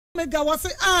Mega was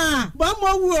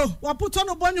Bama wo waputo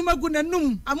no bonyu magu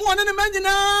nanum amu one ne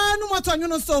manyina no matonyo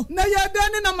no so na ya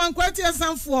dani na mankwati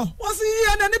asanfo wose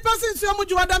ye na nipa sensu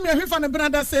amuju adam ye hwefa ne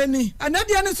brada seni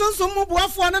anade ne sonso mu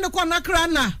boafo ne kona kra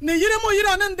na ne yire mo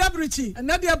yire ne ndabrichi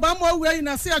anade bama wo yi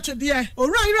na se atwede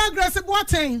owura yire agrese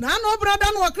boaten na no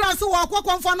brada no wakra se wo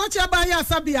akwakonfa no che ba ya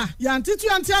asabia ya ntitu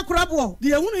anti akorabo de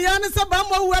ehunu ya ne se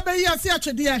bama wo be yi ase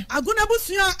atwede aguna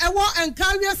busua ewo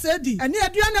enkawie sedi ene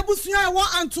aduane busua ewo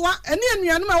anto eni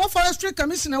anuanu ma wo forestry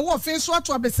commissioner wo fe so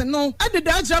ato abese no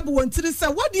adeda ajabu wontiri se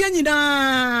wode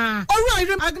anyina owura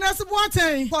ire Agnes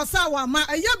Boaten for sawa ma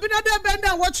eya binade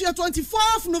benda watch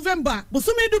 24th November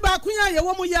busumi du ba kunya ye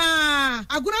wo mu ya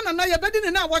aguna na ye bedi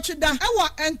ne na watch da ewo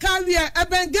enkawie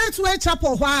eben gateway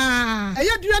chapel hwa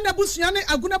eya dua na busua ne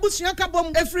aguna busua ka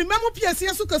bom efri memu piese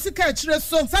so kasika a kire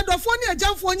so sadofo ne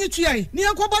ajanfo onyi tuai ne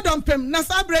enkobo dompem na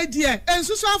sabre die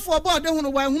ensusu afo board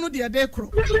hunu wa hunu de de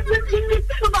kro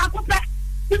Oh,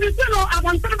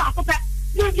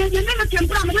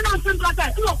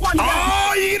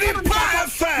 OYEREPA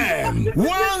FM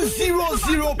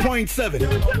 100.7.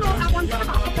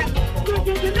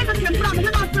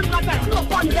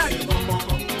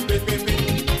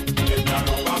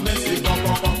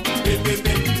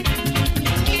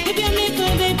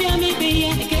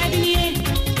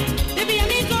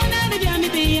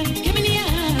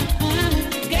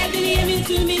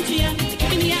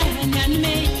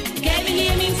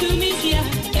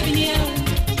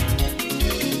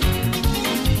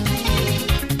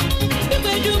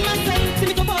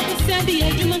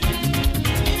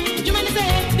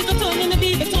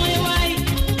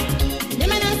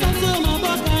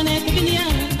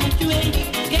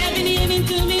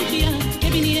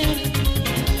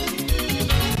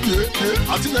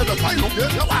 I think that's the final.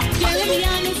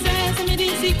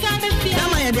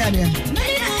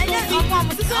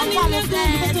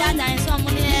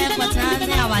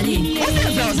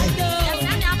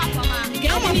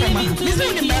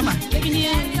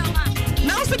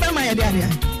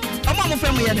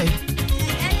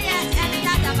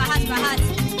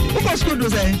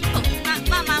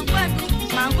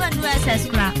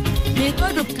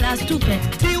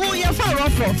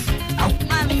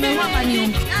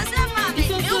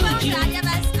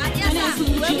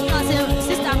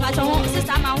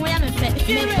 Sister, my way I'm me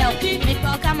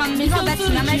come and me go back to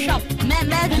my shop. Me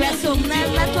dress so me to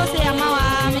say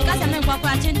I'm because I'm going to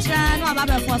chincha no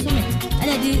about for me.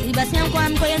 And the Bassian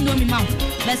come going to me mouth.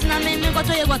 Best na me go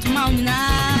to you go to mount na.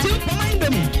 Mind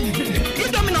me. You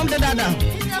don't know the dada.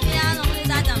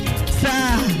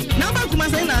 Sir, now back to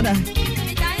say nada.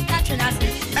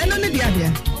 I don't need the idea.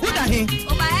 What are he?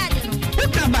 Who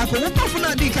come back? Who come from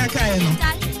the Kaka?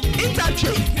 In touch.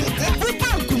 Who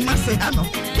come to Masehano?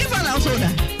 Give an also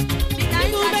that.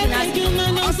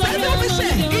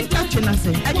 In touch, and I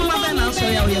say, I do my best. I'll show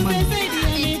you your money.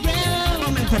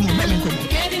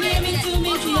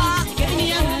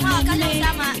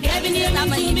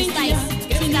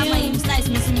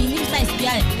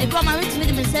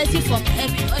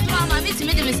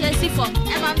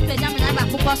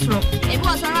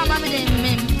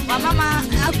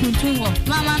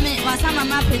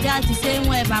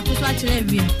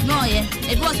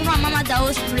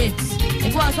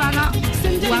 If was one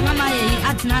mama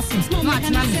at Nassim, not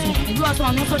Nancy. It was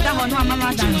one who put down one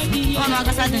mama dance. Oh, no, I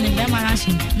got in the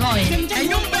Bemarashing. No, and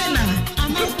you better.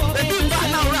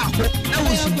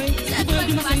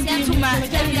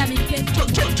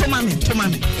 To mommy.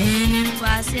 And it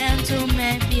was sent to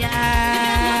me,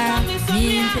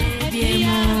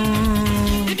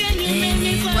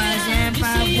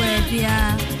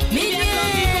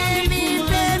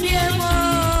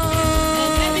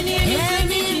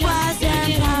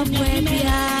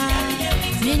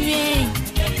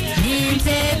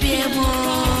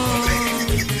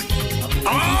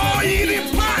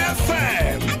 OYEREPA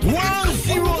FM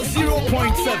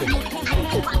 100.7.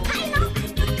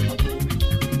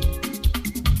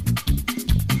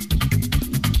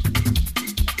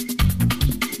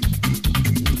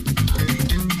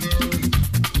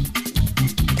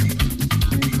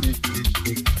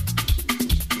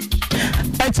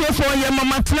 For your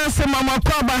mama class, mama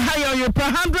Koba,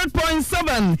 OYEREPA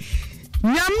 100.7.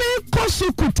 Nyame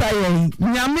kosu kutaye,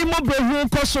 nyame mobehu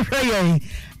kosu hweye.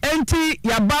 Enti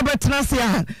ya baba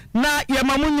trasia na ya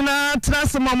mamunyina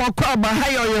trasa mama Koba,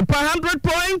 OYEREPA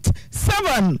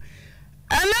 100.7.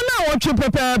 Elena watch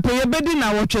pepe ye bedi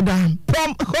na watch da.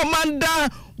 Commander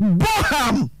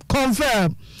Boham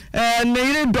confirm.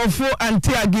 Neire Dofo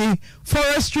Antiagi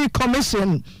Forestry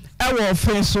Commission ewo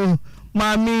fenso.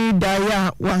 Mami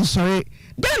Daya wansore.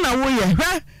 Den na wo ye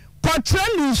hwe kotre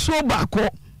ni so bako.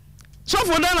 So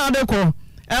for den adeko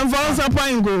enfonsa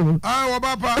pango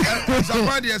Obapa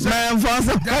sapadi ese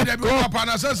enfonsa de bi papa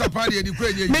na sense sapadi di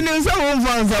kwenye menim se wo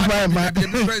enfonsa pango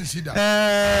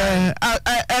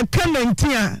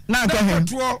kanentia na ka he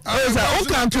esa o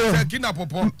kan to kina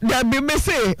popo da bi be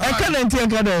say kanentia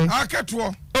ka de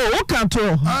aketo o kan to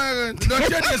no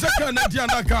che de se kanentia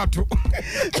na ka to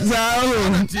za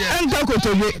enta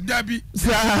kotobe da bi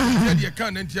za de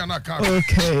kanentia na ka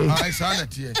okay ai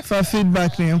sanity for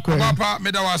feedback ni enko papa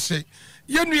me da wase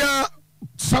yenua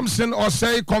something or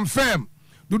say confirm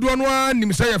dudu no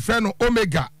anim say ye frɛ no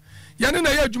omega yene na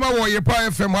ye adwuma wo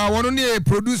OYEREPA FM ha wono ne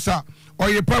producer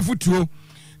OYEREPA AFUTUO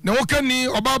na wokani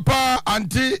obapa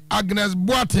anti Agnes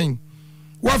Boating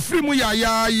wa free mu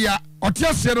ya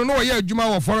otiase no wo ye adwuma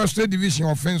wo forestry division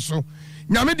offenso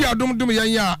nyame di adom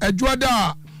yen ya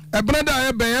adwada ebrada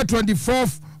e be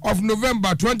 24th of November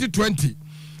 2020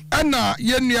 ana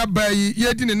yenua bayi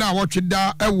yedi ne na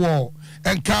wotweda ewo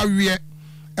enka wie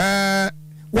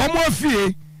wo mo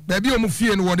afie baby o mo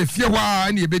fie no wo de fie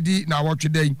hwa na ebedi na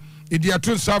wotweda yi edi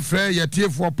ato safre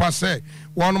yetiefo pase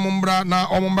won mo mbra na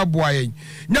o mo meboa yen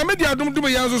nyame di adom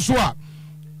yen so a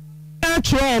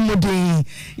atro omudi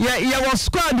ye was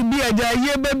squad bi aja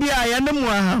ye baby a ne mo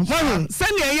ha mo se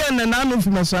ne ye ne na no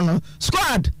fimeso no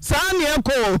squad sa ne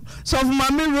ko so of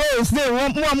mami rose dey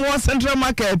mo central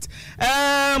market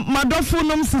madofo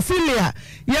nom Cecilia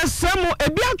yes samo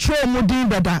ebi atro omudi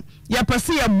dada ya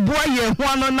pese ye boa ye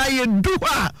ho no na ye du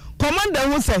a commander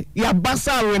who say ya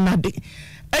basa renade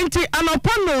enti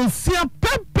anopono sia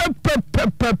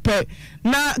pepe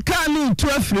na kanu to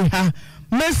afri ha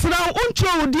mesra uncho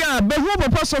odi a behu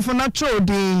papa sofo na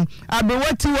trodi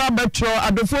abewati wa betro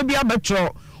adofobia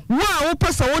betro wa wo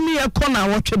pesa woni ye kona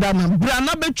wotweda na bra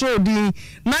na betro di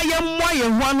na ye mmo ye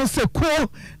ho ano se ko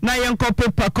na ye nko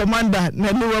paper commander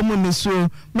na lewa mu ni so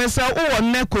mesa wo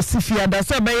ne kosifia da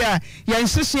se be ya ye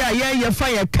nhihye a ye fa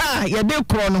ye ka ye de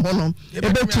kro no ho no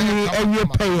ebetumi awie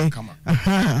peye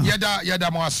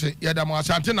yeda mo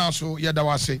ase antena so yeda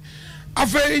wase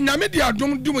afa nyame di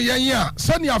adom yen a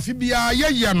sani afi bia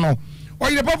ye no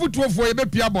OYEREPA AFUTUO fo ye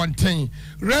bepia bonten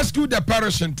rescue the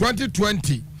parish in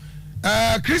 2020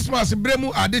 Christmas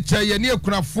bremu adeche ye ne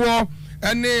ekunafo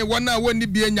ene wona woni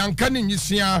bia nyanka ne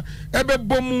nyisia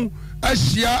ebebomu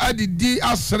ahia adidi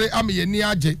asere amyeni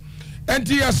age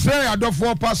enti yesre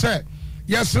adofo pase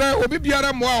yesre obi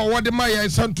biara mo a wode ma ye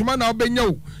santuma na obenya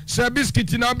o se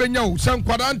biscuit na obenya o se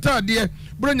nkwadanta de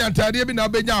bronyantade bi na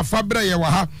obenya afa bre ye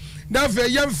wa ha na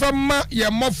fe yemfama ye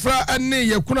mofra ane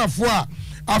ye kunafo a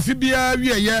afi bia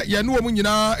wie ye ne wo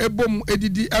nyina ebom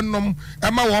edidi enom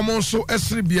ema wo mo so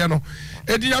esri bia no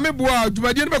edi nyame boa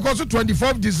dwumadie ne bekoso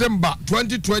 24th December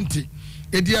 2020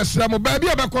 edi esra mo ba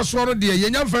bia bekoso no de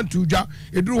ye nyamfa ntudwa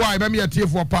eduru wa eba me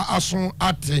yetiefo pa aso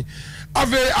ate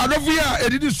ave adofu ya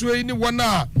edidi suyi ni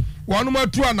wona wonu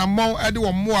matu anamon ede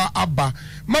wo moa aba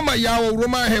mama ya wo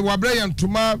roma he wabre ye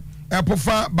ntoma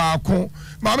epofa baako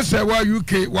mama say wa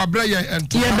UK wabre ye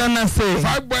ntoma ye dona say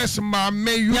five boys ma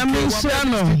me UK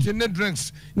wabre ne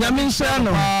drinks nyaminsha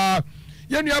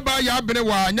yenu aba ya bene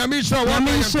wa nyamisha wa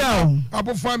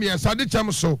apofa me sade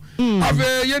chem so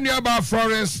ave yenu aba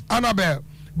Florence Annabelle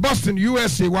Boston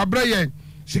USA wabre ye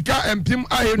sika empim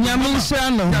ahe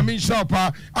nyamisha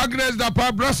pa Agnes da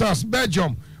pa Brussels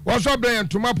Belgium waso bre ye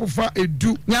ntoma apofa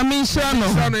edu nyamisha no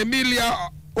Emilia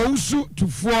Ousu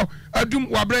tufo adum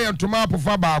wabre ye ntoma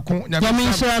apofa baako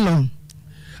nyamisha no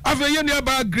ave yenu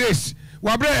aba Grace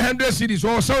wabre 100 cities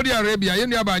or Saudi Arabia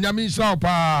yenu aba nyamisha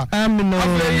pa ave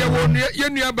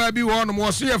yenu aba bi wo no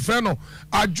wo so ye frɛ no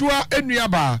adwoa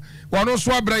enuaba wono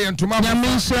so abre ye ntoma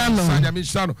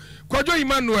nyamisha no Kwajo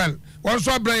Emmanuel wono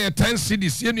so abre ye 10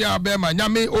 cities yenu aba ma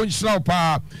nyame onhyira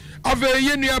pa ave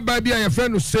yenu aba bi ye frɛ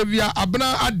no Savior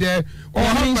abna ade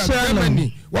or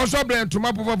Germany wono so abre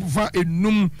ntoma pofa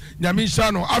enum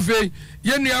nyamisha no ave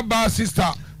yenu aba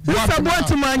sister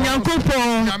Sabot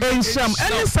manyankopon ensham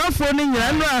ene safo ni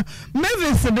nyana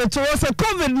Mavis de to was a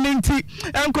COVID-19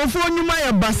 enkofo nyuma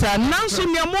ya basa nanso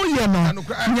nyamo ye no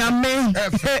nyame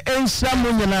ensham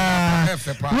nyina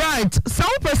right so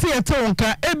pese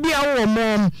yetonka ebia wo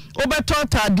mom obeto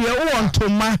tade wo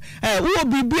ntoma wo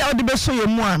bibia wo de beso ye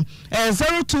mu a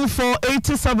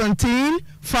 0248017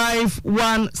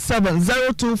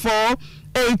 517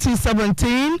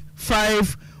 0248017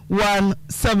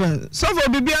 517 so for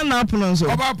bibia na pronounce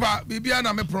obapa bibia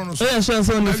na me pronounce yes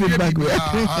so no feedback we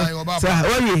obapa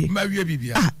ma wie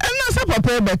bibia na sa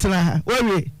papa betra ha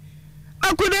we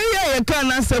akude ye kan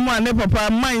na asem a ne papa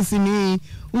minds ni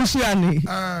ushia ni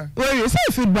we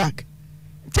say feedback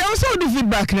tell so the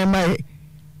feedback na mai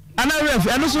ana ref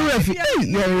ano so ref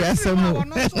yeah asem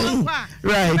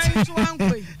right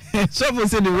So for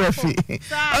say the referee.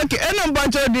 Okay, eno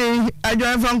bacho di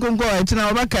adwan fan konko e na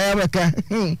obaka ya beka.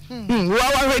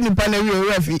 Wa we ni panel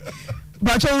referee.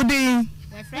 Bacho udi.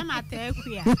 The frame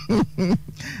atakua.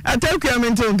 Atakua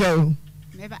menton go.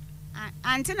 Meba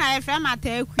antina e frame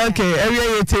atakua. Okay, area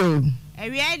yete.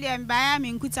 Area dem baya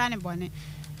me nkuta ne bone.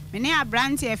 Me ne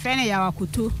abrante e frame ya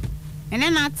wakuto. Ene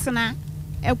na tena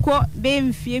ekọ be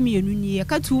mfie mienu ni e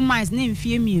ka 2 months na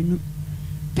mfie mienu.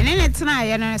 Ene ne tena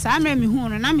ye no sa amre me hu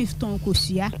no na me fiton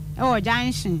kosua e wo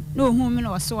junction na ohu me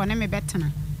no so na me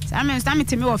betena. Sa amre sta me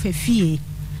temi wo fa fie.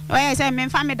 Oye say me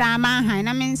fa me da ma han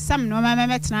na me nsam no ma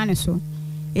metena ne so.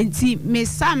 Enti me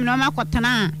sam no ma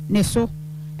kotena ne so.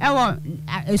 E wo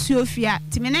asuofia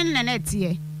ti me ne na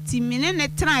tie. Ti me ne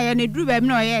tena ye ne duru ba me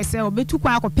no ye say obetu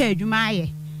kwa akọpa adwuma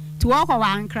aye. Ti wo kọ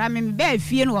wa nkra me be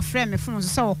fie no wo frɛ me funu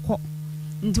so wo kọ.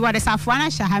 Nti wade safoa na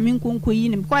hya ha me nkonko yi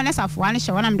ne ko ne safoa na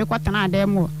hya wona me de kotena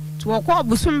adam wo. Ti wo kọ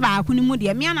busum ba ko ni mu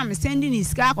de me ana me sendi ni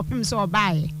sika akọpem so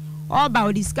obae. Oba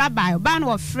o diska ba oba na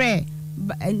wo frɛ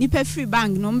nipa free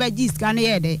bank no mba gi sika na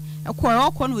ye de.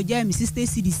 Ekọ no ogya me sister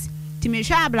cities. Ti me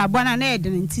hwa ablabo na ye de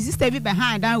nti sister bi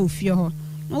behind dan ofie ho.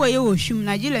 No wo ye wo hwum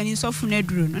na gila ni sofo na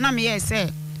duro no na me ye say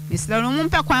Mr. no mo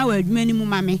mpɛ kwan wa adwuma ni mu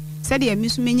mame. Said ye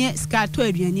misu menye sika to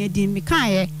aduane adi me kan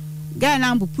ye ga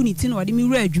na mbupu ni ti na ode mi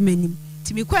wura adwuma nim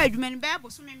ti me kwa adwuma ni ba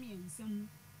boso me ensam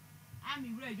a me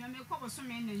wura adwuma me kwa boso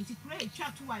me na nti kura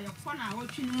etwa to wa ye kɔ na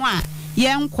wotwe ni mu a ye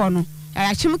nkɔ no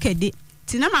ya kyem kede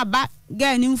ti na maba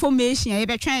ga ni information ye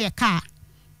betwen ye ka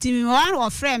ti me wan wo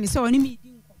frɛ me sɛ oni mi di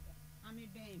nkɔbɔ ame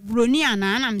ben broni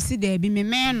ana na me si da bi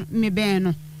me ben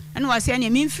no ana wase ne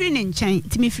me mfiri ne nkyɛn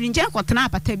ti me firi nkyɛn kɔtena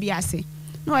apata bi ase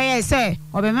no ye say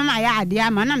obemema ya ade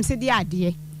ama nam se de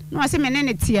ade no se me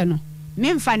ne tie no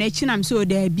me mfa na chi nam se o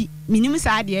da bi minim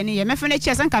sa ade ne ye me fa na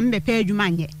chi sanka me bepa adwuma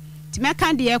nye ti me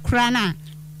kan de kura na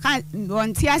kan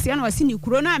won ti ase na wase ni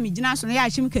kuro na me gina so na ya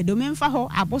chim kedo me mfa ho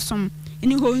abosom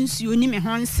ni ho nsuo ni me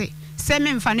ho nse se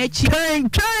me mfa na chi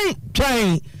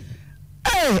train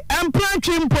employ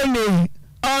chimpone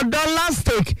or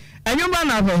dollastic enyuma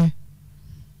na be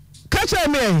catch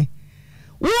me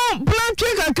wo plan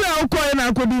trick akra okoye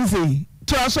na akodinse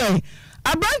to aso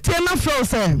abrantie na fro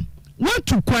say what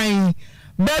to kwan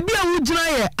baby a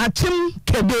wugina ye achim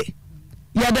kede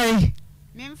yadan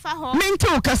memfa ho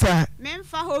mento kasa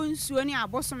memfa ho nsuo ni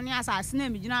abosom ni asase na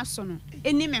megina so no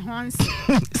eni me ho nse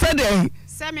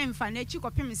se memfa na chi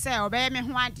kopim se obeye me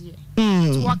ho ade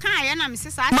wo kan ye na me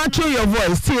sesa match your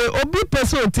voice tie obi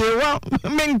person tie wa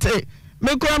mente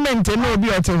me comment no obi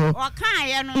oteho o kan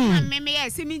ye no na me ye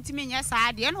se mintimi nya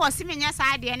saade no wo se me nya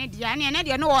saade ne de ne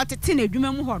de no wo tete na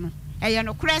adwuma mu ho no eye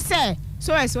no kure se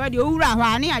so eso de owura ho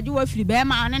ane age wo firi be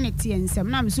ma ne tie nsem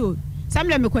na me so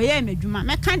samle me koye me adwuma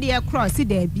me kan de cross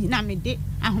da bi na me de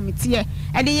ahomete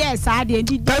e de ye saade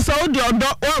di pesa wo de odo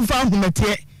wo fa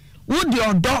ahomete wo de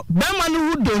odo be ma no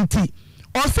wo donti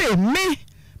o se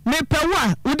me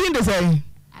pewa wo din de say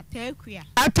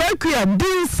atakua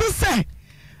din sese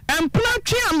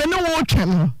emplatwe a me ne wo twe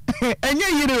no enye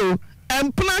yire o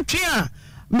emplatwe a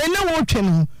me ne wo twe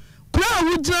no kura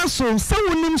wo gina so se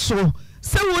wonim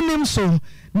so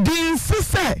din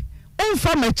sese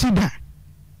onfa machida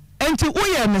enti wo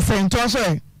ye me se nto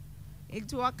so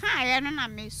enti wo kan ye no na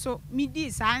me so mi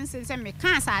di sanse se me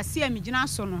kan asase a me gina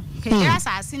so no keye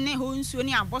asase ne ho nsuo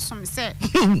ni abosom se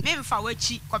me mfa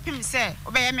wachi kopim se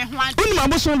obeye me ho ade uni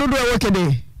abosom dodo e wo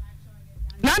kede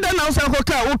na da na usa ko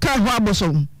ka wo ka ho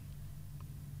abosom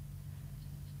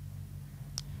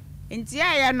enti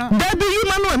ya no dabi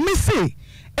yuma no misi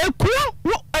ekuro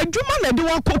adwuma na de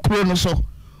won kokuro no so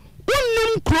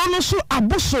wonim kuro no so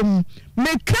abosom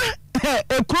meka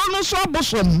ekuro no so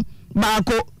abosom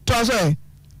baako to so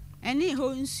eni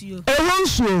ho nsuo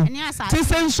ti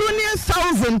senso ni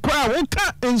 1000 kwa wo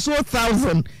ka enso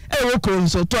 1000 wo ko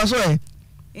nso to so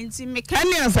enti meka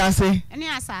eni asase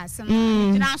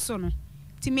no gina so no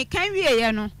ti meka wie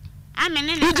ye no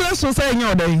amene ne gina so say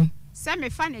nya odan se me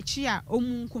fa na chi a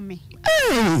omunkume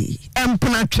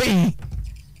empna twen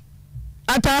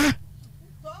ata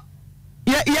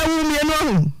ya wumi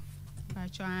no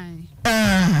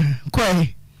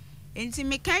koi enti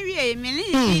me kan wie me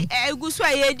ne egusu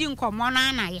a ye di nkomo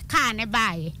na ye ka ne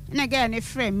baaye na ga ne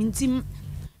frame enti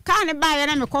ka ne baaye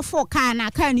na me kofo ka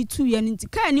na ka ni tu ye enti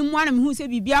ka ni mu na me hu se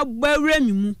bibia gbawura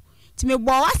mi mu ti me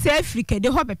bo wa se Africa de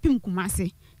ho bepim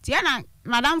kumase ti ya na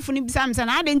madam funi bisa me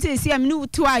na ade enti esi am ni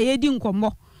wutu a ye di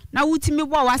nkomo na wuti me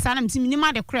bo wa sa na mti ni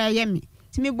ma de kra ye me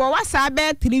ti me bo wa sa be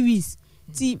 3 weeks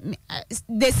ti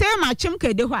the same achim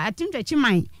kede ho atim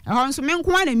tachiman ho nso me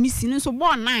nko na misi no so bo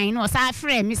 9 no sa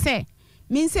frɛ me se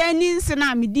min se ni nse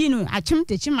na me di no achim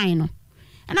tachiman no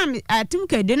na me atum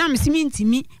kede na me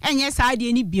simintimi enye saa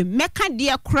de ni biem meka de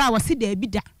kora wose da bi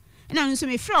da na nso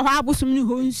me frɛ hɔ abosom ni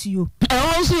hɔ nsuo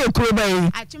nso ye kuro bai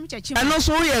achim chachim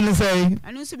so ye ne sai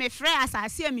nso me frɛ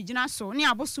asase a me gyina so ne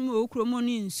abosom wɔ kuro mu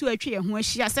ni nsuo atwe ye ho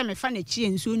ahia sɛ me fa na chi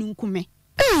nsuo ni nkume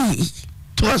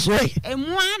to so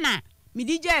emu ana me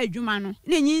di gya adwuma no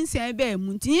na nyinsan ba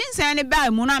mu nti nyinsan ne ba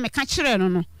mu na me ka kyerɛ no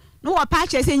no wɔ pa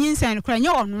kyerɛ sɛ nyinsan ne kora nye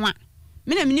ɔno a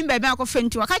me na menim ba ba akɔfa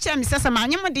nti wɔ ka kyerɛ me sɛ ma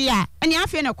anyem de a ɛne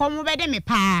afei na kɔm bɛde me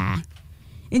paa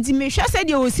nti me hwɛ sɛ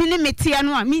de osi ne metia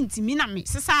no a me ntimi na me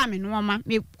sesa me no ma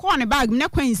me kɔ ne bag me na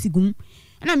coins gum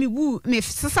na me bu me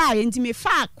sesa ye nti me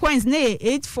fa coins na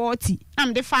 840 na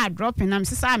me de fa drop na me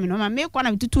sesa me no ma me kɔ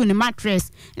na me tutu ne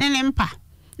mattress ne mpa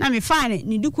na me fa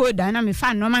ne duko da na me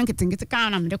fa no man ketenkete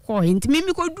kan na me de kɔ nti me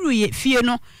ko duru ye fie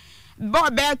no bo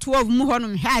be 12 mu hɔ no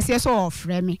me ha ase so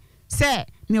ofrɛ me sɛ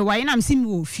me waye na me si me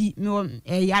wɔ fi me wɔ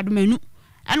yadomanu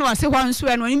ana wɔ se hɔ nso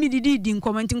ɛ no ni me didi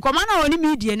nkɔmɔ na oni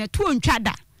me die ne to ntwa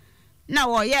da na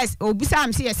wɔ yes obisa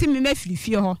am se yes me mafiri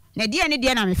fie hɔ na die ne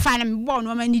die na me fa na me bɔ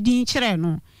no ma ni din kyerɛ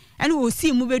no ɛna wɔ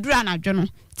si mu beduru anadwo no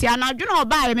ti anadwo no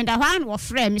ɔbaa me da hɔ an wɔ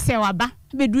frɛ me sɛ waba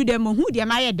beduru dem hu die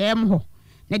ma yɛ dem hɔ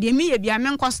na die me yɛ bia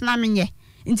me nkɔsona me nyɛ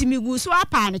nti me gu so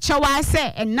apa ne kyɛwa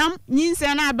sɛ enam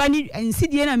nyinse na aba ni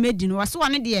nsidie na medi no wɔ so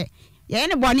ne de yɛ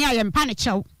ne bɔne a yɛ mpa ne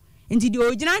kyɛw nti de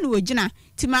ogina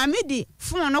ti maame di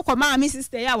phone no kɔma me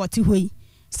sister ya wɔte hɔ yi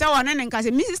sɛ wɔne ne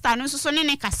nkase me sister no so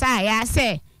ne kasa ya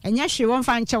sɛ enya hwe won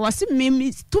fa nche wose me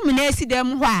tumi na esi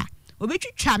dem ho a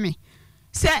obetwitwa me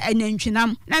se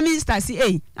enantwinam na minister si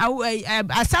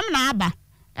asam na aba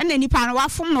na nipa no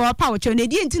wafom na wopa wo che na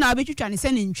di enti na obetwitwa ne se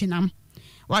nantwinam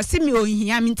wose me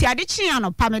ohia me nti ade kye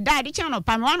anopa me da ade kye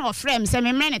anopa me wan ofrɛ me se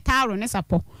me mre ne tawro ne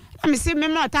sapo na me se me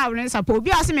mre tawro ne sapo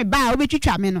obi ase me ba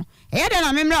obetwitwa me no eye de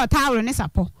na me mre tawro ne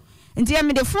sapo nti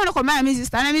me de phone ko ma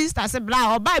minister na minister se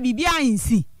bla oba bibia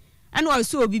ansi and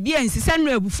also bibia nsisa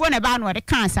no abufo na ba no de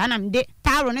kan sa na mde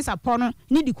taro ne sapo no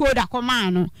ni di koda koma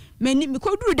no mani me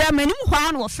koduru da manim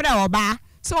hwa na wo frɛ oba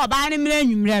se oba ne mra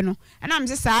nwumre no na me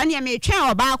se sa ne me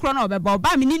twɛn oba akro na obeba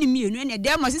oba me ni mienu ne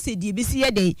de mo se se die besi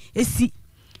ye de esi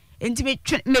enti me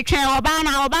twɛn oba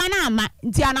na ama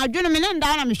nti anadwo no me ne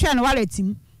nda na me hwɛ no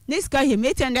waletim ne sika he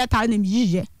me 10,000 na me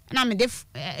yiye na me de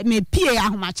me pie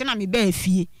ahomache na me ba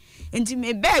afie enti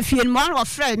me ba fie no mo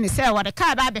ofre me say wo de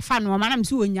car ba be fa no ma na me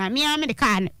so onya me a me de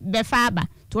car be fa aba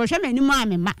to wo hwe me ni mu a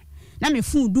me ma na me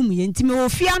fun dum ye enti me wo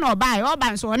fia na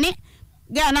oba so ne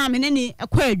ga na me ne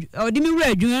akwa odi me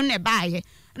wura adwun ne ba ye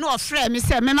na ofre me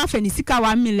say me ma fa ni sika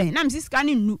 1 million na me sika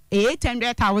ni nu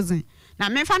 800,000 na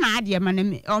me fa na ade ma na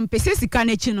me on pese sika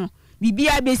na chi no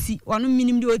bibia besi wono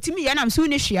minim de otimi ye na me so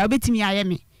ne hwea obetimi aye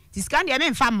me sika de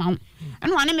me fa ma ho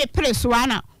eno ane me pre so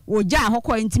ana oja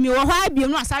ahokọ ntimi wo hɔ abie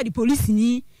no asade police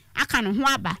ni aka no ho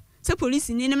aba se police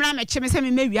ni nimra me kyeme se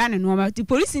me mawia ne no ma ti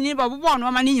police ni bɔbɔ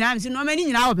no ma ni nyina me se no ma ni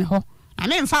nyina wo be hɔ na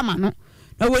me mfa ma no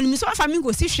na woni mi so fa mi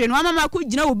go si hwe no ama ma ko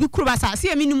gyina obi kuro ba sa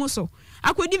se mi nimu so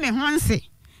akodi me ho nse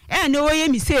ne wo ye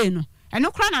mi se no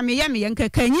eno kra na me ye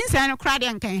nkaka nyinsa no kra de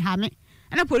nkan ha me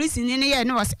na police ni ne ye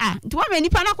ne wo se nti wo ma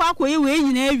nipa na kwa akɔye we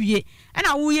nyina awie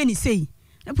na wo ye ni sei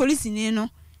na police ni no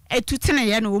etutene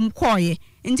ye no wo mkɔye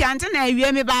nti ante na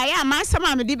awie me ba ya ma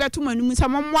sama me de beto manum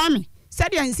sama mmoa me sɛ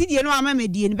de ansidie no ama me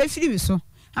die ne be firi bi so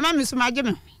ama me so magye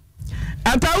me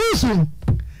atawusu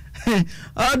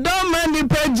odo mani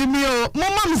pejimi o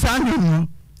mama me sa no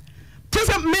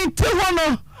tese me te ho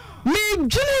no me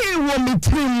dwene wo me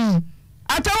trim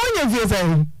atawonya vie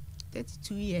sɛ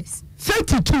 32 years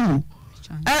 32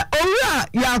 owura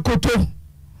yakoto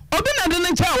obi na de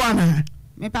ne cha wana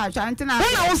me pa cha ante na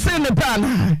na wo se ne pa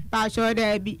na pa cho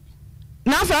da bi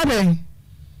na fade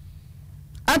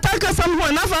ataka sam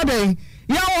ho na fade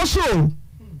ya wo so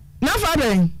na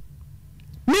fade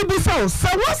mi bu so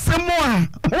wasemo a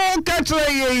o ka tre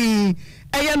ye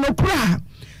eye no kura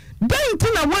dent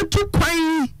na watu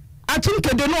kwan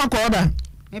atinke de no akoda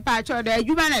me pa cho da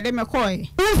adwuma na de me koy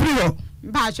ufiro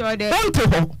me pa cho da onto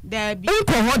ho da bi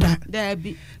onko hoda da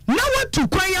bi na watu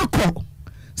kwan yakọ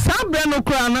sabre no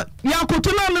kura na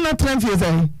yakoto na transfer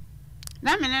say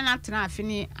na me na tena afi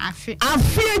ni afi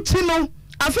chi no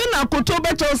afi na koto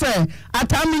beto say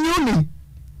atami nyuni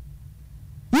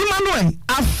Emmanuel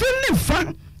afi ni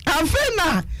fa afi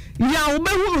na ya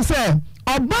obehu say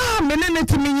oba me ne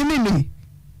timi nyini ni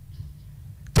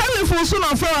telephone so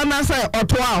na fra na say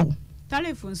otoa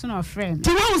telephone so na friend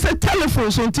ti won say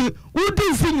telephone so ti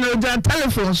udi signal ja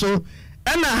telephone so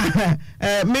na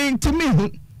me timi hu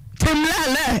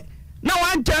timlele na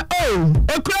waja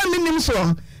ekura minim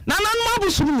so na nanu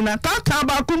abusum nyina ka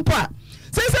ba kumpa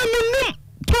sese minim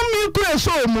tumi kura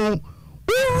so mu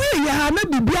uwe ya na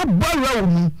bibia borrow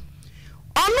mu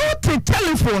ono te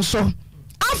telephone so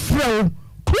afro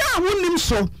kura wonim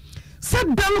so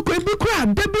said dan ko bi kura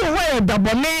da bi ho e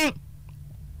dabone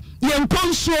yen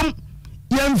konsom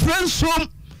yen fransom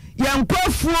yen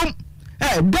kwafuom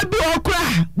da bi ho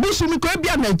kura busumi ko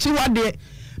bia na chi wade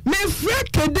me fra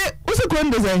kede o se ko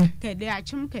ndeze kede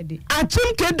achim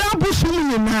kede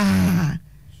busumi na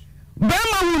be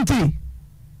ma wunti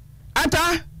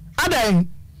ata adai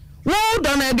wo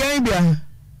don e dey bia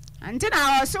ante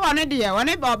na so one de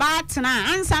one be oba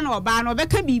atena ansa na oba no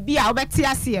obeka bibi a obete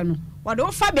ase no wode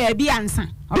wo fa baabi ansa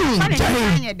oba ne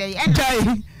anya dey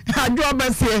jai adu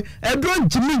obese edro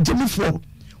jimi fo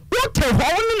wo te ho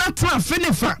wo na tena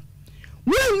finifa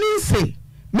wo ni se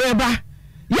meba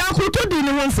yakoto di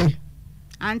ni won se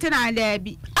ante na da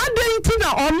bi adenti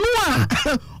na onu a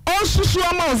osusu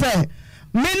ama ze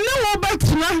me ne wo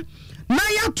betena na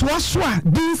ya to so a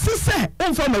di sise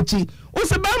onfa machi o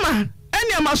se ba ma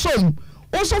eni amasom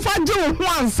o so fa je wo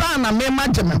ho ansa na me ma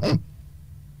je me ho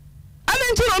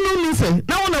adenti no ni se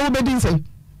na wo na wo bedi se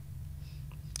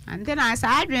ante na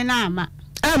sa adwe na ama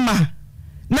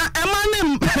na ema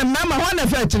ne mama ho na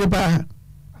fa chiri pa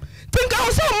tinka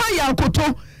wo so ma ya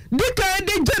koto dika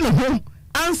de je ne ho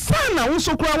ansa na wo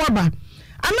so kura waba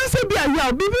anase bia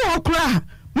ya bibi ho kura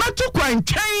ma to kwan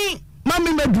twen ma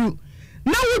me madu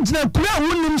na wo gina kura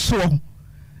wonim so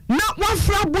na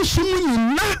wafra bosumu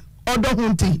nyina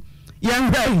odohunti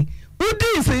yangai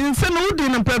udi se no udi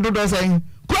na predo say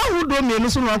kura wudo me no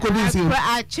so no akodi se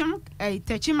achim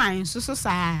tachiman so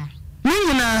saa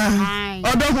nyina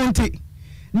odohunti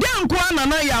dia nko ana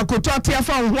na ya akoto atia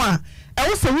fa ho a e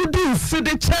wo se wudi se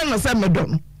de chen no se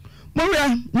medon moria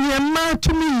nyema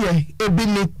tumi ye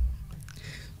ebini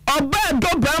oba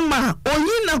dobrama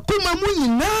oyina kuma mu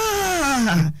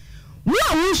nyina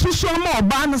wo susu ma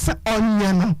oba no se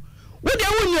onye no wo de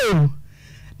wonye o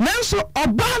nanso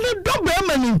oba no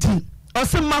dobrama ninti o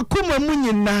se makuma mu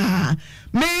nyina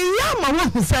me ya ma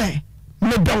wo se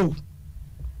medo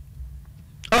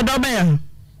odobe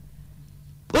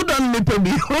udon me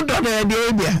pebi udon e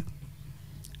de bia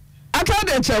aka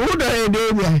de che udon e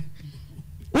de bia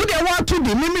ude wa to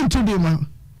di mimi to di ma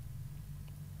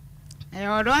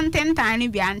odon tentani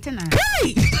bi antena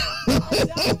kai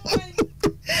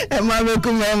e ma be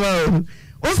ku mama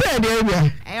o se de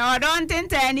bia odon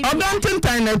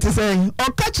tentani na ti say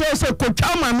o ka che so ko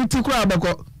twa ma mi ti kura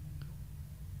beko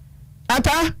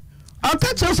ata o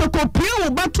ka che so ko pie wo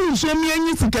batu so mi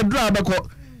anyi sikedura beko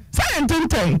say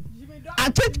tenten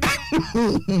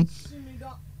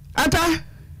ata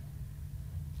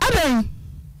aden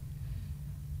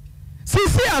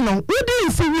sisi ano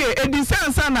udi siwie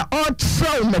edisansa na o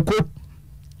trau meko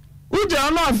uje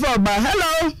ono afọ ba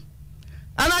hello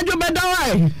anajo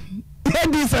bedawai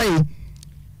edi sai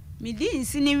mi di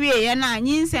nsini wie ye na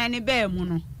nyinsa ne ba mu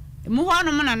no mu ho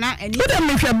no na na ani udi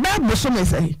me hwe ba bo so me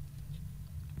sai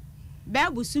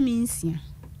ba bo so mi nsia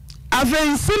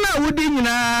afensi na udi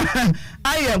nyina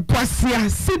aye kwasia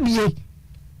sibie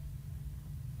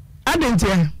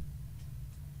adentia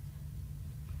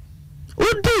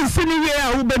udi sini we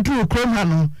a wo bedu krom ha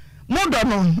no modo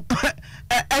no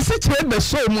eseche be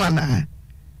so mu ana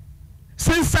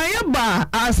sensaye ba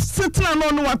asetna no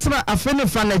no watra afene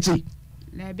fanachi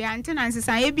na bia antena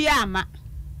sensaye bia ama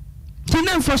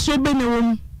kina mfa so be ne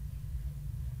wom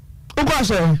uko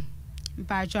so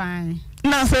mpacho an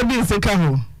na se bi se ka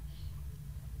ho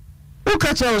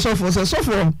uka cha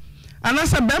sofo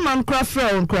anasa be man kra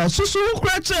fra kra susu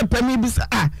kra che pami bi sa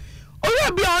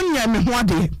oya bia onya me ho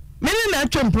ade meni na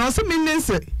atwem pronse meni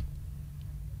se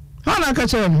hana ka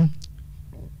chere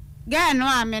ga no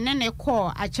amene ne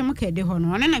ko achem kede ho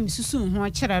no na misusu ho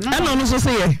kire no eno no so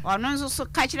se ye ono nso so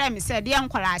ka kire me se de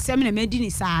ankwala asem na medi ni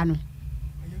saa no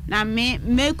na me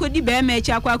kodi be ma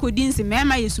echi akwa kodi nsi me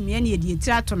ma yesumye na yedi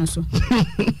etira to no so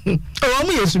o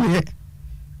mu yesumye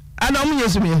ana mu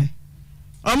yesumye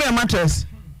o mu mattress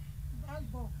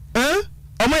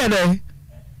o mu ye dey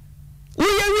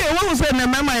uye wie wo se na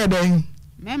mama ye dey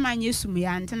mema nyesum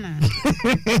ya antena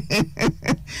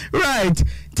right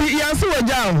ti yansi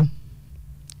wajao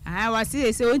wasi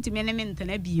ese ontime ne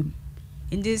mentena biom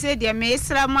ndi se de me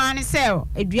isra man se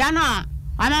adua no a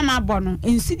amama bɔ no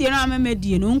ensi de no amama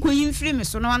die no nko yimfiri me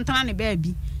so no antena ne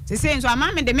baabi se nso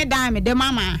amama de me dan me de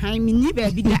mama han me ni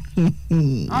baabi da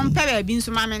on pe baabi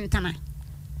nso mama ntena.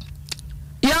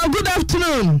 Yeah, good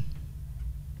afternoon.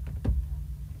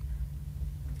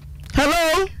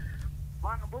 Hello.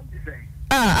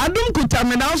 Adum kuta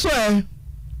me now so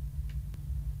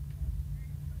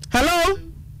hello.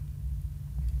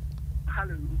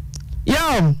 Hello.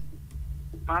 Yo.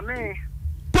 Mami.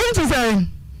 Point to say.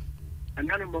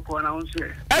 Andani mboko na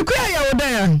unse. Akuya ya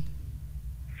odaya.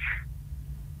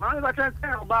 Mami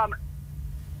batata oba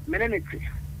meneneti.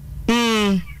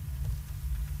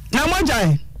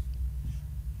 Wajai.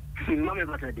 Mama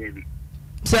bata Debbie.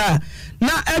 Sir, na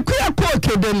ekuya ko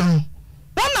kede no.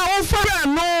 Wona wo fara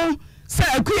no sir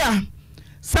ekuya.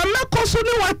 Sama koso ni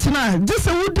watena, just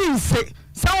a wooden say,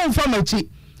 some from a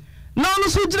cheap. No, no,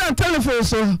 so telephone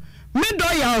so. Me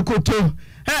do ya koto.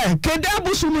 Keda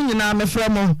busumu na me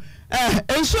fremo.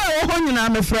 Enso e ho nyina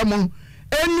me fremo.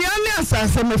 Enuane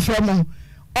asase me fremo.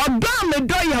 Odo me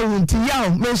do ya wunti ya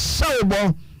me so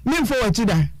bo. Me fo wachi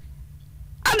da.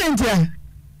 Adentia.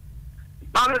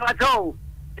 Mama bato.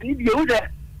 Ni bi o de.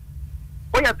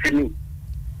 O ya peni.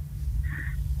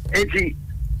 Enti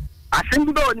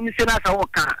asem do ni se na sa wo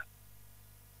ka.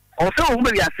 O se o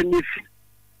me bi asem ni fi.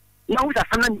 Na wo sa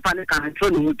sana ni pa ne ka ntro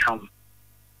ni mu tam.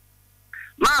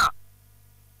 Ma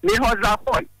me ho za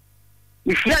boy.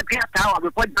 Ni sia ka ta wa be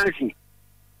po dansi.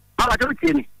 Mama to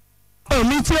tieni. Oh,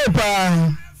 me too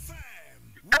pa.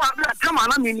 Na kama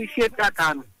na me ni sia ka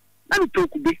ta no. Na mi to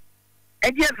kube.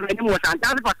 E je fere ni mo san ta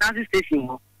for taxi station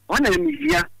ho. Ona mi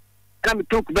sia. Na mi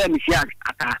to kube mi sia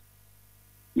ata.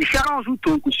 Ni sia no su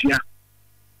to kusia.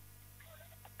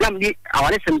 Namdi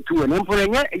awale sem tu no mpo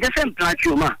nye e je sem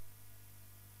platio ma.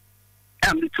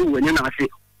 Am tu when you say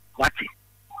what?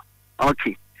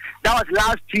 Okay. That was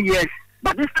last 2 years.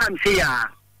 But this time say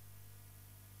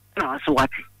no so what?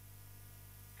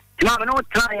 Now no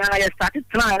try I started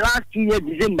trying last year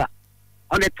December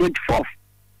on the 24th.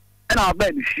 And our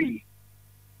baby free.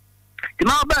 The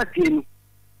my birthday.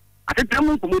 I said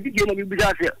come to me again and be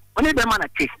say only the man a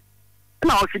kiss.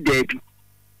 And I also baby.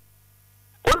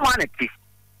 What one a kiss?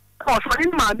 Oh so in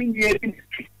my mean year.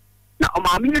 Now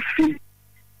my mean free.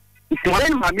 It's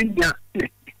one my mean year.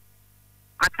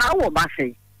 I tell what I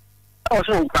say.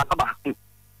 Also about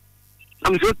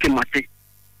I'm so kimati.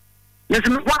 There's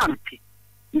no one.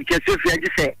 You can see if you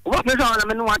just say, what was all I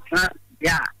mean what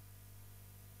yeah.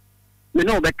 You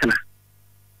know better.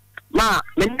 Ma,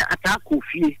 many attack of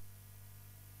you.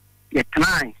 You're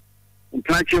trying. And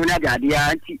trying to have the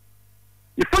idea.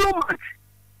 You follow much.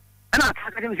 And I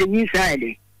talk to him in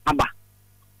inside. Abba.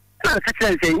 And I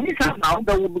say, this is how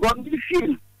the will go to the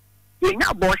film. You're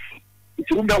not boss. It's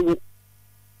the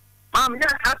I'm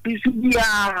not happy to be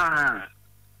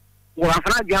well, I'm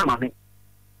not German.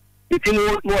 It's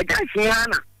more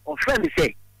than or friend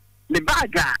say, the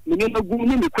bagger, you never go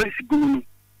in the question goon.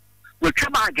 Will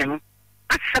come again.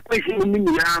 I separation in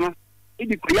Milano, in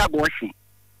the Korea bossy.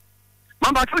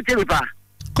 Mamma told you,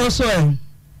 Coso.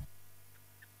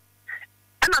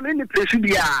 And I'm in the place to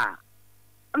be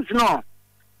I'm no,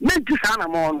 men to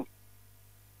Sanamon.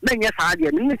 Then yes, I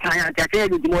did, and I tell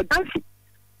you more dancing.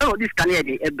 Oh, this can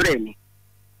be a brain.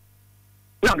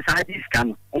 No, besides this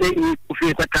can, and then you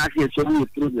feel quite classy and so many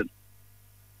problem.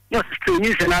 No, still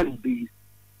use an other be.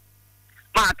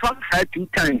 But I talked her 2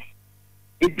 times.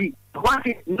 It be one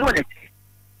thing, no, that.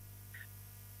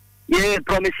 Yeah,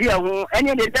 promise you,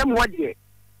 any of them what year.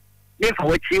 Therefore,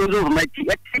 what she was over my tea,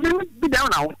 be down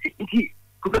now.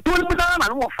 Could have told me down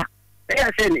and offer. They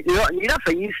are saying, you know, enough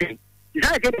for you say. Is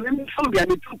I get them from the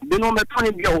other 2, the normal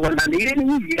 20 year old, and they didn't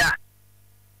use that.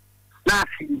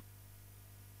 Nothing.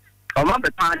 Come on,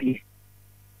 the party.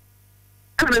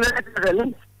 I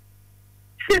remember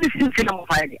citizens in a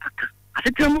fire. I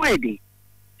said to him, waiting.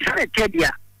 I said,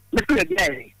 yeah, let's do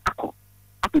it.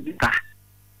 Up to the car.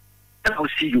 And I'll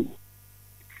see you.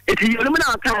 If you remember,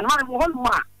 I'm one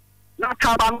more. Not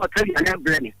how about tell you, I'm not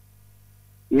blaming.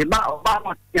 You about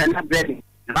not blaming.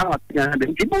 About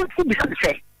you won't be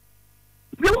say.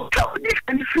 You tell this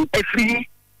and free.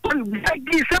 Like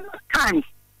this sometimes.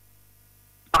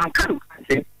 I can't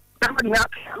say, somebody else,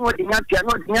 not the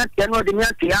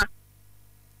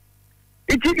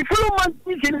it is the full month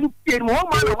in 1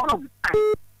 month or 1 of the time.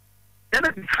 Then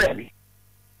it is fairly.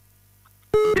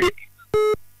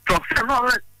 Professional,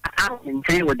 I don't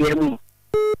say what they mean.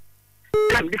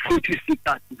 I'm the food to speak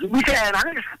that. We say, and I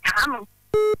understand.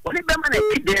 What if I'm going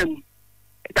to them?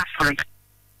 That's right.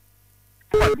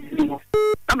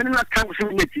 I'm not trying to say,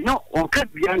 no, or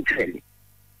can't be unclearly.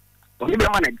 What if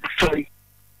I'm sorry.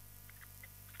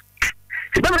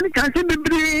 The man can see the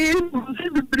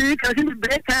break, can see the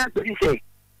break, as you say.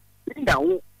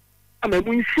 Now, I'm a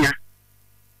winner.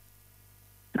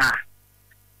 Ah,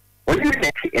 only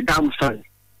a damn son.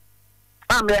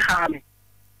 I'm a harm.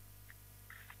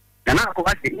 And I go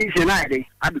back to the easy night,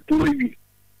 I'll be too heavy.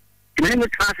 In any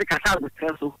classic, I shall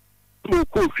tell so. You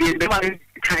could feel the money,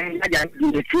 kind of the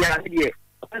idea,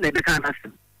 and they can't ask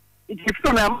them. It's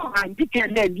not a man, you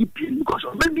can't let you because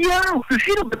of the piano, the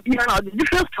feel of the piano, the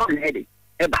different story.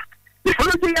 The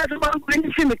following years about when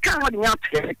you see me coming out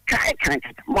here, can't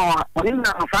more on in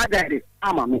our father,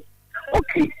 I'm me.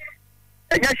 Okay.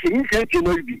 I guess you said you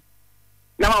will be.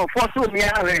 Now, for so many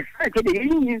hours, I get the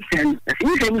Indian send a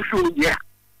few food, yeah.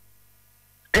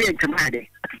 Hey, tomorrow.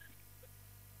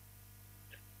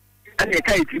 And they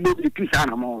tell you to move the two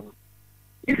animals.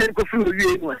 He said, go through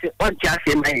you was one chance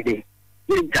in my day.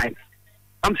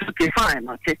 I'm so fine,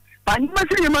 I said. But you must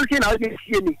see your monkey now, you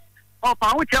see me. Oh,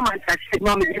 I would tell myself,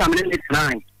 Mamma, I'm in this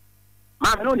line.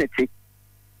 Mamma, don't it?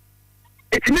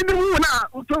 It's maybe we now,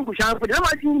 who told you, but I'm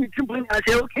asking you to bring. I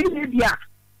say, okay, yeah.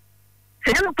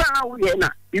 Say, look how we are now.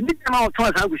 You meet them out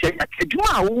twice, I would say, do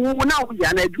now, now we are,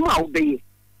 and I do obey.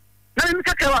 Now, you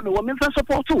can't tell me women for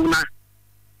support too now.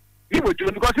 You would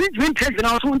do because we drink test and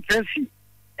also test.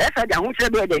 Yes, I don't say,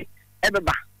 brother, ever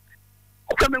back.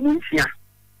 Come and see.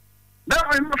 But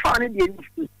I'm finding you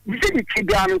see the kid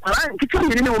down and crying. You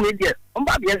didn't know me yet. On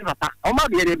my dear papa, on my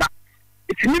dear back.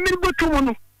 It's me, but two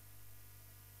women.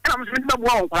 I'm the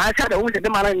wall. I said, I was at the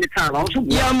man in the town. Also,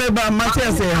 yeah, maybe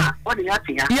Matthias. What do you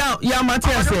think? Yeah,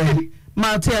 Matthias.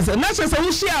 Matthias. And that's just a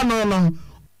Lucia, no.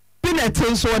 Been a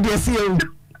tense or the seal.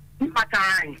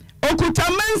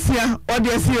 Okutamensia or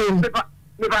the seal.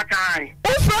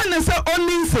 Oh, friend, is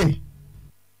only say.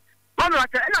 I'm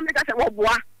not a what boy.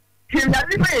 He's not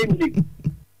living.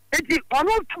 It's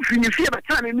almost to finish here, but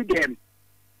time in the game.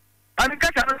 I'm a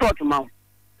cat of a thought to mouth.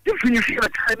 To finish here,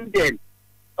 but time in the game.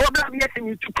 Oh, I'm getting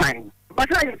you to climb.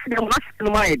 But I am not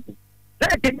in my head.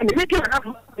 Let me make you enough.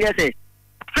 Yes,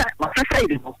 my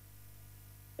society.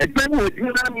 It's my wood, you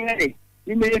know me.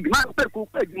 You may be my people,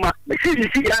 but see,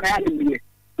 I am here.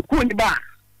 Who in the bar?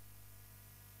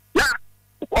 Now,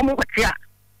 almost here.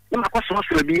 My question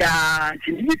will be a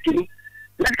significant.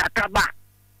 Let's get back.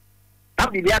 I'll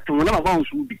be there to one of our own.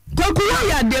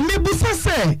 Kokuya, the Mebusa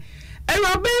say. And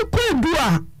I'll be quick,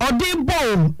 or the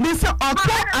bone. This or a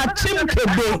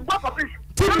chimkebe.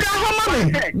 Tibia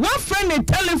Homame, what friend a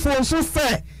telephone so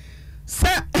say,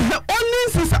 only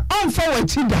is on forward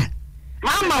chida.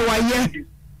 Mama, why, yeah.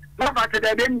 Mama,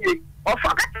 or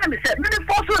forget me, said, many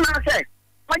force when I say,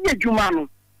 why, you, Jumano?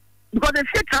 Because the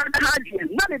shit are the hard years,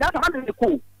 none of that under the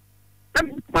cool. Let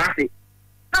me pass it.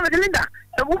 Now, Linda,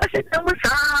 the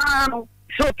woman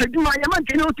so to do my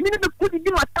imagine, to me, the good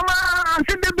do my come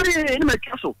in my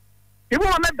castle. You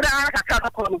want my brother, I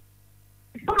can't call him.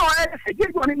 You know, I said,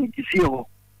 you're going to see you.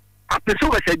 After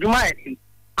so I said, you might.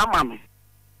 I'm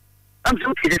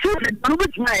so kidding. So I'm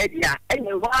with my idea. And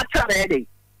you watch already.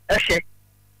 A shake.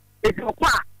 It's no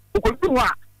quack. Who could do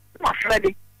what? What's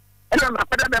ready? And I'm not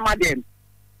put up my game.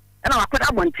 And I'll put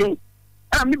up one thing.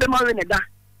 And I'm even more in it.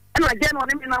 And I get on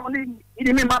him and I only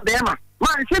eating me my bema.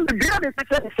 Man, seem to be able to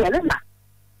say,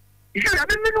 you should have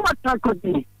been what I could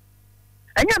be.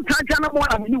 And you're trying to know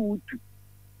what I'm new to.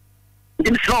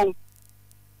 In so,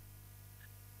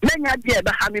 many ideas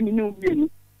about having a new meaning.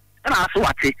 And I saw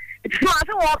it. It's not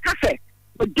a cafe.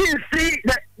 But do you see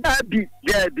that be.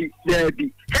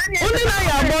 Only I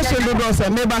am bossing the dozer,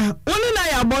 maybe. Only I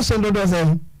am bossing the dozer.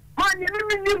 Man,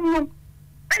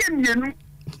 you know,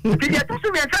 if you get to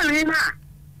see me, tell me now.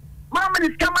 Mamma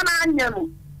is coming on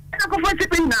you. And I go for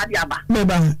shipping Nadia.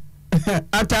 Maybe.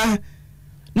 Ata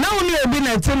na woni obi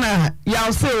na tina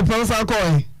ya se professor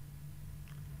Koy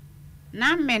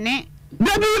na mene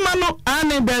baby mano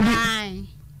ani baby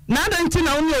na da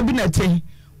ntina woni obi na te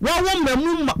wo wo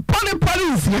mbamu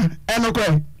poli nsia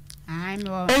enoko ai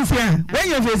no ensia when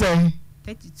you face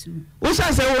 32 wo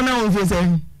sha se wo na wo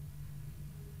face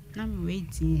na me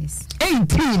 18 years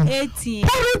 18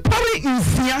 poli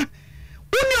nsia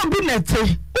woni obi na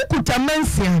te ukuta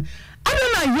mansia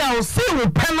adana ya o se wo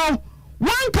peno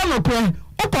one kanokwe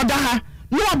okodaha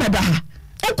no obedaha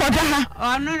okodaha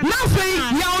na fe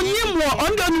ya onyimo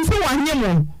ondo ni se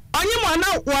wanyimo onyimo na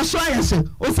wo so ayese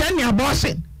o se ne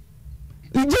abortion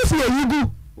just ye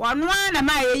yigu wonu na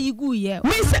ma ye yigu ye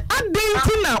we se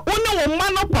adenti na one wo ma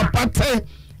no papate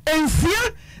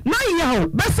ensia na ya o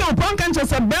be se opon kan che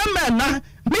se be me na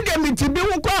me de mi ti bi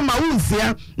hu ko ma wu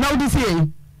nsia na wo di se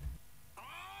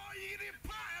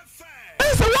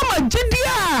so woman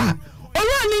jidia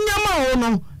owa ni nyama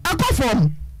ono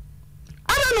akofom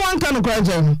ana no anka no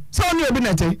kwaje so oni obi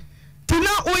nete tina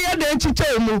oya de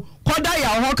chiche mu koda ya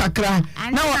ho kakra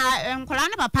na nkola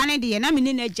na papa ne de na me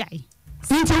ni na jai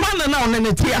nti wana na ono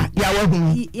nete ya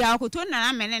wahu ya koto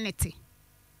na me ne nete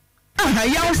aha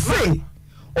ya ose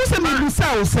o se me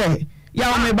bisa o se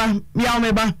ya o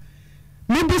meba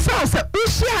me bisa o se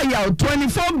ushia ya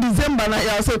 24 December na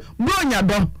ya o se bronya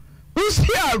do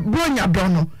ushia bronya do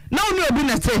no na oni obi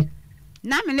nete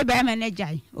na me ne ba ma ne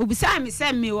jai obisa me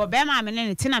se me wo ba ma me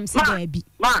ne te na me se ba bi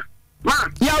ma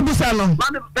ya obisa no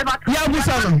ya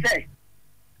obisa no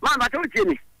ma ba to ti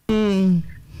ni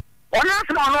ona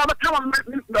se ma no ba ta ma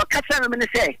ka se me ne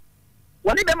se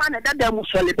woni be ma ne dada mu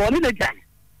sole bo ni le jai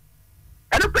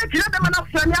And the question of the man of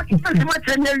Sanya is very much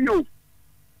in you.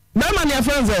 No money,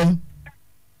 friends.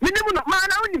 Minimum of man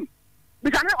only.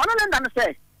 Because I don't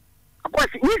understand. Of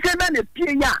course, he said, man, a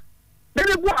Pia.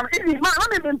 Maybe one, any man,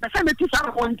 I mean, the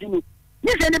 70,000 one to me.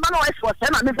 Yes, any man always was,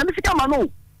 and I'm a significant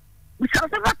man. We shall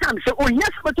never come. So, oh,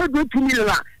 yes, but I do to me.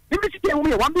 If it's still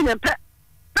me, 1 million pet.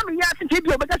 I mean, yes, and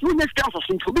people, but that's when this council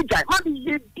seems to be giant.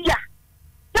 Mommy, yeah.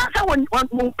 That's how one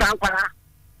move down.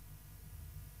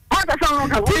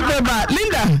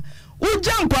 Linda, who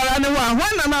jump on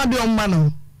one another on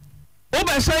Mano.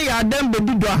 Over say, I then be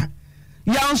do.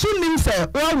 Young soon say,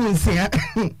 all will say,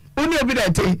 only a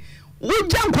bit. Who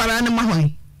jump on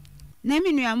animal?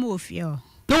 Name me a move, yo.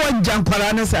 No one jump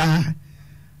on us.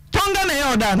 Tonga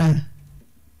na Dana.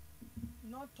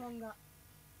 No Tonga.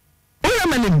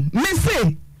 Uyamanim,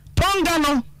 Missy, Tonga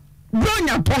no,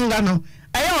 Bronya Tonga no,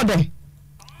 Ayode.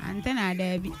 Antena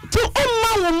Debbie. To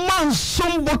man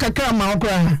some book a crama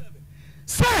cry.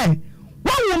 Say,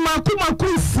 one woman kuma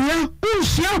kusia,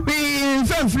 shall be in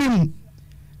film.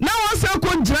 Now I say,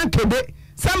 could drink a day,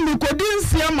 some you couldn't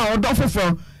see a mouth of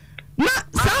for. Not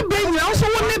some baby also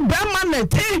only Berman.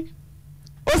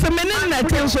 Was a minute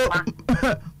that so.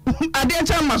 I didn't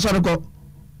tell my son go.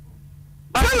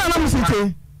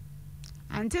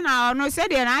 Antena no said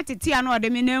the night tea and what the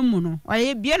minimum, or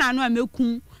ye be an annual milk.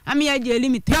 I mean, I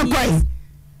limit.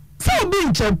 So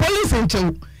being police and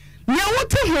chow. Now what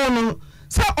the hell?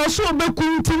 So also be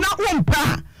cool not one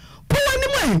pa. Pull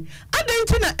anyway. I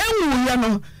didn't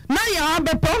know. Now you have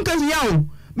a punkers yow.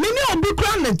 Many will be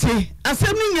crowned. I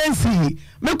said, me,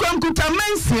 me come to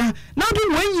Tamensia. Now do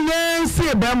when you see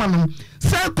a Berman.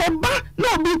 Sir Coba,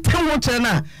 no be ten water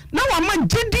now. Now I'm a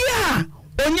Jidia.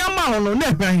 On your mouth,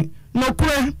 never. No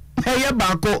cray. Hey,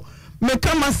 Bako. Me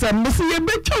come as a missing a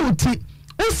bit chouty.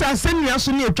 Usa send me a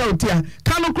sunny choutia.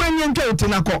 Cano cranian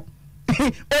choutinako.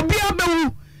 Obia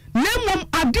Bew. Name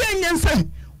a dear Yansen.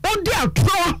 Oh, dear,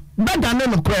 throw better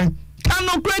than a cray.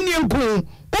 Cano cranian cool.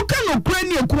 O cano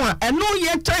cranian cool. And no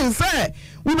yet chance, sir.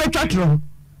 We be chatron.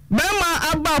 Bema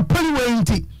about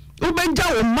Pulway.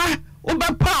 Ubeja ma.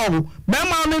 Uba pow,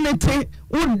 Bama nete,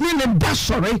 would need a dash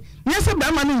sorry. Yes, a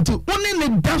Bama into only a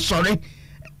dash sorry.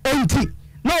 80.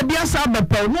 No, be a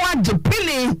sabbath, no,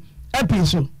 Japili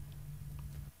episode.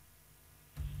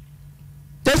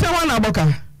 There's a one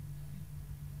aboka.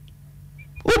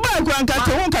 Uba Granca,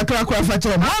 Wonka Cracker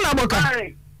Fatum, one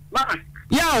aboka.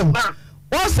 Yow,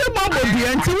 what's the mobile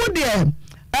dear and two dear?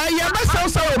 I am so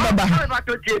sorry, Baba. I'm about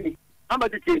to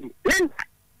tell you.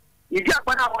 You got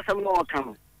what I was some more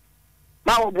coming.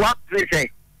 Now, what they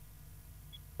say?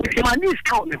 If my niece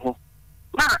count me home,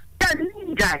 ma, that is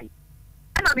guy.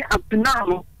 And I mean, up to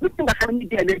now, looking at 70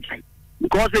 days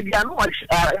because if you are not,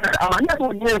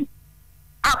 never name.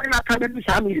 I'm not trying to do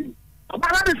something.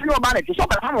 But I don't know about it. It's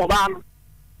over. I'm over.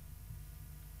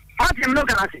 I can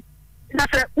look at it. And I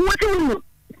said, what do you know?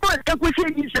 Can we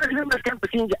say you said you must come to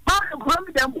see? I'm going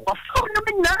to them. Oh,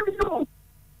 no,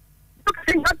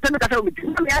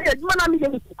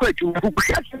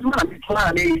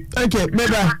 okay,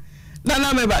 Beba.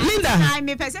 Nana Beba. Linda. I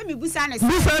may person me busane.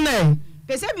 Busane.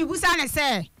 Person me busane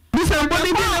say. Busan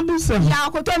body be busan. Ya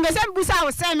ko to me say busa wo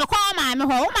say me call ma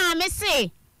me ho ma me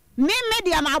say. Me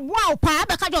media ma boa pa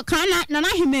be ka jo kan na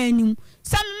hemanim.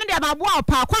 Some media ma boa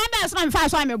pa kwan be so me fa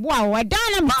so me boa wo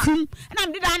dan na me tum na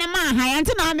me dan na ma han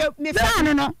ante na me fa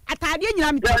no atade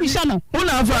nyina me tum hye no.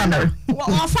 Una fa na.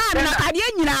 O fa na atade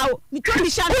nyina me tum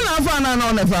hye no. Una fa na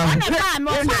no na fa. Na fa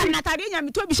me o fa na atade nyina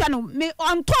me tum hye no. Me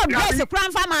on top dress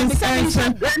kran fa ma me say me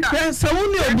so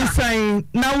woni obi san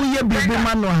na wo ye bibi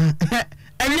ma no a.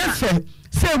 Enye fe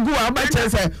say gu a ba che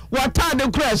say what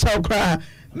the crash how cry.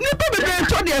 Me be to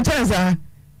the chance.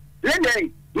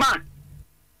 Lende, ma.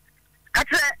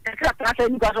 Kasa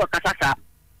ni kwaso kasasa.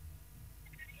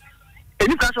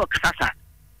 Eni kwaso kasasa.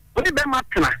 Oni be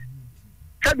matna.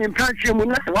 Sabi mpranchi mu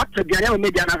na se wato bia ya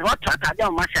media na wato atade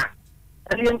o masha.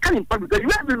 Eni nkan in public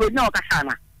because we be no kasa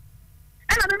na.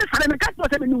 Ena me fa me kaso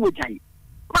se be ni wojai.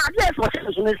 Ma ade so se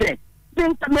so ne se.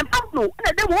 Den me pamno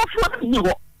na de wo fu ni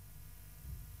ho.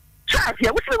 Chafi, we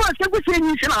see what we say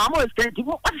ni se na amo estenti.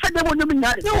 What say dem no me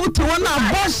nyare. No to one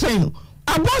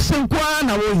abortion kwa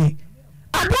na wo yi.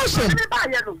 Abortion.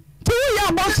 Tu ya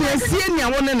abortion sie ni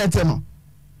awon ne nete no.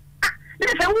 Me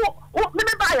say wo me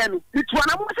ba ya no. Tu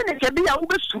ana mo se ne ke bia wo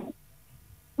besu.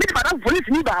 Me ba da police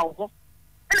ni ba ho.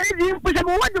 Ela ni po se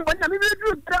mo wa de na me be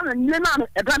dru tra na ni na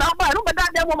e da ba no ba da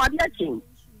de mo ma de akin.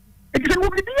 E ke mo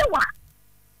bi bia wa.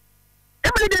 E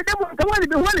mo de mo ka wa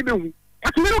ni be hu.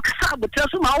 Atu no kasa bo tra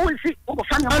so ma wo si wo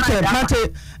fa na ma. Okay,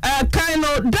 mate kind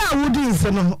of da wudi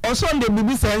se no. Oso nde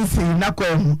bibi sense na ko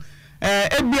hu.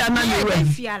 ebia na lewe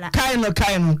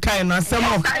kaino asem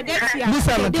of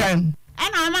busa no kaino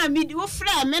ana ma mi wo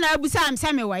frɛ me na abusa am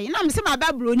sɛ me wai na me se ma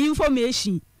babroni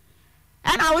information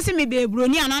ana wo se me be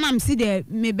broni ana na me se de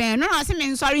me ben no na se me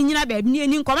nsɔre nyina ba bi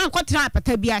ni nkɔma nkɔtena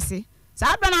apata bi ase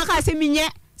saa bra na ka se me nye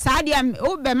saa de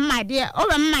o be mma de o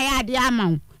be mma ya de ama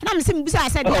wo na me se me busa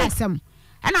sɛ de asɛm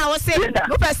ana wo se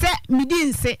wo pɛ sɛ me di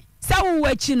nse sɛ wo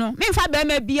wachi no me fa ba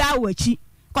ma bia wachi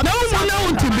na wo na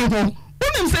wo tibi ho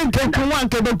wonim sɛ nkeku wan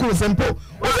ke be ko sempo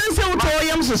wo se wo to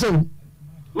yam so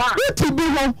ma wo tibi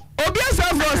ho obi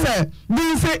asafo sɛ di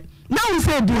nse na wo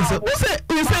se di nse wo se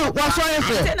wa so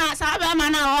yefe na sa ba ma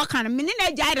na o kan me ni na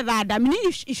gya da me ni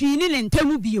hwini ne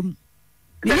ntamu biem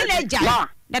me ni na gya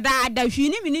da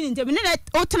hwini me ni ntamu ni na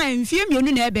o tena mfie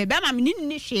mienu na ebe ma me ni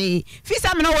hwe fi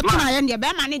sa me na wo tena ye ne be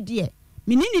ma ne de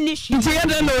me ni hwe nti ye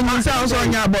de na onyi sa so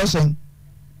nya abortion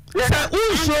sa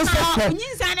unso se ko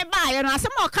nyinsa ne ba ye no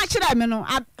asem o ka kire me no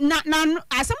na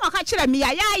asem o ka kire me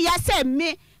ya se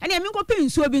me ene me ko pe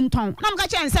nsuo bi nton na me ka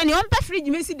kire nsa ne on pa fridge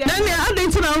me si de na ne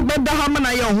adenti na wo beda ha na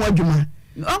ye ho adwuma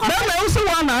na me wo se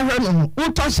wa na ahwe no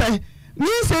wo to se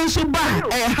nyinsa nso ba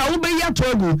ha wo be ya to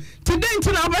agu ti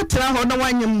denti na wo betra ho na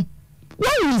wanyem wo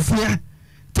nsia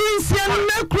ti nsia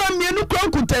na kura me no kura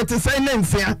kuta se na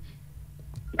nsia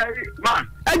ma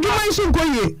adwuma nso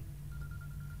koye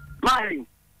mai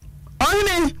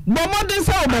Only Bomode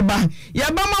sa obeba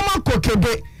ya ba mama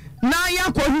kokede na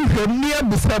ya ko hwehwem ni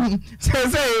abusam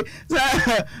say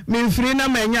me free na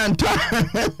manya ntwa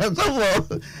so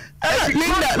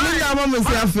Linda mama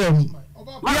si afem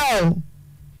yo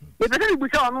e be se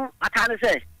busa onu atane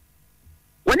se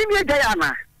woni mi eja ya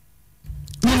na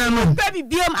Nina no baby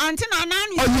biom anti na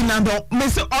nanu Nina do me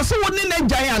se oso woni na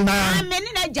eja ya na me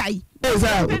ni na jai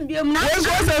Eza biom na we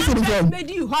go say so be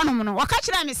di honom no waka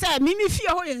kire me se mimi fie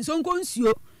ho ye nsonko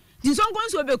nsuo nsonko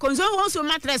nsuo be konso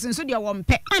mattress nso de wo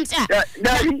mpe am se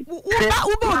wo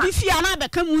ba obi fie na be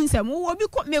ka mu nsam wo obi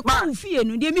me ko fie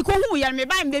no de mi ko hu ya me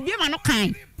ba me bie ma no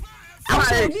kan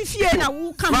obi fie na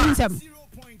wo ka mu nsam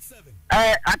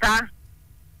ata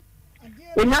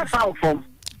ina fa form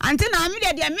Ante na mi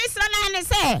de misra na ne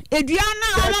se edua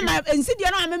na ma ensidie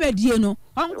na ma madie no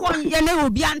onko ye na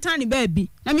obi antan ne ba bi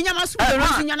na me nyama so be ro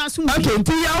nya na so okay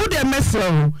nti ya wo de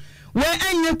mesra we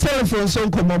enye telephone so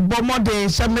nkomo bomode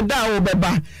semeda wo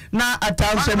beba na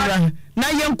atansomra na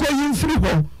yenko yimfiri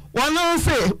ho wono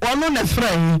se wono ne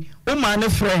frɛ wo ma ne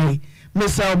frɛ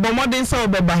mesra bomode se wo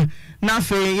beba na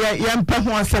fe ye mpa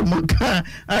ho asem ka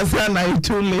asa na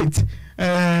too late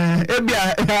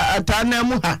ebia atana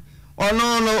mu ha ono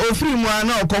ofiri mu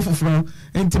ana okofoforo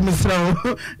enti mesra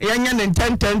yanya ne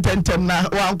ten na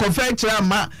wa nkofa kira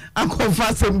ma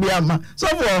akofa sembi ama so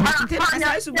for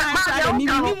mi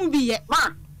mu biye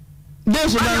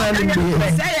deso na na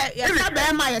biye say ya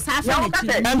ba ma ya sa fa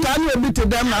ne enta ni obi te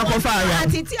dem na akofa ya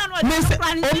obi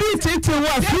titi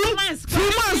wa few months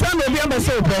na obi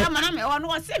abese ope na me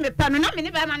ono se me pa no na me ne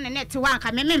ba ma ne net wa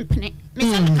ka me mpene me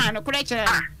se me kan no kure kire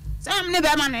say me ne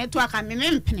ba ma ne to aka me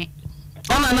mpene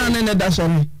ona na ne da so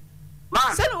ni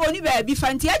se no oni ba bi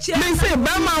fanti a kire me say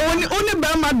ba ma oni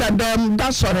ba ma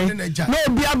da sore na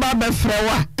obi aba be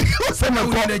frewa se me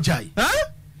ko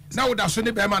na wo da so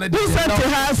ni be ma ne de se te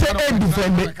ha se e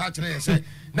defend ka kire se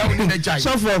na wo ni na jai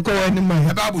so for ko ani ma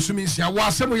e ba busu mi nsia wa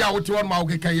asem ya wo te won ma wo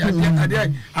keka ya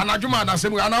ade anadwuma na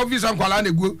asem ana officer nkwala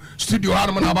na gu studio ha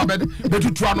no na ba be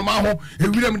tutu anoma ho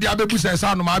ewirem de abebusa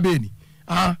esa anoma be ni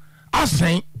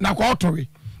asen na ko otori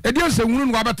e de se wunu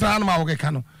no abetra anoma wo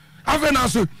keka no afa na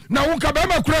so na wo ka be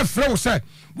ma kura frɛ wo se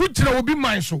wo gyina obi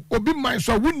man so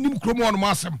wonnim kromo ono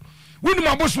asem wonnim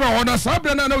aboso ho na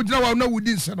sabra na wo gyina wa na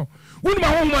wudi nse no wonnim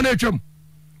ahohoma na atwam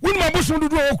wonnim aboso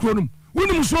dudu wo kronum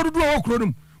wonnim so dudu wo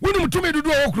kronum wonnim tumi dudu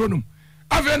wo kronum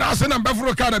afa na ase na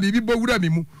mbefro ka na bibi bo wura mi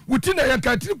mu wuti na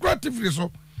yanka ti creative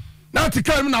so na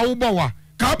tika na wo bo wa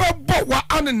ka ba bo wa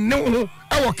ane ne ho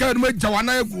e wo ka no agyawa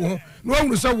na agu ho no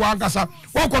ahunu se wo agasa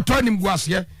wo kɔtɔ anim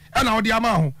guase e na wo de ama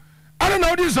ho ade na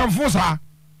wo di samfo sa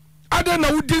ade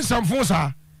na wo di samfo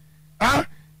sa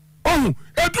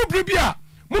edubri bia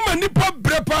muma nipa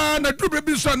brepa na dubri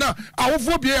bi so na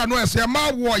awofo bia ya no ese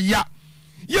ma wo ya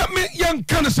ye me ye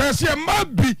kan se ma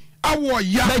bi awo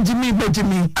ya bejimi wo sia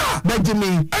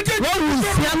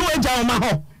no agya wo ma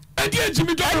ho edi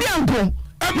ejimi do edi anko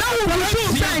na wo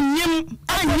so sa anyim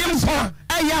so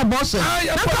aya boss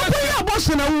na ko ya boss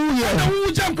na wo ye na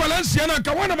wo jam kwala sia na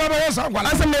ka wona baba wo sa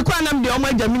kwala asa me kwa nam de o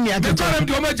ma jami ni aka ko nam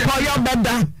de o ma jami ko yo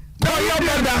beda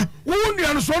wo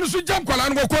nua no so jam kwala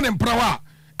no ko ne mprawa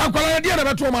akwala de na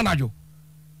beto ma najo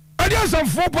ade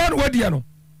asamfo pa no wadie no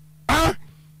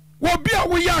wo bia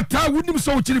wo ya ta wonim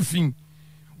so wo kiri fin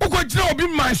wo ko gira obi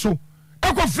man so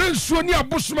e ko friend suo ni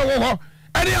abosoma wo ho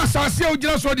any assassin who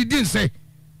just what he didn't say.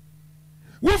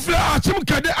 We fly Achim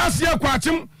Kade Asia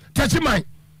Quachim Tachimai.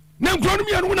 Name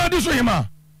Cronemy and one of this Yama.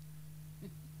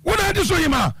 One of this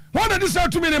Yama. One of this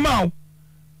out to me the mouth.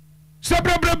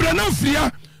 Sabra no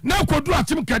fear. Now could do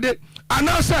Achim Kade. And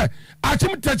now say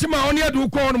Achim Tachima only do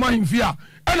call my fear.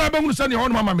 And I'm going to send your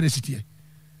own mamma city.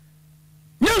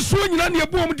 Yes, swing on your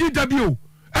boom DW.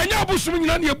 And you're swinging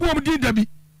on your boom DW.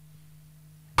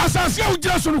 Assassin who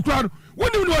just on the crowd.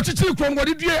 When you watch a chicken, what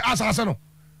did you assassin?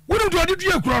 When you do did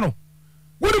you chrono?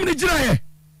 When you need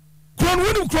Chrono,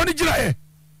 when you chronic Jirae.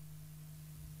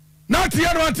 Not the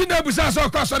other one, Tina Bussas or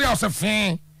Costa House of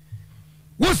Fan.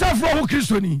 What's that for who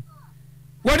Christoni?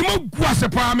 When you was a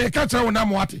palm, a catcher on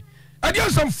Namwati. I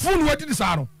did some fun what this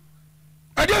are.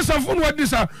 I did some fun what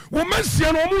this are. Woman, see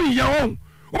no more your own.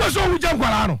 What's all with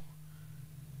Janguarano?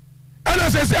 And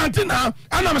as I say, Antina,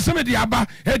 and I'm some of the Abba,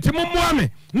 and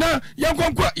Timon na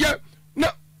young ya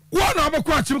na one of a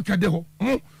quachim cadeho.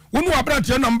 When you are brought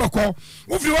your number call,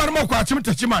 if you are more quachim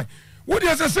tachimai. What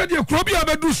as I said, your crobia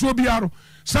bedu so biaro.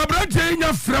 Sabrante in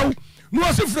your fro, no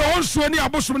as if your own swany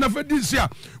abosman of this year.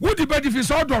 Would the bed if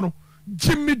it's all done?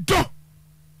 Jimmy Do,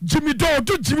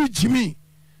 do Jimmy.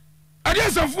 I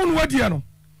guess I'm fun what you know.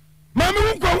 Mammy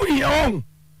won't go in your own.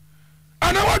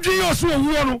 And I want you also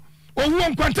one or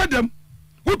won't quanta them.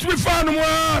 Would we find one?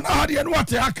 I didn't want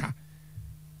to haka.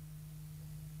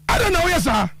 I don't know, yes,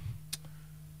 sir.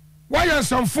 Why are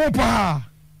some faux pas?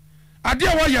 I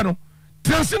dear, why you know?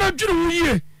 Transina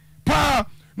Juru pa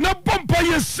na bomba,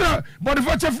 yes, sir. But if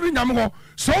I have free Namo,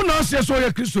 so now says so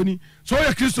a Christoni, so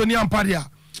a Christoni and Padia.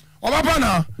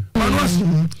 Obapana,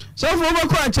 so for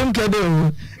Quachim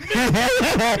Cado.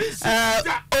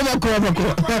 Overco.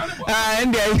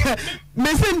 And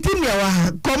Messin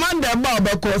Tinia, Commander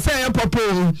Barbako, say a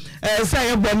papa,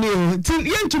 say a bonnet.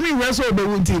 Yen to me, wrestle the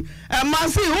woody. And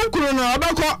Marcy, who could know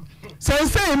about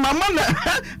say, Mamma,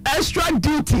 extra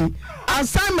duty,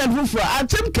 assignment for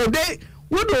Achim Kade.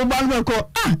 Would do Balmaco?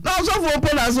 No, so for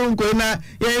open as uncle,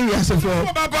 yes, so for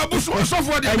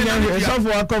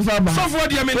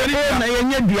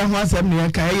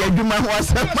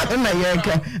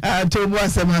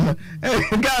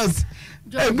girls.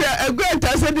 A great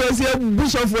said you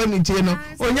bush of one, you know,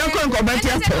 when you're going to bet you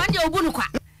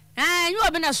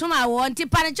have been a summer one,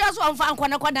 Tipani just one found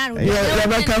Quanaquadan.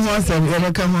 Never come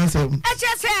once. I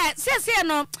just said,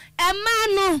 no, a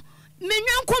man,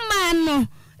 Minyanko.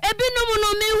 Ebino no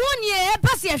me hu ye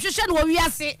pase hwehwe no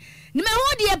wiase ne me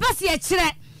hu de pase akire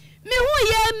me hu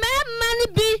ye mani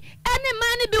bi ene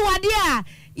mani bi wade a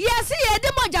yesi ye de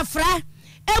mojafra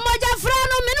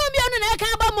no me no bi ono na ka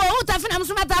ba mo utafina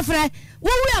mso matafra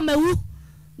wo wi amawu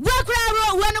wo kra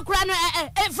wo no kra no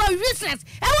for useless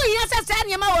e wo yin sese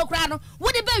anyama wo kra no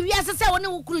wo de ba wiase se wo ne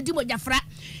wo kru di mojafra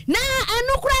na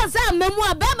anu kra sa mamu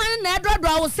a ba man na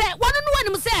edodo wo se wo no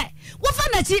wanim se wo fa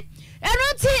na chi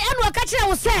Eroti enu akachira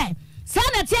wo se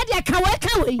sana tie de ka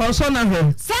we oso na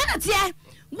ho sana tie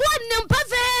wonnim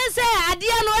pafe se ade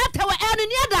no atawa enu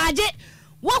ni adaje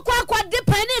wo kwa de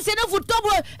pani se no futobo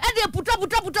e de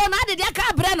puto na ade de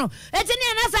ka bre no eti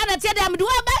ne na sana tie de amde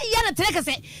wo ba ye na treke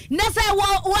se na se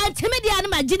wo timidia na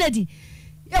maginedi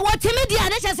e wo timidia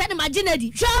na che se na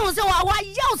maginedi hwa ho se wa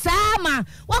yaw sama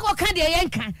wo ko ka de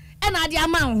yenka e na ade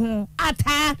ama ho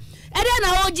ata e de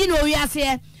na oji no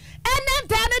wiase Enem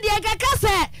tane de kaka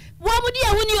se wo mudi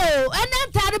ehuni o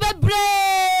enem tane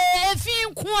bebre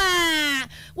fin kwa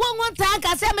wo ngonta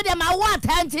ka se me de ma wa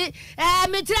tanti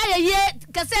me tira ye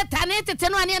ka se tane tete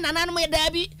no ane nananu me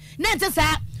dabi na ntesa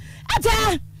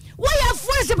ata wo ya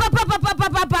foolish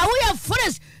papa wo ya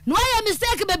foolish no ya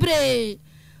mistake bebre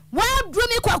wo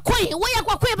drum kwakoi wo ya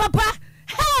kwakoi papa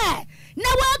he na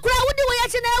wo kura wudi wo ya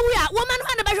chi na wu a wo manu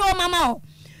ane behwe wo mama o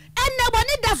enne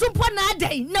boni da so po na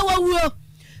adai na wo wuo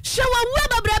Show a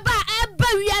webreba eba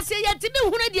wiase yetimi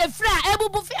hunu de fra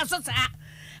ebubu fi asosa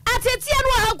atetia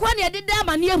no akwa ne de da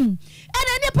mane ahu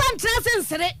ena ni pantra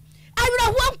sensere awira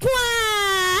ho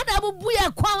kwa na bubu ya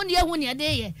kwa ne ahu ne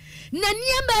de ye na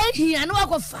niema ehia no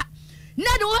akofa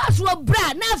na de wo aso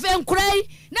bra na afa nkurai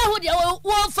na ho de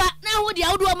wo fa na ho de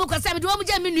awdo mo kwasa me de wo mo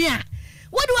gya menua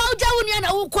wo de wo gya wo nua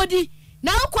na wo kodi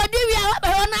wi a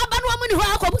ba ho na aba no mo ni ho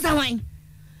akobusa hwan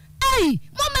ai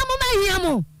mama hia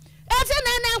mo Ete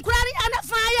na nkurari ana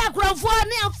fire krofo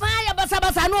ne fire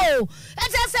basabasa no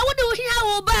ete se wodi wo hia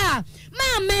wo ba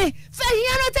maame fa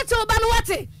hia no tete wo ba no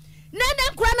wate na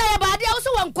nkura na ya ba de wo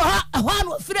so wonko ha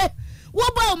no fire wo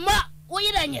ba ma wo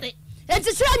yira nyere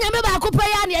ete sira nyame ba ko pa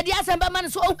ya ne de asem ba ma no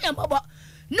so hu ya mbo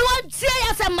no tie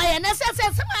ya sem ma ya na se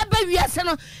ma ba wiase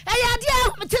no e ya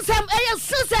de tisem e ya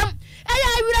susem e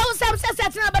ya wira wo sem se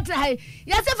tena betra hai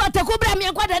ya se fa takobra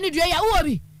me kwada ne dua ya wo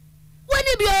bi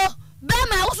woni bio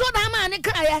Bema also na man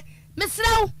kaya.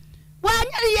 Mesrao.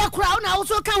 Wanya ye crowd na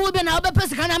also kan wo be na wo be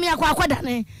pese kana me akwa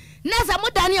ne. Nesa mo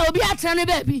dane obi atra ne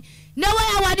baby. Na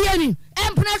wa wade ani.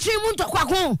 Empna twi mu ntokwa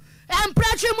ko.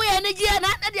 Empra twi mu ye ne gie na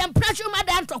de empra twi ma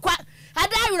da ntokwa.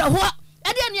 Ada awre ho.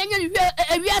 Ade ne anya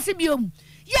wiase biom.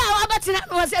 Ya wa betena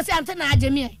no se se ante na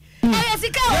ageme.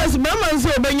 Yes, mama nso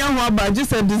obenya ho aba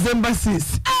just December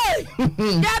 6. Hey.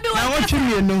 Dabi wa. Na wo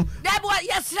twimi no. Dabi wa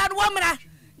yesra no wamra.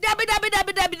 Dabi.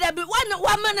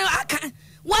 Woman aka.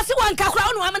 Wasi wanka kra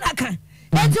ono woman aka.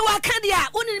 Enti waka dia,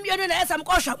 oni mi ono na esam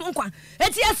ko hwa nkwa.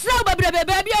 Enti yesra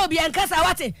bebrebe bia obi ankasa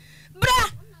wate. Bra.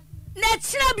 Na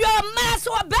kyira bi o ma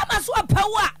so obema so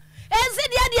pawa. Ensi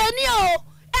dia ni o.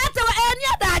 Eto eni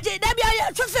adaje dabi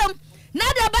aye twefem. Na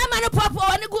da ba ma no popo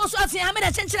oni go so afi am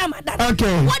da chenchira madan.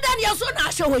 Okay. Wadan ye so na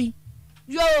ahwe hoyi.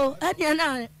 Yo, eni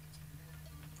na.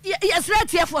 Yes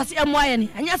right here for see am waye ni.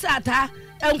 Anya sa ata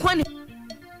enkoni.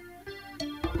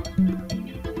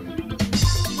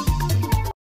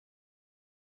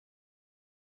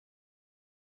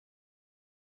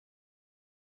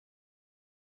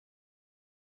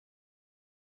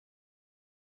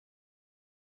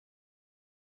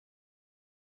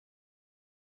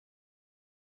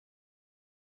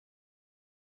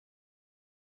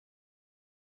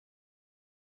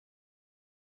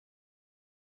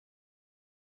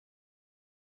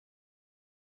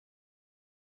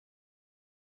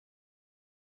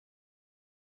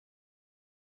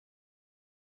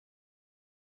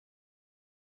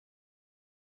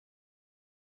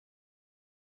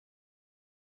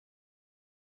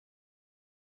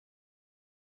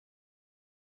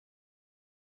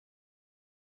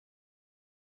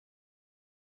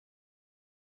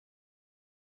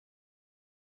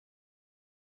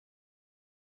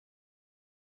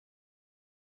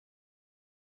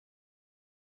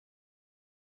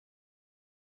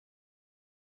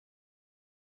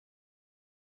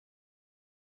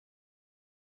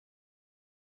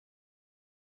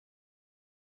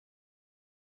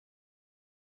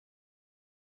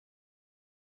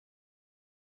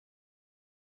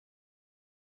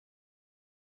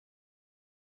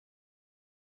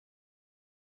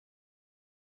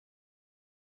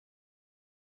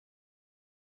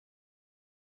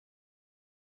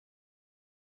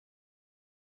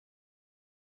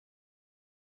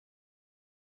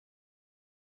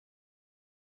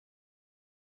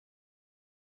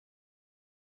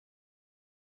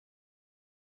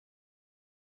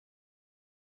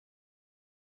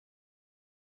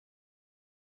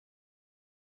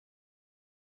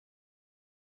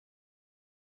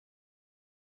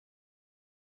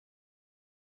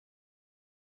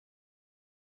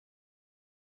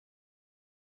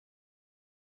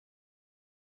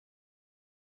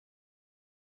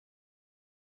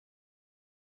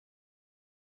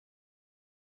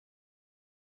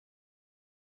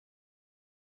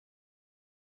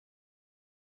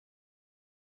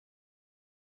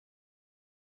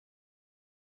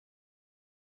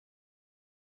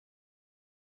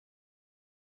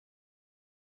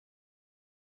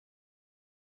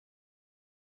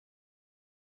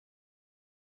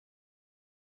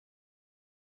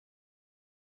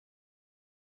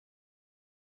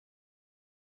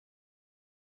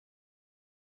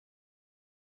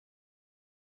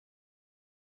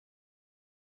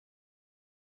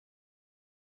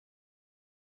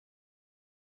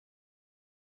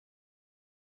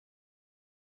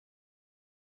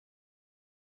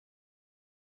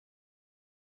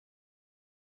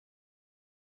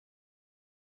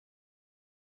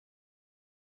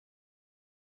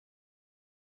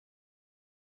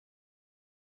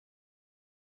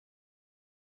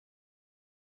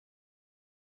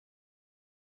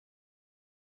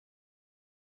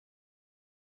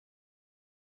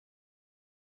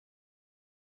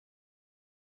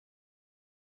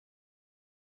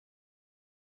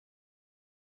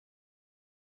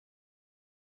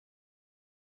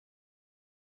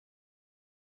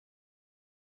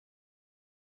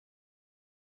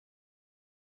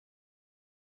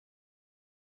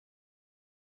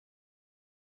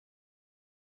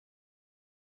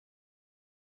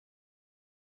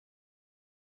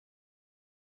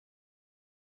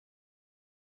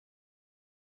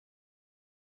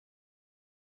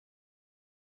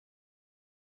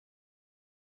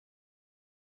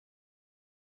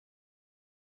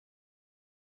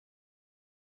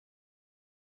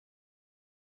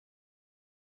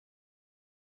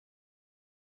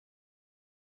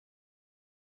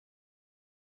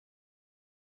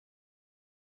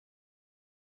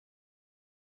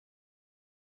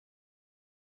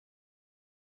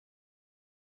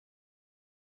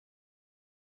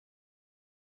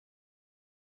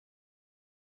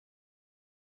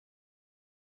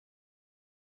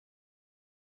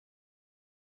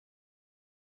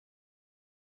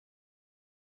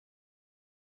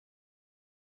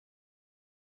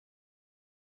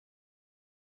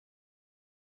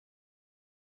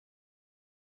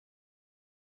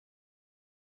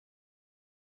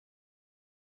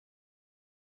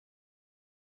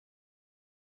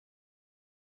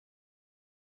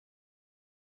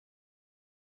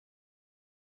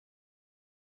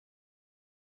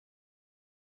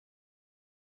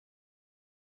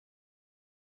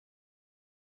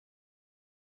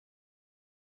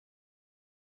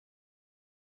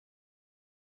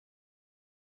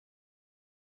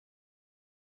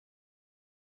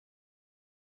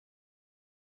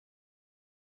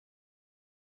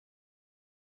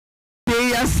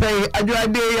 ya say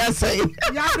adwade ya say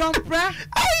ya don pre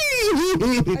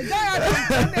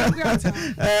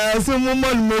so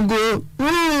momon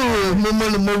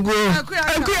mogo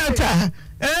akuyata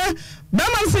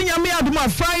bama sinyame aduma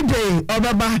Friday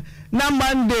obaba na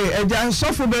Monday eja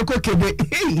sofo be ko kebe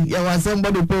ya wasem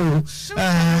body po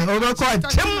obako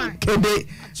chem kebe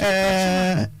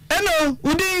hello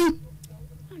udi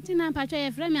Tina pacho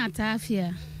ye frame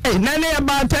atafia nane ya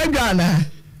ba tagana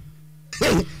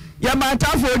ya ba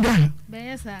tafo ga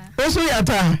besa oso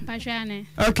yata pachane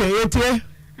okay yetie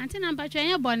Antina pacho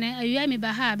ye bone awia mi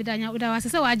ba ha bidanya uda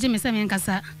wasese waje me se me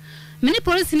nkasa mini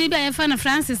police ni ba ye fa na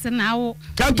Francis na wo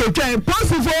okay twen police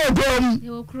for gom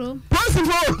yo kro police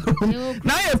for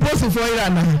na ye police for ira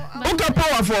na uka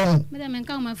power for me dem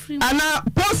nka ma free ana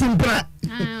police mpra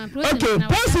okay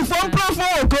police for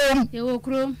gom yo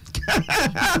kro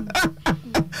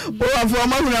power for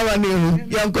ma huna wa ne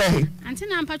yanko he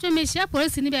Antina pacho me share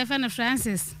police ni ba ye fa na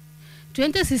Francis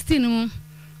 2016 mu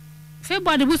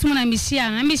February busu na mishia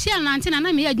na Antina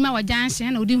na me adwuma wa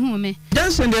junction na odi hu me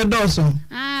junction de doso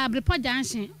Brepo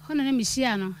junction hono na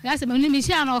mishia no ya se me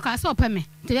mishia no ka so peme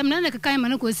te dem na kekan ma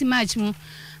no ko si match mu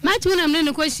na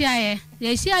me ko hia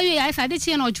ye hia ye ya fa de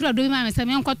chi na ochura do ma me se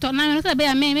me nkoto na me no se be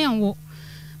ya me nwo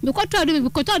me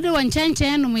koto do wa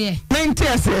nchenchen no ye mente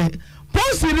ase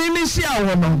post ni mishia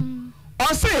wo no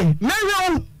o se me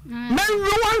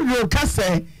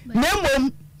kase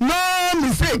memo no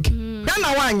mistake kana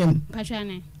wanyem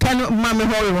pachane kana mame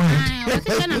hoye wa o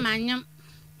se kana manyam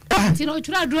ti no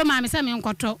ochura do ma me se me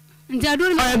nkoto nti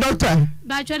aduru me doctor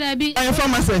ba chwa da bi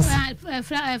pharmacist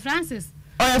Francis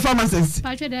pharmacist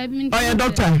pa chwa da bi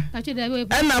doctor pa chwa da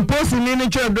bi na post ni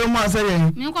chwa do mo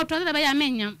asere me nkoto da ba ya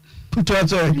menyam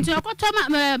Toto. Nti okoto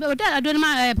ma oda adonu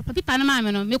ma pipa na ma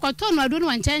me no me koto no adonu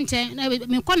wanchenchen na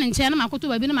me ko ne nchen na makoto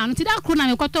ba bi na ma no ti da kru na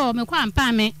me koto me kwa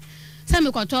ampa me se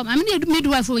me koto ma me me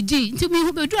do afo gi nti me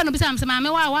hu be do no bi sam se ma me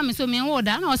wa me so me wo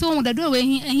da na o se wo da do we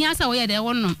hi asa wo ye de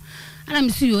wonnom ana me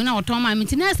suyo na oton ma me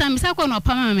nti na sa me sa ko no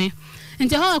pa ma me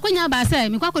nti ho akonya ba se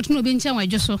me kwa koto no bi nchen wa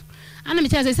dwoso ana me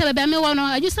chese se be me wo no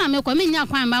adwoso me ko me nya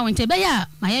kwan ba won te be ya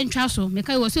ma ye ntwa so me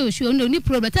kai wo se osuo no ni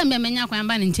problem ta me nya kwan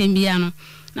ba ne nchen bia no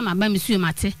na ma ba me suyo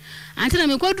mate Antina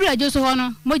me ko duru adwoso ho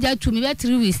no moja tu me be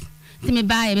 3 weeks ti me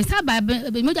ba ye me sa ba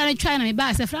moja na try na me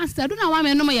ba se France adu na wa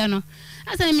me no mo ye no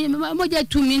asa me moja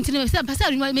tu me ntine se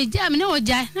pasa me ja me ne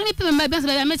oja na me pe me ba se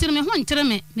ba me tire me ho nkyere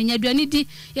me nya aduani di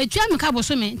ye twa me ka bo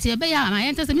so me ti be ya ma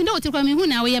ye ntase me ne otiri kwa me hu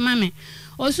na wo ye ma me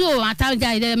oso ata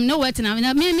ja ide me no wet na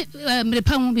me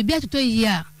pa mu bibia toto yi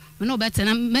a me no bet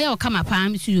na me ya o kama pa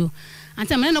me suyo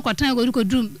anta me no kwatan go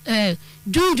drum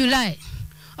June July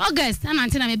August ana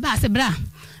Antina me ba se bra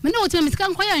me no otiri me sika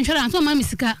nkoya insurance o ma me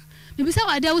sika bibisa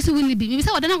wa dia wusi wini bi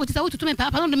bibisa wa dana ko tita wututu me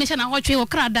papa no me hye na hotwe wo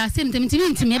krada sem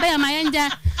ntimi be ya ma yanja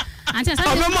Antina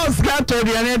sa mo ska to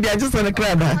dia na dia just na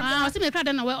krada o se me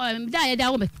krada na we da ya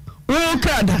da wo me wo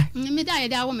krada me da ya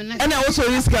da wo me na ena wo so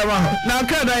risk ma na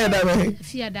krada ya da be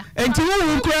fiada enti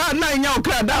wo kra na nya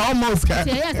krada almost ka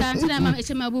ya sa Antina ma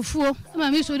eche ma bufuo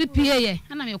ma me so ri pie ye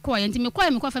ana me ko ye enti me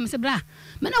ko fa me se bra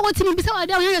me na wo timi bisa wa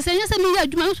dia wo nya se me ya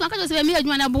adwuma so aka se me ya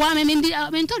adwuma na boa me ndi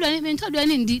me ntodo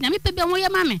ani ndi na me pe be wo ye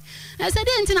ma me na se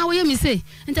de Antina wo ye mi se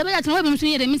enti be ya tena wo be mi so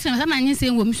ye de mi tena na nyi se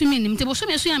wo mi so mi nim te bo so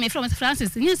me so ya me from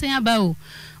Francis nyi se ya ba o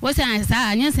wo se an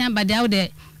sa nyi se ya ba dia wo de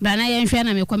bra na ye nhwe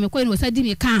na me ko ni wo sa di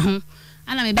me kan ho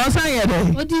ana me ba sa ye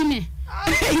de o di me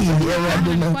ye wa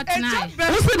do no wo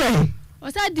se de o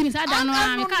sa di me sa da no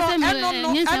me ka se me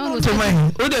nyi se wo to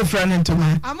my o de friend to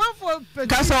my amafo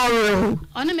ka so o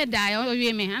ono me da o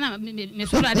wi me ana me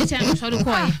so ra de chen so do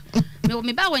ko ye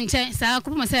me ba won chen sa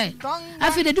ko mo se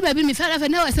afi de du ba bi me fa fa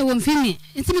na wa se won fi mi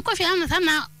nti me ko hwe ana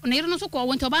na na yiro no so ko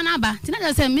won to ba na ba ti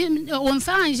na se me won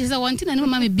fa an je se won ti na ni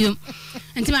ma me biom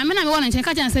nti ma me na me won chen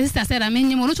ka chen sister se ra me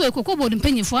nyimo no so ko bodu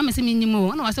mpanyifo ma se me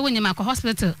nyimo ona wa se won nyima ko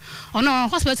hospital ono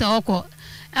hospital oko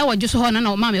e wo juso ho na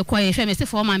ma me ko ye hwe me se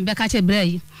fo ma be ka che bra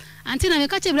yi Antina me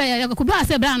ka che bra ya ko bra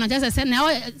se bra na je se na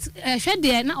hwe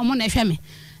de na omo na hwe me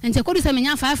nti ko du se me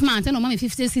nya 5 months na omo me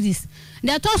 50 series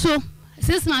de to so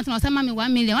 6 months na o se ma me 1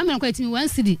 million ko etimi 1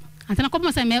 cedi Antina ko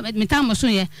mo se me ta mo so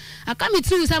ye aka me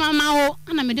 3 weeks ma wo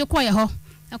na me de ko ye ho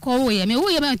ko wo ye me wo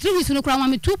ye me 3 weeks no kra ma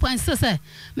me 2.6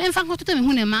 me mfa ko to me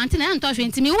hu ne ma Antina ya nto hwe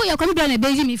ntimi wo ye ko me bra na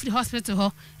beji me free hospital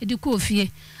ho e di ko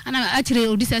fie ana akire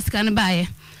odisa sika ne ba ye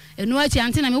enu achi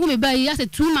Antina me wo me ba yi ase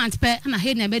 2 months pe na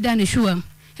he na be da na shuam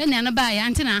he na na ba ye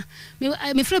Antina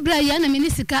me free bra ya na me ni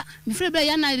sika me free bra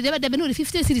ya na de be no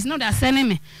 50 series no da sene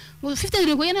me 50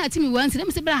 series ko ye na atimi 1 series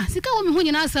me se bra sika wo me hu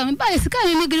nyina asa me ba ye sika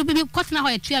me giri bi kotna ho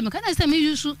ya tua me kana se me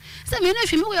yusu se me na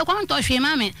hwe me wo ye kwa nto hwe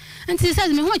ma me nti se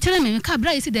me hu kire me ka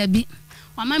bra yi si da bi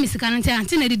Mama Miss Canante,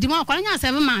 Antina did more,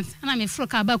 7 months, and I'm a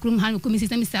frock about room, how you come,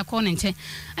 Mr. Cornenche,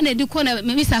 and they do call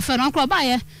Mr. Ferron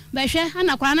buyer, by share, and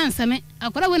a crown and summer. I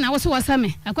could have when I was so summer.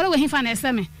 I could have when he found a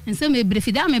summer, and so may brief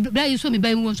it down, may you saw me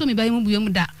by one, so me by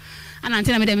Mumbuda. And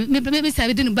Antina, maybe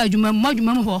I didn't buy you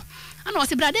more. And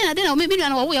was a brother, I didn't maybe I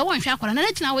know we are one shackle, and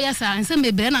let's now we are, and some may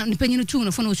burn out the penny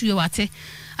tune for no to your water.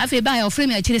 I feel by our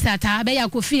frame at Chilisata, by our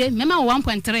coffee, Mema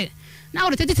 1.3. Now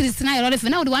the 30 is tonight, or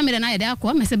now the 1 minute I there,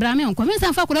 Mr. Bramon, commence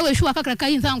and fuck over shoe a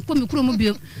cacay and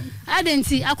Kumukrumu. I didn't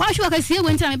see, I quite sure I see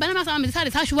when time, but I'm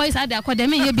decided how she was at the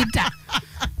academy a bit.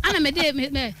 And I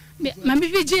made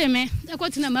my Jamie, I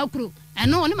got in a milk crew. And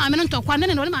no one, my men talk one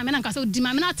and all my men can so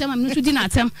demand them, I'm not to dinner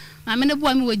them. My men of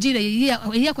one with a year,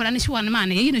 one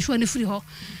man, you know, showing the free hole.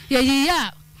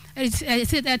 Yeah, it's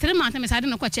a 3 months, I don't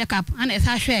know what check up, and it's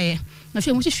a share. Na she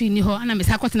mushi shini ho ana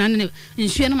mesa kwatena ne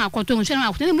nhwe no makoto nhwe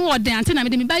no makoto ne mo ode ante na me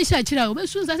de me bai sha kira o be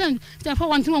sun sa ta fa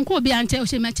wan tun ko bi ante o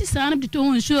she ma chi sa na de to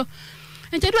nhwe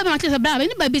ente do ba ma chi sa bra ba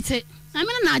ni ba bi te na me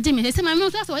na age me se ma me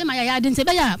so so ma ya de nte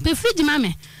be ya pe fridge ma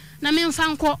me na me mfa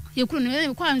nko ye kru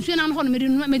no ko nhwe na no ho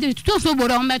no me de to so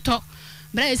boro o meto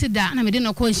bra esi da na me de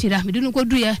no ko nhira me de no ko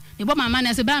duye me bo mama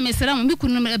na se bra me sera mo mi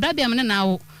kunu bra bia me na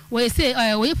wo we say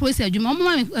we process adwuma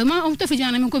mo to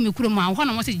fijana me ko me kuro ma ho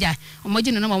na mo se ja o mo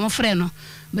gine no mo frɛ no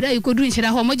bra yi ko du nhira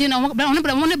ho mo gine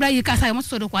bra mo ne bra yi kasa mo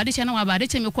so do kwa de che na wa ba de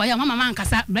che me ko ya mama man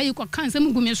kasa bra yi ko kan se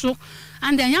mu gumi so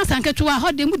and then yan sanke to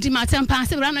ho de mu di ma tempa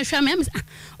se bra na hwa me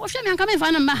o hwa me an ka me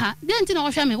fa na mba ha de nti na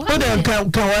o hwa me o de kan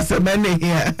wa se me ne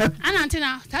here ana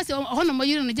ntina ta se ho no mo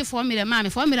yiri no je 4 million ma me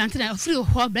 4 million ntina free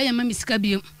ho bra ya ma mi sika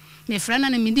bi me fra na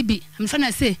me di bi me fra na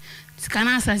se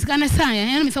sikana sa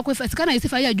ya me fa ko sikana isi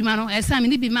fa ya adwuma no esa me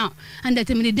ni bi ma and that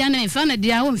me di na fa na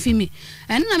dia wo mfimi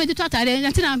en na me di totale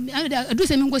ntina adu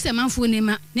se me ngo se manfo ne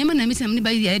ma na me se me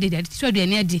ba ya de so de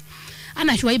ne adi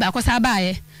ana hwa yi ba ko sa ba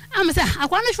ye am sa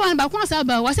akwa na hwa ba ko sa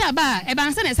ba wo sa ba e ba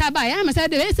nsa na sa ba ya am sa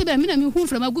de se be me na me hu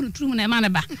fra maguru turu na ma na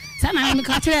ba sa na me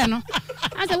ka kire no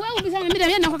asa wa wo bi sa me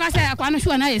de na ko ka sa akwa na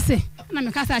hwa na yese na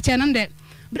me ka sa che no de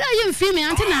bra you feel me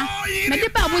antina me de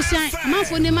ba bo shan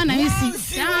amanfo ne ma na misi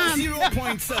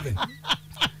 0.7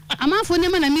 amanfo ne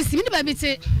ma na misi me de ba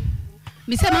bete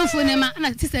me se amanfo ne ma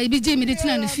na sister ibi je me de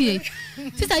tina no fie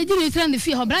sister ibi me tina no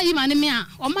fie ho bra yi ma ne me a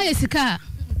o ma yesika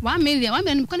 1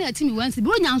 million ko na yati mi wansi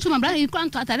bro nya nso ma bra yi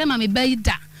kwanto atare ma me ba yi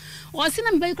da o si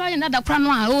na me ba yi kwa ya da kra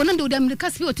no a o na de o da me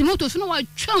kasi o timoto so no wa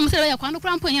twam se ya kwa no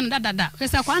kra mpo nya na da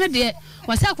kesa kwa na de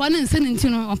o sa kwa na nse ni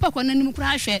ntino o pa kwa na nim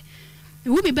kra hwe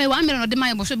we be by 1 million de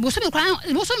my bo so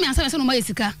me ansa se no ma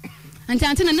yesika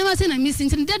anti na nema se na misi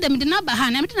nti de me de na ba ha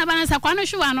na me de na ba na sa kwa no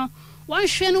hwa no won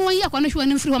hwe no won ya kwa no hwa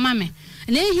no mfiri ho ma me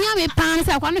na ehia me pan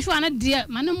sa kwa no hwa no de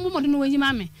ma ne mo de no won yi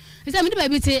ma me isa me de ba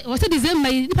bi te o se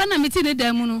December yi pa na me ti ne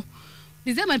da mu no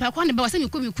December pa kwa ne ba o se me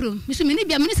ko me kuro me so me ni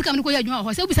bia me ni sika me ko ya adwuma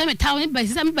ho se obi sa me taw me ba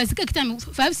sisa me ba sika kita me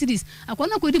 5 series akwa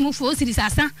na ko di mu 4 series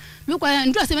asa me kwa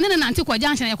ndro se me na nante kwa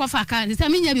junction ya kwa fa ka sisa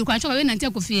me nya bi kwa choka we nante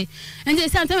ko fie enje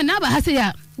se ante me na ba ha se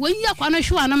ya won ya kwa no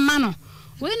hwa no ma no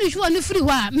we ni hwa no free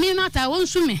hwa me na ta won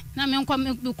su me na me kwa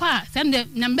me kwa sende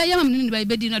na mbe ya ma me ni ba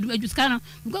be di na adwuska no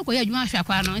me ko ya adwuma hwa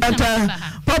kwa no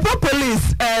Papa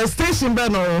police station be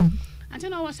no ante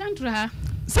na wo central ha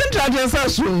Central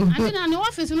Jesus so ante na no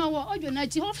office no wo ojo na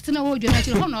chi office na wo ojo na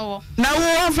chi ho no wo na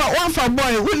wo fa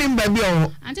boy woni mba bi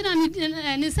o ante na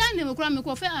ni sign me kura me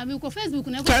ko Facebook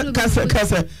na ko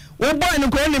kasa wo boy no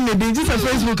ko ni me di just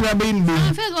Facebook na be ni bi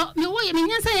Facebook me wo ye me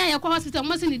nyansa ya ko hospital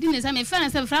mo se ni di ne sa me fa na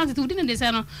se France to di ne de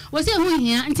sa no wo se hu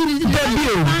hia ante ni di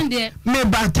me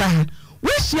bata we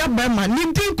share ba ma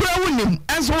ni di kura wonim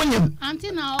enso wonim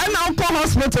ante na ana ko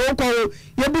hospital ko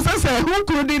ye bi sa hu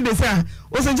kuru di de sa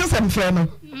o se just am fe no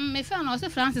me fa na o se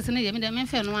Francis ne ye me de me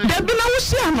fe no an de bi na wo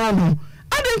share no no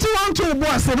adenti want to bo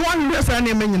ase no one resa na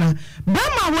emanyina ba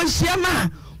ma wo share na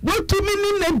wo tumi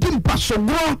ni na di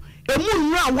mpasogro emu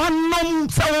nra wanom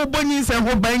se wo bonyi se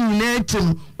ho ban nyina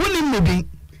etim wonim me bi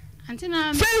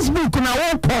antina Facebook na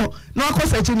wo ko na ko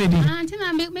search ne di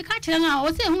antina me ka kire na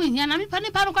o se hu hia na me pa ne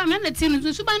pa ro kwa me na tin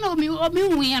so ba na o mi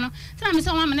hu hia no tina me se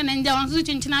wa me na nja won so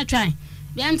chinchina twan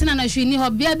bi antina na hwini ho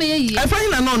bia be yi e fa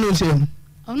na no no che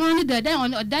ono ni da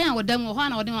dan wo dam ho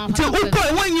na wo de ti uko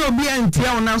wenye obi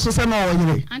antia wona so se na wo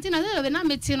yire antina se be na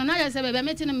me tin no na ya se be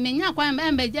me tin me nya kwa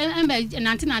embe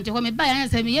na antina ho me ba ya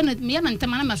se me ye na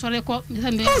ntama na me sore ko me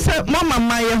se mama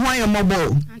ma ye ho aye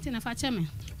mobo antina fa che me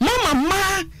mama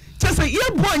ma chese ye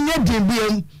bo nya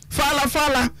debiem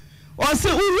fala o se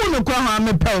uwu no kwa ha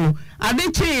me pew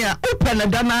ade chi ya open na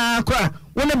dana kwa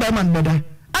wona ba man beda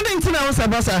ade ntina wo se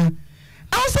basa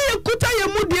aw se ye kuta ye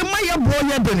mudie ma ye bo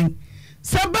ye deni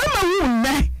sabama wu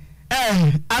ne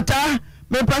ata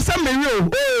me pasa me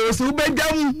yo so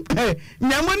begam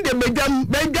nyamun de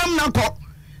begam na ko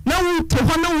wu te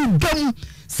ho na wu dwam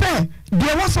say de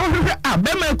wo so hwehwe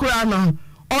abema kura no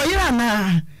oyira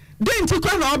na de nti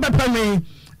kwa na obepa me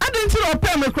adenti na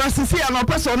opa me kura sisi ya na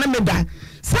opa so na meda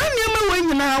sa niam we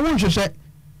nyina wo hwehwe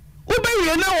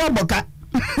ubewie na wo boka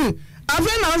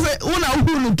afi na say wo na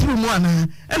hu no turu mu ana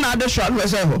e na ade hwa hwe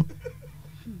say ho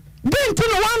de nti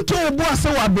no wan to bo ase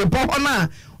wa be po na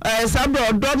sabe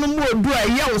odo no mu odu a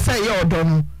ye wo say ye odo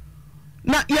no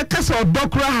na ye kasa odo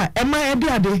kura ha e ma ye de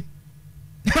ade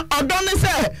odo ne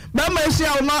say ba ma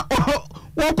hia na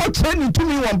wo ko treni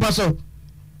tumi won paso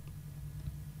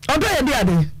odo ye de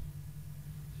ade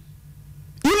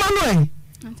Emmanuel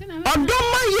odo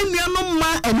ma ye nuanu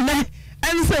ma enne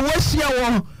en say wo hia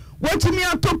wo watimi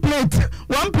ato plate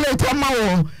one plate ama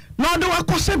wo na odo wa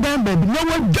ko se ben baby na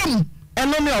wo dwam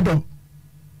eno ne odo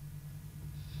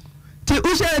ti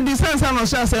usha di sense no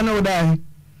sha se no dai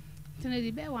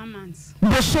Tene be 1 month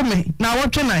Bosome na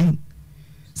wotwe nan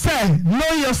say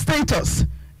know your status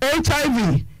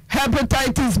HIV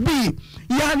hepatitis B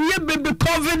ya baby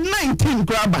COVID-19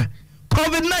 grabber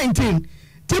COVID-19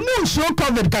 ti mu show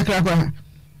COVID kakra kwa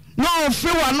no fe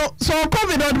wa no so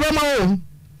COVID od be ma wo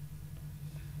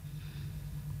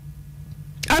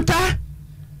ata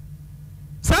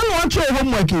san wotwe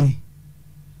homework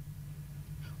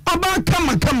oba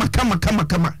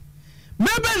kama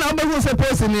bebe na obehu se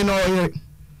person ni no ye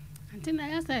antina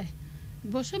ya say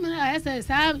Bosome na ya say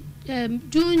sa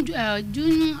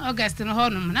June August no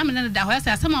honum na me na da ho ya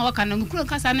say asama waka na mukuro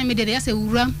kasa na me de ya say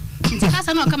wura nti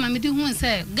kasa na kama me di hu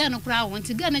say ga no kura wo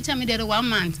nti ga na cha me de 1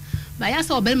 month ba ya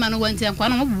say obel ma no wanti akwa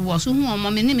na mo bobo so hu o mo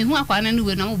me ni me hu akwa na no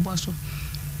we na mo bobo so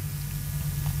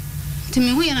nti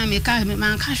me hu ya na me ka me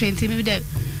man ka hwe nti me de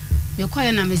me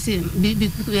kwa na me si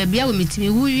bia wo metimi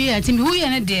wuyi ati me wuyi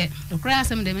na de okra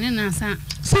asem de me na sa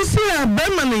sisi a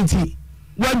permanent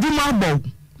waduma bo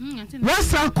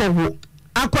wasa kowo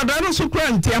akoda no so kra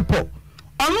ntiapo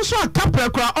onu so akapra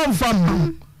kra onfa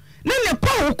ma ne ne pa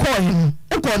wo ko hin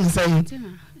e ko ne sai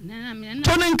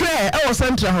to ne nkra e wo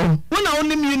central ho wona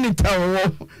wonim unit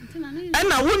wo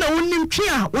na wona wonim twe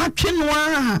a watwe no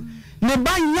a ne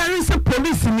ba nyare se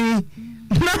police ni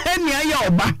na eni aye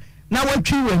oba na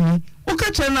watwi wani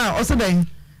ukache na osedan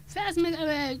first me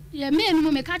me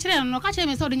enu me ka kire no ka kire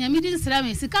me so de nyame din sira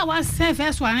me sika wa se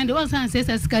first one de one san se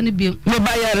sika ne biem me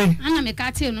bayare ana me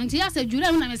ka kire no nti ya se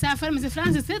jura na me se afere me se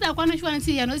Francis se da kwa no hwa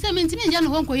nti ya no se me ntimi nja no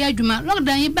honko ya adwuma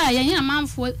lockdown yi ba ya nya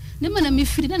manfo ne me na me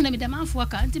firi na me da manfo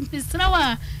ka nti mpesra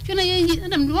wa hwe na ye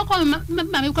na me wo ko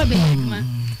me kwa be adwuma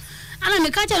ana me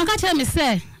ka kire me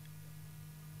se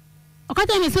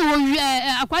okata me se wo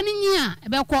akwa ne nyi a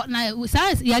be ko na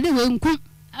sa ya de we nkum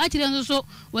akire nso so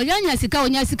wanyanya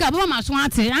sika ba ma so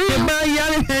ate ba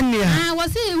yare henia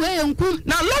wasi we nkum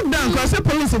na lockdown ko se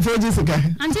police for jisika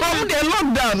come the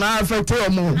lockdown na affect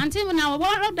omo anti na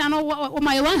lockdown o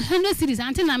my 100 cities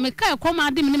anti na me kai ko ma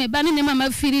de me ba ne ma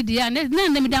firi dia na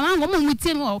me da ma mo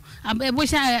mutie mo ebo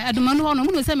sha aduma no no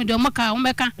mo se me de mo ka o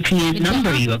meka the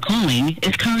number you are calling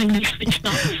is currently switched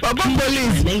off. Baba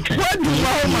police what do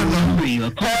you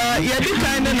want ya di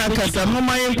kind na kasa mo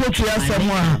ma yen ko tia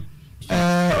samu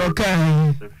okay.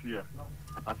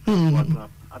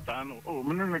 Oh,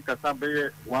 me kasa be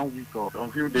 1 week or a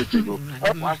few days ago.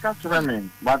 I can't remember,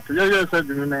 but you said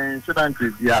you shouldn't be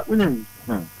there.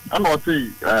 I know see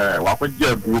what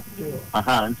group.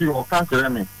 Until you can't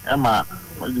remember, Emma.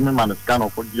 You man scan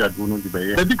of what you are doing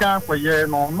today. The big for ye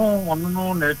no,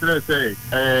 let's say,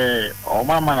 or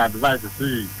my man advice to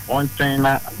see one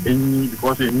China in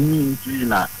because it means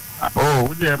China.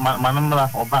 Oh, dear, Manamla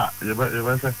or back,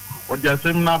 you say. Oja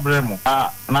semna bremo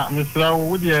na misra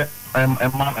wo de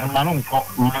manon ko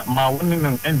ma woni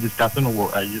nan en discussion wo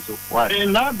ayiso why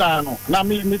na da no na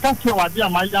mi ka che wade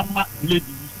amayama lady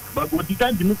ba go di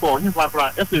kan di mi ko hin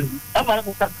fara ese e ma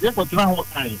ko ka ye ko tira ho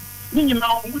kan ni na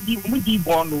mudi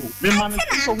bono me man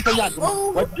ko ko ya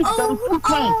do what is that full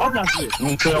time obviously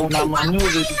no so na man no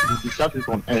we discuss it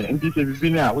on and this is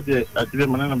been wo de atibe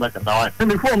man na ba ka tawa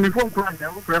me phone ko na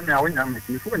wo frame ya wo nya me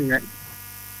phone nya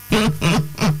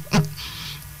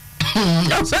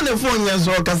I'm sending phone yes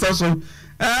or Casaso.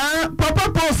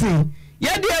 Papa Possi,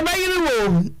 ya dear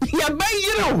Bayro, ya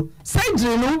Bayro, Saint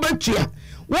no Baccia.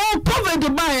 Well, covered the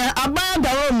buyer, a buyer the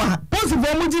Roma,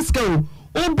 possible Mujisco,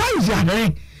 or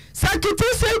Bayare.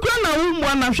 Sakiti Sacrana,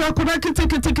 one of Shakuna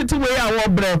away our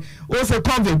bread was a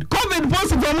COVID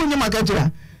possible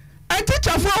Munimakaja. I teach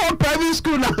a for private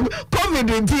school now,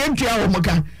 COVID in TNT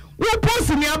Omaka. What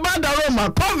posting about the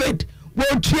Roma, COVID.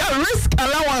 Well, risk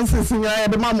allowances in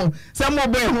the mammo. Some more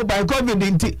boy by COVID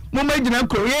into Mumajina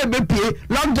Korea BP,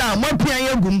 lockdown, more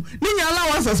Piagum, Nina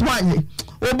allowances one.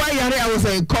 Oh, by Yare, I was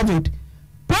a COVID.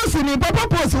 post ni papa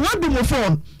post what do mo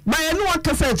phone by no one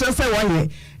kasa che say why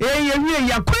ye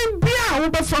ya kwan bia wo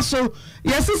befa so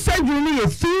yes surgery ni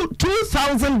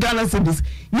 2000 Ghana cedis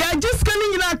ya just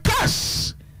coming in a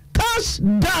cash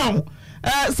down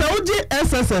Saudi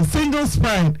SSS single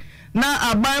spine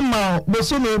na abai ma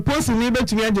boso me post ni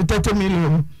betumi age 30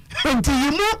 million until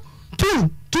you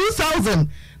know 2000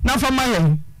 na for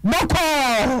my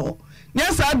boko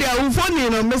yes ade awufoni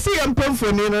no me see em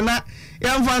pemfoni no na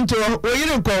yamfanto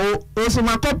oyire ko oso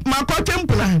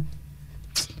makotempla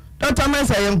Dr.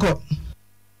 Mensa yenko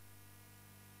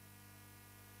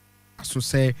so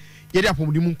say yede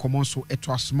apomdimu nkomo so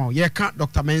eto asoma ye ka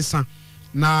Dr. Mensa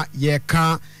na ye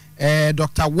ka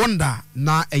Dr. Wonder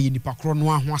na nipa kro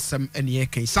no aho asem ene ye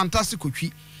kan santase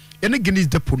kotwi ene Guinness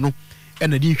depo no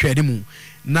ene di hwede mu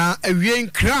na awie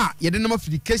nkra yede na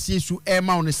mafidi kesi su e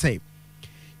ma won say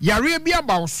yare bia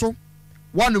ba so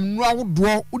wanum nu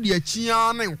awodo odi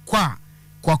achia na nkwa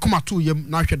kwa koma to yam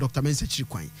na hwe Dr. Mensa chiri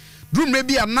kwan dumre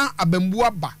bia na abambu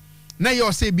aba na ye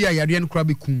o say bia yare nkra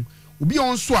bekum obi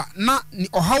on so a na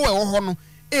ohawe wo ho no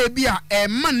e bia e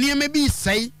ma niam bi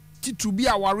sei titu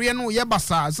bia ware no ye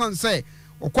basa san say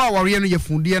okwa ware no ye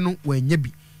funde no wanya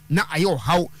bi na aye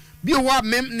ohaw bi ho a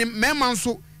mema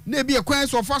nso na bia kwan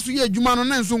so fa so ye adwuma no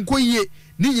na nso nkoyie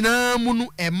ni nyina mu no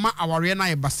e ma aware na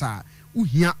ye basa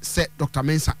uhia se Dr.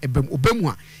 Mensa obemu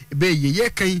a ebe ye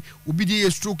kan obidi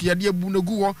ye stroke yade abu na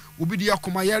gu ho obidi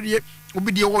akoma yare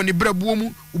obidi wo ne brabuo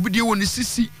mu obidi wo ne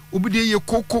sisi obidi ye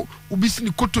koko obisi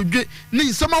ni kotodwe ne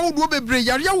nsama wodo bebre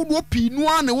yare wodo pi no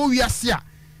a na wo wiase a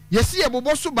yesi ye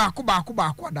bobo so baako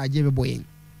adaje bebo yen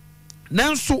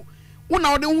nanso wona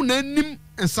wode hu na anim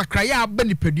nsakraye aba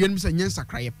ni padua nim se nyen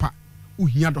nsakraye pa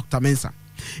uhia Dr. Mensa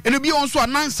eno bi on so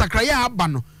anan nsakraye aba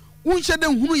no unhye de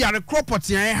hunu yare cropot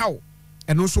yan hawo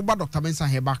eno so ba Dr. Mensa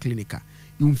Herbal Clinic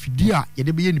yumfidia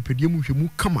yede be ye nipadua mu hwemu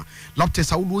kama lab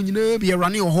test awodo nyina bi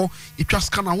erane ho etwa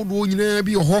scan awodo nyina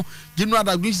bi ho general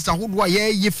diagnosis awodo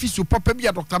ye physio papa bi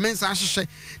Dr. Mensa ahyehe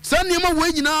sa niam wo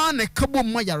nyina na kabo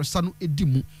ma yaresa no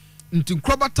edimu nti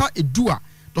krobata edua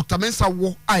Dr. Mensa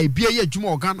wo a ebia ye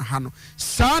adwuma organ ha no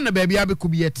sa na ba bia be ko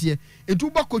bi yete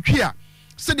entu ba kotwi a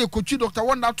se de kotwi Dr.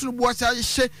 Wonder to bo asa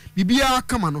ahyehe bibia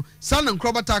kama no sa na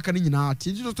krobata aka ni nyina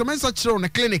ati Dr. Mensa kire na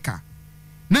clinica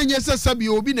na nyesa sabi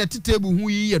obi na titebu hu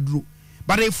yi yaduro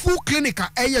but a full clinic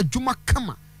aya dwuma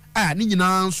kama a ni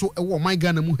nyina nso ewo my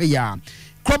Ghana mu heya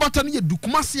krobata no ye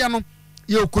dukumase no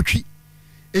ye okotwi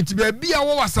enti ba bia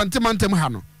wo wasante mantem ha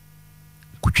no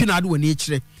kotwi na ade wani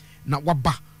akire na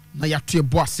waba na yato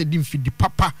ebo ase di mfidi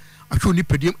papa ahwo ni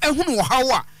pediem ehunu wo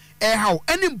hawo a hawo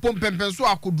eni mpompempen so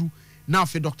akodu na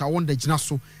afi Dr. Wonder gina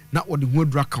so na ode hu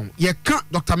adura kan ye ka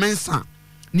Dr. Mensa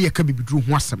ne ye ka bibiduru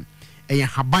ho asem eye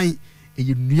haban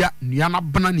eye nua na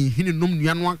bana ne hini nom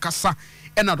nua no ankasa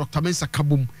ena Dr. Mensa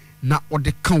kabom na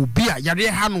ode kan obi a yare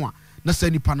ha no a na sa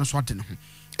nipa no so ade ne ho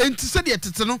enti se de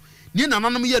tete no ni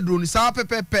nananom ye duro ni sa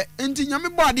pepepe enti nyame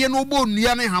bo ade no obo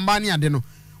nua ne hamba ne ade no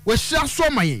wo hia so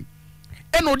mayen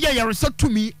ena ode yare sa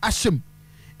tumi ahyem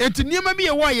enti niam bi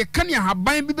ye wo ye kan ya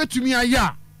haban bi betumi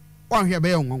aya wo hwe be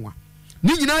ye nwanwa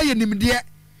ni nyina ye nimde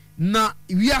na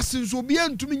wiase nso obi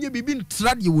antumi nye bibi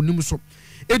ntra de wonim so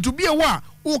etu bi e wa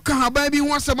o ka haban bi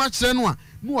ho asema kire no a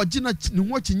no ogina ne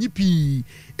ho akyi pi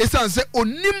esan se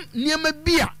onim niam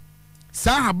bi a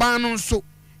sa haban no nso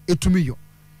etumi yo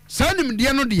sa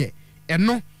nimde no de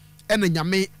eno ena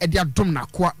nyame e de adom na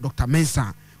koa Dr.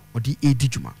 Mensa odi edi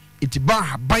djuma etiba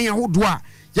haban ahodo a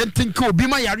yentinka obi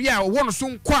ma yare a wo no so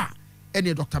nkwa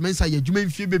ene Dr. Mensa ye djuma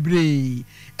mfie bebre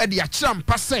e de akira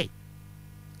mpase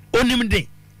onim de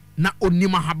na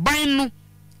onima haban no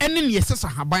ene ne yesesa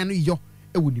haban no yo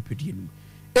e wo nipedie no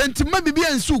enti ma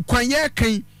bibia nsu kwan ye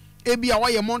kan e bia wa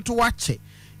ye monto wache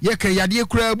ye kan yade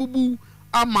kura bubu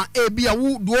ama e bia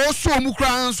wo do so mu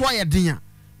kura nso aye den a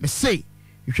me say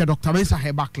hwe Dr. Mensa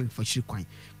Herbal Clinic for shiri kwan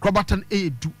krobatan e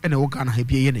du ene wo Ghana ha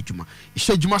bia ye na djuma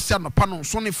ihye djuma se no pa no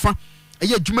so ne fa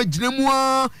eye djuma ginemu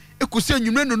a ekosi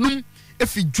anwumre nonum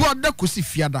efi juada kosi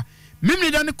fiada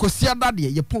memni da ne kosiada de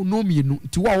ye pon no mienu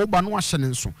nti wo ba no ahye ne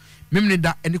nso memni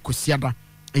da ene kosiada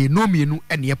e no mienu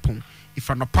ene ye pon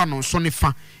ifa no pa no so ne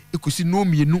fa ekosi no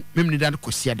mienu memni da ne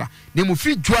kosiada ne mu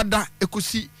fi juada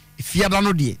ekosi fiada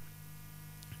no de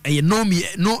e no mi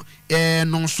no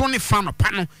no so ne fa no pa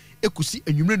no ekosi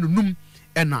anwumre nonum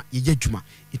ena ye adwuma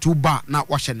itu ba na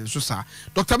wahye ne nso sa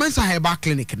Dr. Mensa Herbal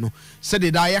Clinic no se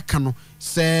de da ye ka no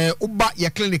se uba ye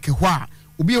clinic ho a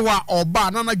obi wa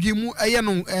oba na nadwemu eye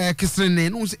no kisrene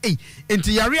no se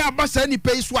enti yare aba sa ni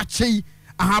pay so achei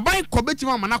ahaban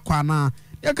kobetima mana kwa na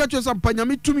ye ka twa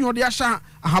sampanyame tumi ode ahya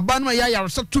ahaban ma ya yare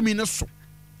sa tumi ne so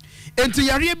enti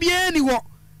yare bia ni ho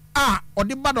a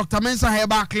ode ba Dr. Mensa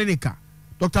Herbal Clinic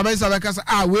Dr. Mensa beka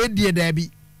say we die da bi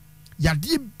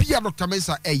yade bia Dr.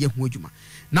 Mensa eye ho adwuma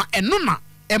na eno na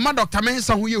ema Dr.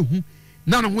 Mensa ho ye hu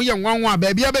na no ho ye nwanwa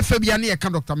ba bia be fa bia na ye ka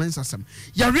Dr. Mensa sem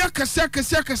yare akase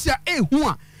hu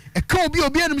a e ka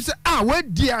obi anim say we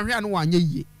die ahwe no anya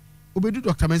yie obedu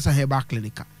Dr. Mensa Herbal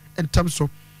Clinic entam so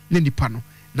ne nipa no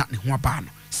na ne ho aba no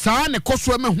saa ne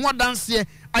koso me ho adanse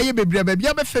aye bebre ba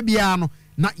bia be fa bia no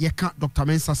na yeka Dr.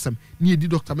 Mensa sem ni edi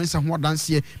Dr. Mensa ho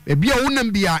adanse ba bia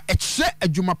wonam bia e kye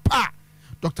adwuma pa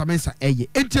Dr. Mensa eye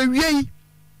entawie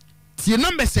tie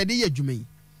number said ye adwuma yi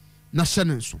na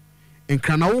hyene nso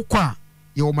enkrana wo kwa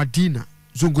ye o Madina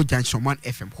Zongo Junction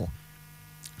 1 FM ho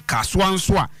kaso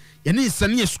anso a ye ne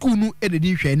nsane school nu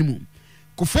ededi hwa animu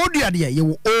kofodua de ye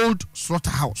wo Old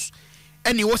Slaughterhouse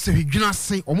eni wo se hwedwina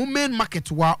sen o main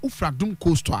market wa Ufradum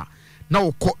Coast a na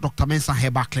wo ko Dr. Mensa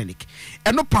Herbal Clinic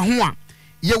eno pa ho a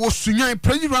ye wo sunyan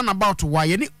president runabout wa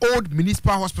ye ne Old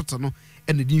Municipal Hospital no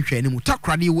ene di hwa animu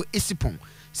takrade wo Esipon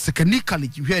Secondary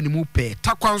College hwa animu pe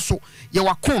takwanso ye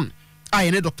wakon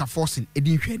aye ne Dr. Forsin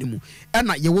edi hwa animu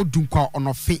ena ye wo dunkwa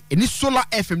onofe eni Solar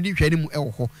FM di hwa animu e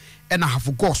wo ho ena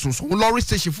hafu go so lorry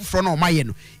station fufro na o maye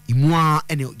no imua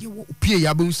ene ye wo pie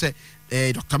ya be se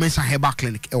Dr. Mensa Herbal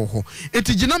Clinic e wo ho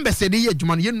enti gina number se de ye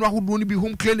adwuma no ye nro ahodo no bi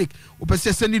home clinic o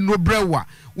pese se ni no brewa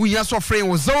wo ya so frame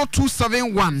wo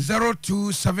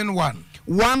 0271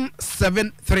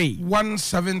 173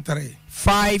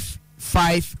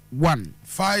 551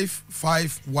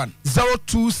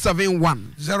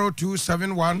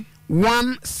 0271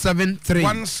 173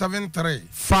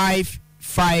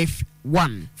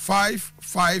 551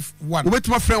 With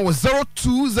my friend was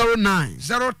 0209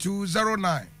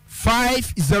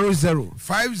 500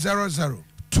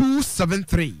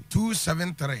 273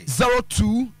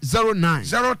 0209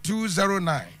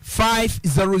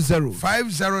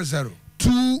 500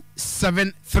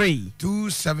 273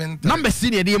 number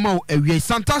senior de ma awie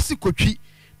Santasi Kotwi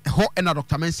ho ena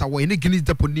Dr. Mensa wo ene Guinness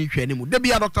deponi hwe ne mu de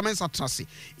bia Dr. Mensa trase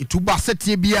itu ba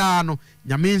setie bia no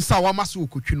nyame nsa wa maso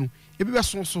Kotwi no ebi be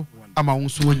so ama won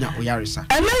so nya oyaresa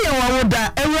ene ye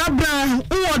wawoda ewabra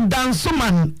wo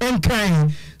dansoman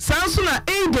enkan sanso na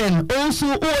Aiden also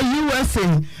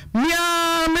USA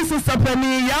mia Mrs.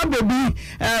 Sapani ya baby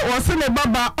wose ne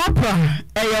baba opera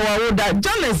eye wawoda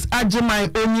Janice Ajimai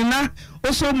onyina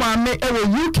also maame ewe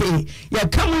UK ya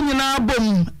kamu nyina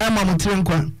bom ama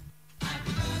mutrenkwa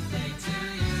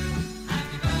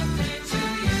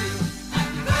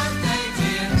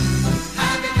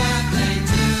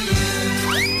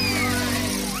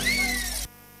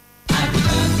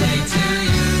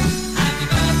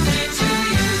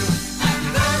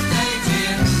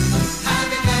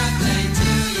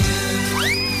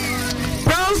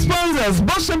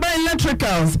Bosheba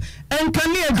Electricals and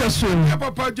Kania Joshua.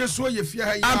 Papa Joshua, if you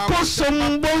have a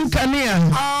possum bon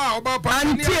Kania.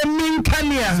 Auntie Min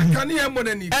Kania. Kania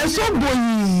Money. And so, boy,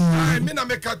 I mean, I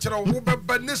make a catcher of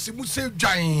Nessi Muse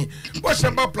Giant.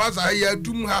 Bosheba Plaza, I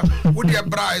do have would your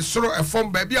bride, so a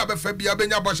form baby, I have a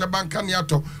Benya Bosheba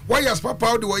Caniato. Why has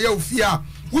Papa do you fear?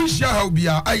 We shall be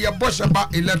a Bosheba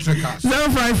Electricals.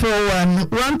 0541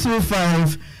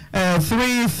 125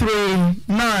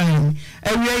 339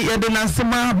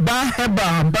 Yedinasima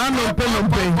Baheba Bano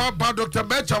Pelompe Ba Dr.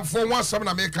 Becham for 17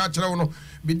 na make catch no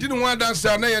me didn't want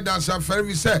dancer na ye dancer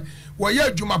very say we ye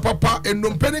adwuma papa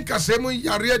enum peni kasemu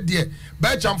yare de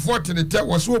Becham 40 ne te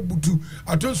was so butu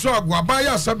atonso agwa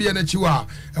ya sabia na chiwa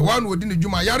e wan wodi ne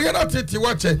dwuma yare na tete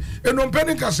wache enum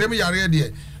peni kasemu yare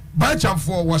de Becham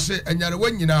for was say enyare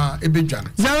wanyina ebedwan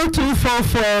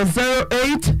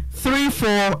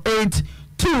 0244083482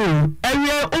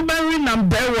 area Ubari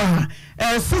Namdewa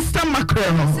Sister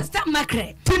Mackerel Sister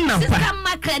Mackerel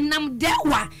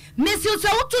Namdewa Miss you so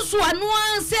to swan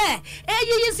one say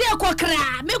you see a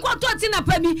cockra make what to Tina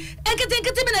Pebby and get in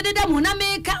the Muna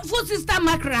make for Sister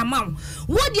Mackerel mom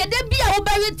would you there be a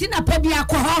Ubari Tina Pebby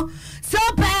alcohol so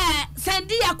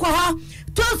Sandy alcohol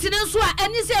Tosin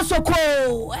and you say so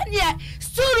cold and yet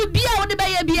Suru bia wode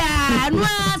baye bia no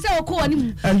ase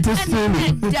okoni and to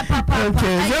papa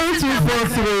okay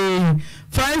 0243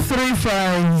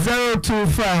 535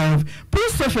 025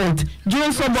 Prostate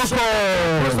Johnson Boko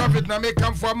Prostate na make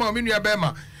come for ma me nua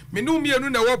bema me no mienu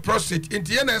na wo prostate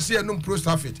enti ye na se enum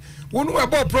prostate wonu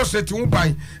ebo prostate wo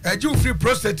ban agi free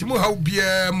prostate mu ha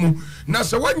bia mu na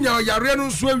se wanya yare no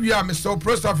so awia me se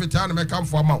prostate na me come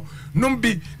for ma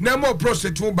numbi na mo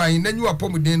prostate wo ban na nyu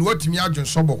apomuden watimi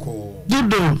adwonso boko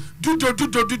dudo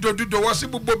wase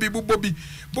bubobi bubo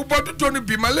no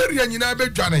bi malaria nyina be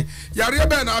dwane yare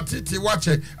be na atete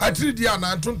wache atridi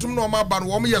ana tontom no ma ba no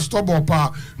wo me ye stop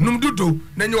pa num dudo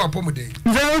na nyu apomuden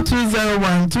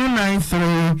 0201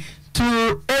 293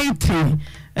 280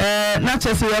 not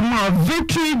just a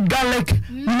victory garlic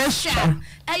mixture.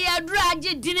 A drag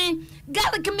dini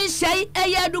garlic mixture,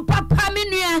 a do papa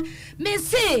minua. Me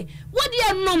say, what do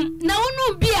you know? Now,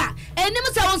 no beer, and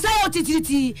never say on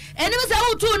Sayotiti, and never say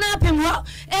who turn up him,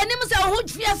 and never say who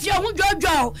fears your who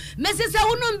jojo. Mrs.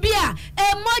 Awunum beer,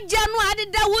 and more Janu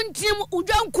added that one team who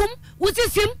don't come, which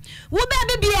is him, who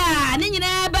baby beer,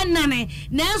 Nina banana,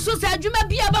 Nanso said you may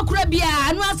be a bakura beer,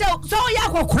 and was so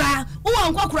yakokra, who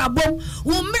uncokra bom,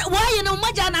 why you know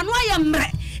Majan and why I'm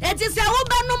it is a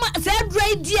woman said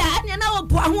great dear, and you know,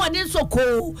 who are so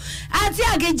cool. I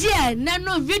tell you,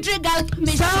 no victory.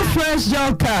 Some fresh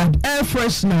gel card, air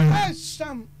freshener.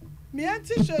 Some, me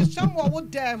auntie says some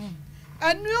would them.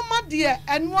 And you, my dear,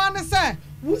 and one say,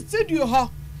 we said you ho.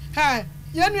 Hey,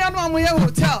 you know, my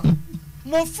hotel.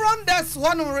 More front desk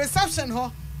one reception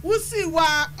ho. We see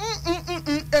why,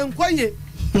 and quiet.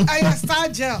 I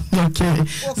start gel. Okay.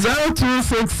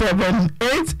 0267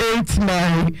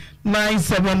 889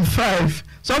 975.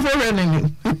 So for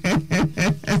running.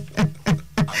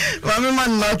 Mami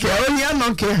man Nokia, oh yeah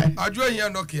Nokia. I join here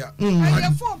Nokia. I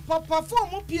phone papa phone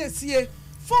mo PSA.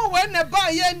 Phone when the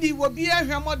buy yendi will be a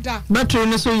hamoda. Battery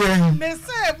no so yeah. Me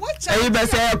say what? You be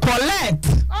say collect.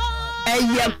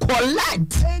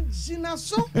 Collect. Gina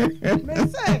so. Me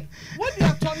say what you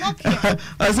to Nokia?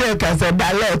 I say can say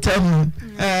ballet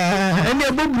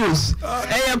any bubbles.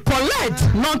 Collect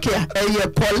Nokia.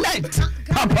 Collect.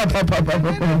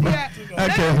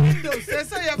 Okay. Windows.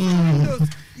 Say your Windows.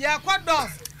 Yeah, what does?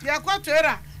 Yeah, what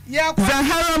era? Yeah,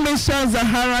 Zahara Mr.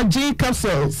 Zahara G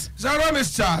capsules. Zahara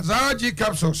Mr. Zahara G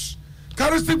capsules.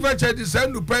 Charistic venture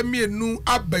design to pay me a new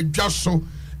abbejasso.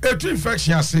 A two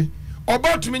infection, I say.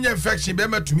 About to me infection, be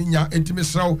to me,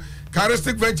 intimacy.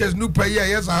 Charistic ventures new pay,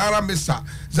 yes, Zahara Mr.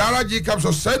 Zahara G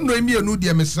capsules. Send no me a new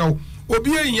dear Mr.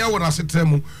 Obi in here when I sit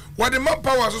them. What the man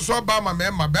powers so about my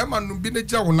member, Beman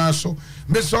Nubinaja on also.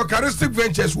 Mr. Charistic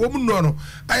Ventures, woman no.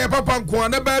 I have Papa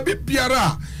Kwana baby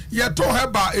Piara. Yato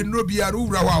heba in Rubiaru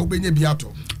Rawa Ubenya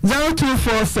Biato.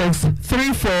 0246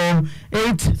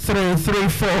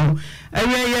 348334.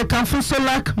 Aya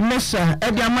Kafusolak Mesha,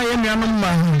 Ediamaya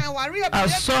Yanuma. I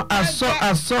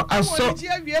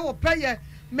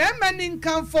Memmaning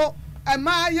come for a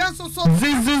Maya so.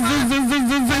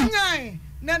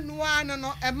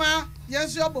 No, Emma,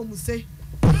 yes, your bom say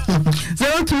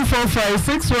 0245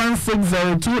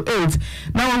 616028.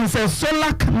 Now we say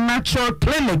Solak Natural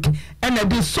Clinic and a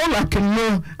Solak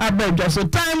no abeg so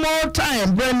time more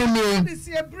time brand new. This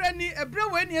year brandy a brew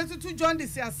when you to join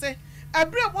this year say a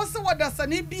brew was what does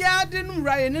an bia didn't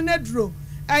Ryan in a draw.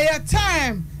 A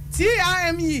time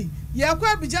TIME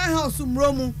Yakwa Bijan House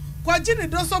Romu Quajini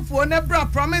doso for nebra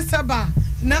promise aba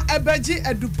na ebeji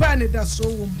edupane da so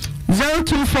wom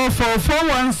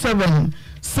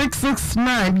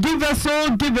 0244417669. Give us all,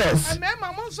 give us. And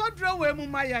Mamma so draw we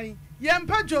mumayan.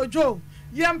 Yampa Jojo.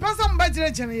 Yampa some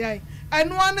budget general.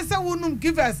 And one is a woman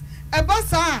give us a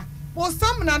bassa. Or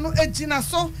some no ejina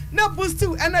so no boost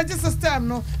to energy system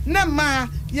no. Nema,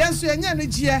 yes, we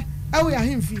energy. I will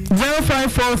him fee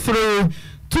 0543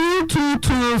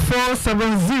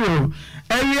 222470.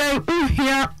 Area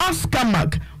here Oscar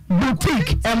Mac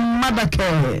Boutique and Mother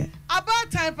Care.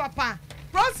 About time, Papa.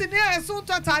 Prosinia soon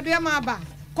to Tadia Maba.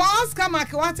 Cause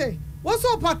Kamakawate. What's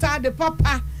so pata de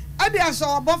papa? Adia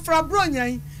saw a buffer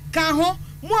bronya. Caho,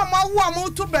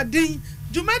 Mama to Bedin.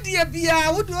 Jumedia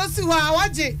Bia would also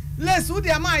watch it. Less would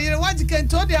your mire, what you can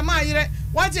tell their mire,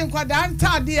 watching Quadan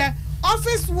Tadia.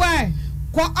 Office way.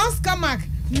 Qua Oscar Mac,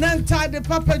 Nanta de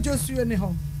Papa Josu in the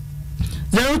home.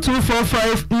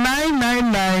 0245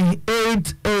 999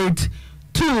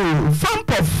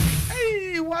 Fampof.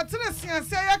 Hey, what's the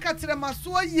say? I can't tell my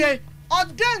so ye. Or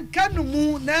then can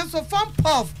moon, Nanso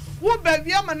Fampof. Who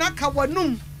baby Manaka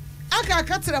wanum. I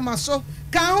can't tell my so.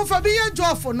 Can't for be a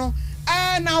job for no.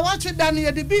 And I watch it down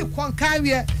here the big one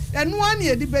carrier. And 1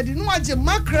 year the bed in watch a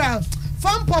mackerel.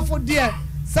 Fampof for dear.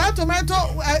 Sa tomato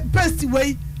pesty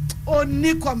way.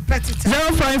 Only competitor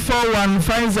 0541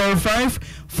 505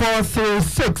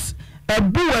 436. A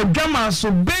bua drama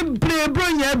so baby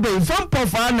bronya be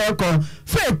Fampof aneko.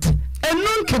 Faith and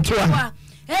non ketua.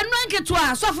 And non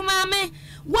ketua. So for mammy.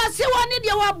 What's the one in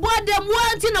your board them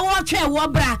wanting a watch a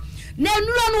wabra?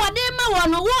 Nenron wadema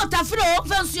wano water flow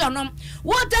fancy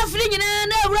water fling in a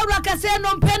rubber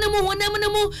no penemu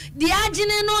nemu the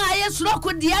agine no ayes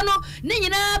rocko diano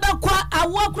nina bakwa a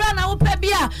walk run a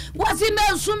pebia was him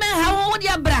sume how would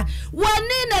ya bra one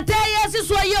in a 10 years is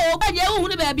why you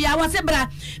baby I was a bra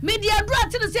media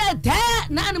brought to the say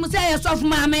na anim say yourself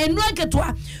mama enu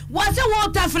aketua wo se wo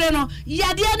tafre no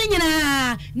yade ne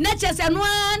nyina na chese no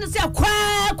an se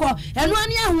kwa enu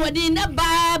an ahodi na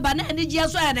ba na ene je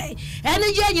so ade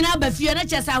ene je nyina ba fie na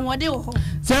chese ahode wo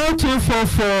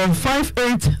 0244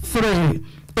 583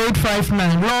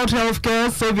 859 Lord Healthcare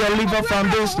Savior Liver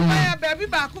Foundation. Baby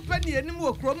back up any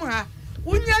anymore chrome ha.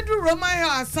 Unya do Roma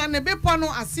here, son, a bepono,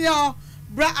 a sea,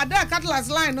 bra ada catlas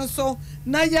line or so.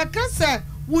 Na yakasa,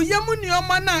 Wuyamuni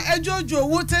Omana, Ejojo,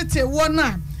 Wotete,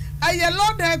 Wana. Aye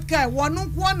Lord Healthcare,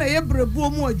 one ebre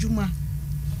boom Juma.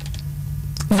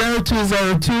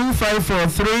 0202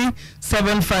 543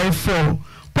 754.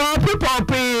 Poppy.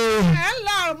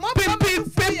 Hello,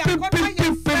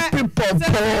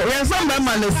 yes, I'm a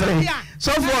man.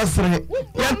 So for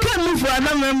you can't move for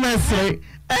another message.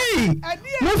 Hey,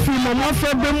 no film, my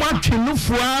friend, be watching no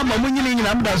for my money in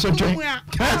Amda. So, I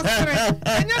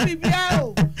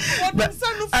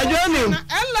don't know.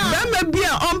 There may be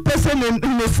an own person in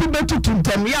the Siba to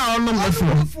tell me on the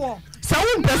phone.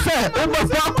 Some person over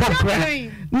 4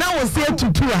 now was here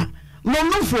to tour. No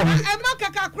for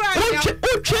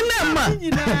Uchinema,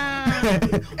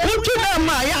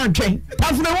 Yache,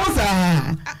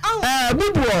 Afrosa,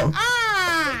 Bibo,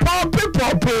 Poppy,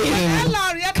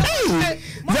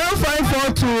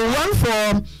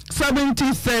 0542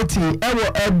 1470,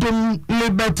 Edom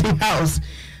Liberty House,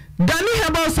 Danny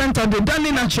Herbal Center, the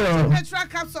Danny Natural. Natural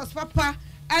capsules, Papa,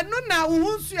 and no now,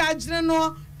 who's your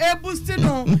general, a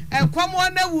boostino, and come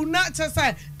on, will not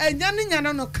say, and Yanni,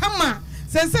 come on.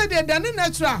 Say the Danny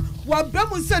Natural, what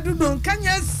Bemu said, don't can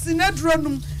you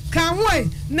sinedronum, can wait,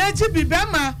 Naji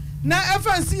Bibema, na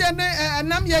FNC and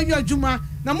Namya Juma,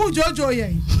 Namu Jojo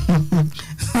ye.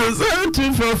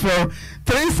 0244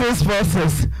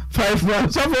 3646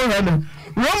 51 700.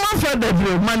 Roman Father,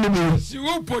 money. She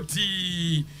will put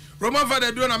Roman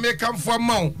Father doing a make come for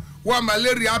mount. Wa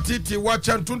malaria titi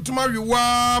wacha tuntuma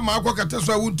wiwa maako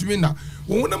kateswa wuntumina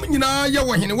wona mnyina ya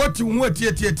wahene wati hu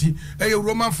atieti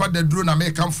Roman Father dro na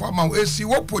make am for ma esi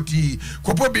wopoti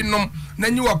kopo binom na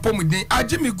nyi wapomuden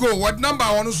agimi go what number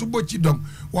wono so bochidom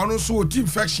wono so oti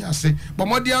infection ase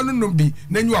bomode anu nombi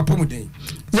na nyi wapomuden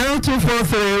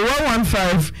 0243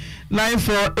 115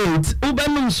 948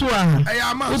 ubenum so a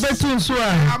ubetun so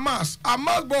a amas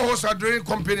bo hosa drilling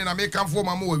company na make am for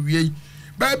ma mo wie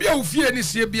baby a ufie ni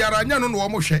sie biara nya no no wo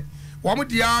hwe wo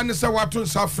dia ne se wato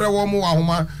nsa frɛ wo mo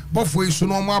ahoma bofo isu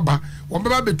no mo aba wo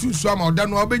beba betu nsu ama oda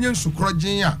no obenye nsu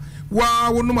krogyen a wa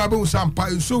wonum abewu sampa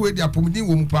nsu we dia pomdin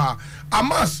wo mu pa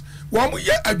amas wo mo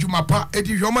ye adwuma pa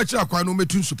edi hwe mo kira kwa no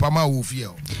metu nsu pa ma wo fie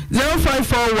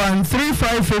 0541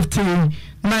 3515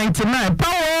 99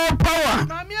 power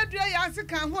mami adua ya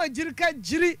asika ho agirika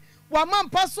giri wa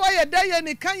mampa so ye da ye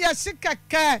ni kan ya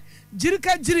shikaka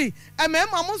jirika jiri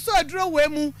emema mo so aduro we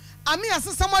mu ami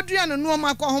asesam adua no no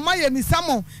ma ko homa ye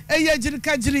misamo eye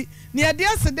jirika jiri ne ade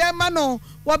asede ma no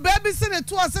wa baby se ne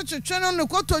to ase twetwe no ne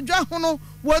kotodwa ho no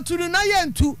waturu na ye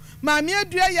ntu mami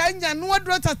adua ya nya no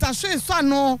aduro tatahwe so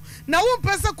ano na wo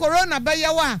pese corona be ye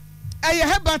wa eye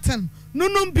hebaten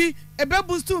nunum bi ebe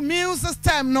boost immune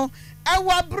system no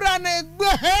ewa bra na egbo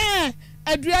he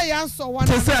adua ya so one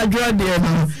say adua de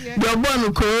no the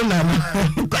born corona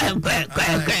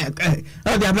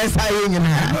o the best say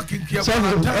nyina so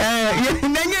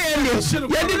nenye ye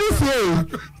didn't say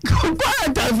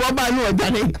quite time for ba no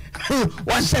odane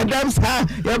what said them say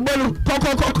your born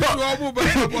kokokoko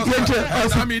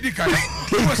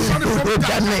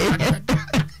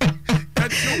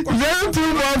Then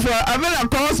two more for I mean a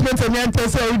hospital and tell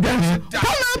say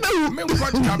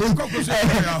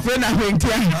when I went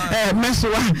here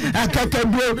meswa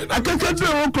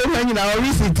akakadro ko na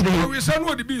recently we say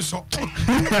no the be so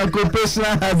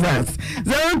occupational hazards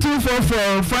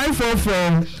 0244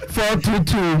 544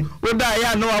 422 oda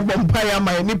ya no abompa ya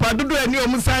mai nipa dodo ani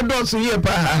omusa dot ye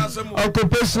pa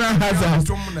occupational hazards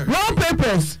no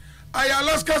papers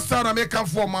Alaska star na make am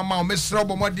for mama me sro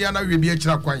bomode na we bi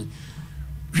akira kwan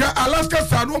Alaska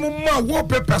star no ma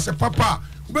wallpaper se papa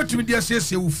ubetumi dia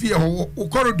siesie wo fie ho wo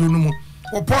corridor no mu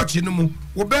wo porch no mu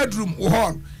wo bedroom wo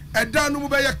hall eda no mu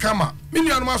be ye kama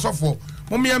minianu asofo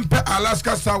mo me empe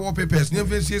Alaska star wallpapers ne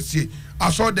mfe siesie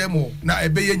aso dem na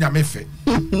ebe ye nyame fe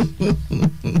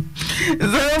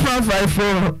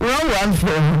 0554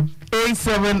 114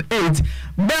 878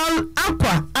 Bell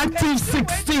Aqua Active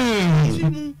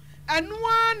 16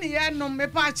 Anwa ni ya no me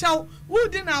pa chaw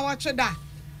wudi na watweda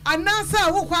anasa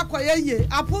wo kwa akoye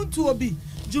apontu obi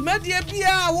dwumadie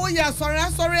bia wo ya sore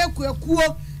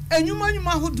ekuekuo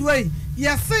enyuma hodo yi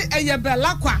yese eye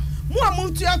belakwa mu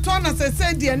amuntu ato na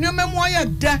sese de enwema mu aye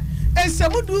da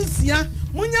esemudu nsia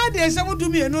munya de esemudu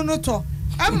mienu no to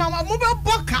ama mu be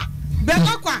boka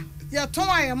belakwa ya ton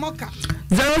aye moka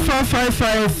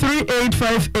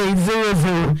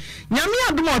 0455385800 nyame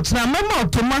adomo chira memo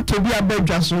tomato bi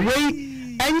abadwa so wei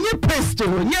enye pesto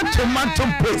nye tomato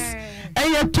paste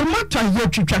eye tomato ye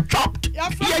twitwa chopped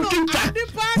ye twitwa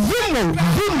vimo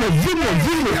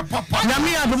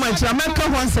nyame adomo chira meka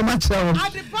ho nsema chira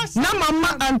na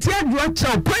mama anti adwa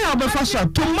chira kwan obefa so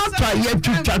tomato ye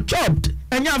twitwa chopped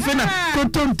enya fena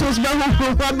kotontos ba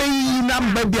ho ba yi na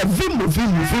mbabia vimo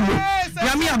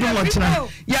nyame adomo chira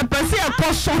ya pese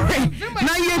akosore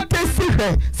na ye tesi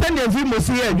he send vimo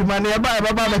si ye adwuma na ba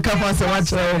meka ho nsema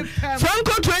chira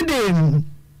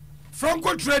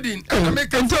Franco Trading.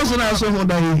 Entonces na so ho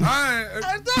dai.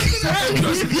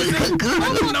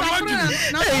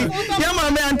 Ya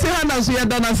mama ante hana so ya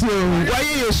dana so.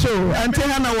 Waye ye show. Ante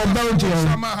hana wo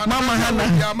Belgium. Mama hana.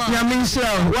 Ya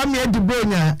Michelle. Wa me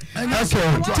adibonya.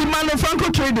 Okay. Ti mano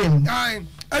Franco Trading.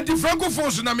 Anti Franco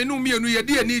Fonso na menu mienu ye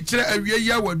de ani kire awie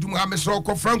ya wadum ha mesro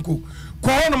ko Franco.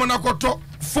 Ko hono na koto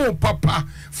phone papa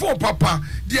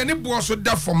de ne bo so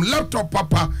da from laptop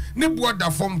papa ne bo da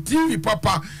from TV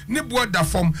papa ne bo da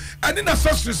from ani na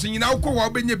accessories nyina ko wa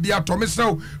obenye bia to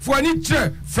mesew fo ani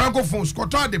kire Franco Fonso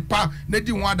koto de pa na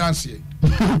di ho adanse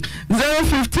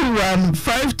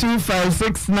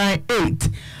 051525698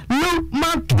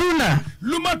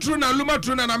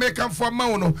 Lumatruna na make am for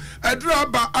mauno adura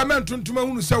ba amantuntuma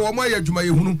hunu se wo mo ayadwuma ye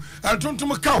hunu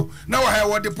antuntum kaw na wa ha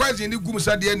wo de price ni gum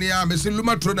sa de ne am se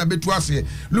Lumatruna betu ase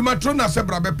Lumatruna se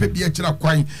bra be pe bia kira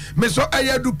kwan me so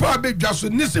ayadu pa bedwa so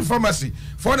nisi pharmacy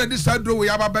for the disadro we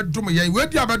ababedum ye we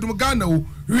di abedum Ghana o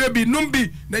we bi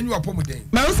numbi na nyu apomuden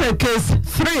ma say case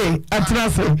 3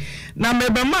 atrase na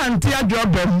mebe man ti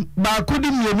adwobem ba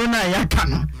kodi mienu na yaka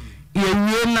no ye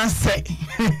na se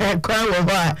kwa wo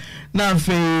ba na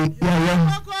fe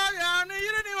ya akoya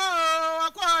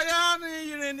ni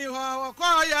yiri ni ho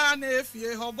akoya ne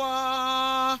fie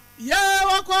hoba ye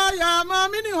akoya ma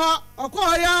mi ni ho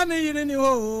akoya ni yiri ni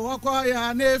ho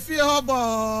akoya ne fie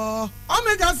hoba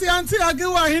omega si anti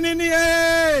agewa hinini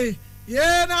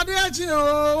ye na de achi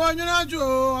o wonyuna ju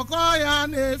akoya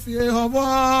ne fie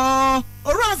hoba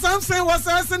Ora something was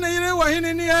asking you were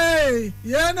in ye.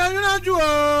 Ye na yuna ju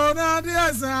na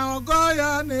dia sa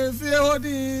ogoya na fie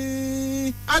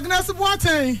odi. Agnes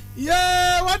Boateng. Ye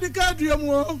what the card you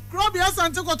mo. Krobi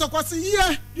asante kotokwasi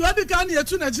ye. You had the can ye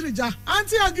tu Nigeria.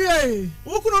 Auntie Agie.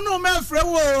 Ukunu no me frɛ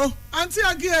wo. Auntie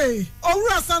Agie.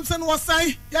 Ora something was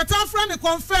say. Your town friend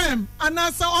confirm. And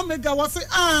answer Omega was say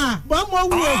ba mo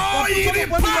wo. Oh, you be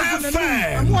perfect.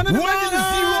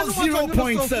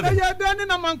 100.7. Ye dani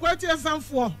na mankwati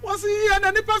was here and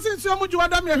any person so much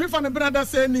Adam Yahifan and brother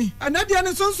Seni, and Nadia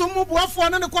and Son Mubuafo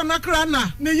and the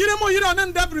Konakrana, Nirimo Yiran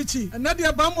and Debrichi, and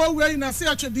Nadia Bamo way in a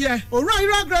search dear, or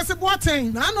Rira Grace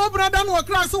Boateng, Nano brother no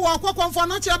class or Quack for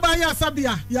Nacha Baya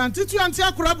Sabia, Yantitu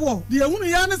Antia Crabo, the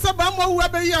Uniana Sabamo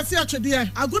Webaya search dear,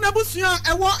 Aguna Busia,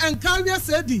 Ewa and Kalia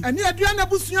Sedi, and near Diana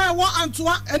Busia, Ewa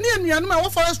Antua, and near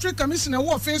Mianma Forestry Commissioner,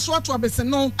 war face what to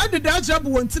Abeseno, and the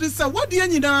Dajabu and Tilisa, what do you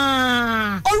need? All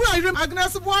right,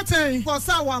 Agnes Boateng.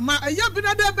 Sawa ma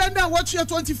ayabina de benda watch your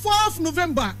 24th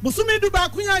November busumi du ba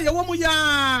kunya ye wo mu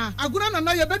ya aguna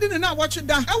na ye bedi na watch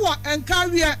da ewo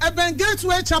enkaria eben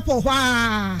gateway chapel hwa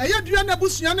ayadua na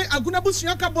busua ne aguna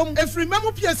busua kabom efri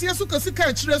memu piase so kasika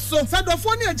a kire so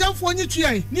sadofo ne ajanfo nyi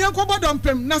tuai ne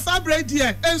enkobodompem na sabre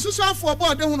die ensusu afo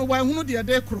bo de hunu wan hunu de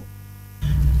de kro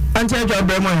ante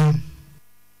adwa mo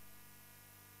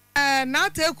na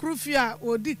te krufia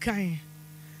odi kan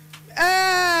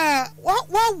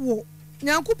wo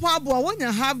Nyankopon abo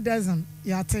wonya half dozen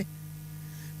yate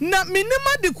na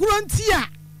minima de kurontia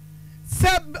se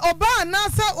oba na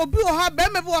se obi o ha be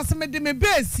me bo se me de me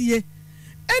besie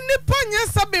eni panye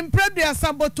sabe mpredu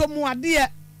asabotomu ade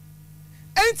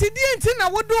enti die enti na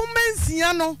wodo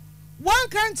mansia no wan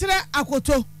kan kire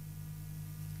akoto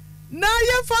na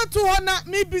ye fatu ho na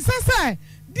me bisasa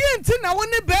die enti na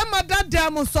woni be ma dada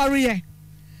mo soriye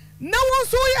na won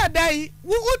so ya dai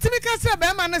wo utimi ka se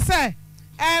be ma ne se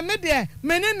me de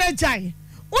meni na jai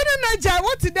woni na jai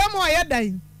what dem o ye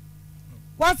dan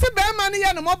wase be ma ne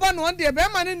ye no mobo no de be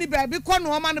ma ne ni ba bi ko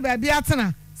no ma no ba bi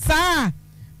atena saa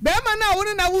be ma na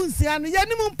woni na wunsia no ye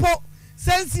nim mpo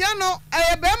sensia no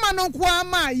be ma no ko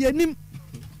ama ye nim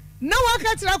na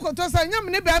waka tira koto sa nyam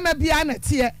ne be ma bia na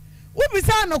tie wo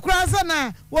bisa no kura sa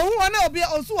na wo hu na obi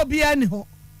oso obi ani ho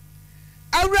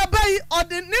awrabai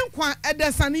ode ne nkwa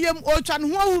edesane yam o twa no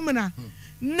ho ahumna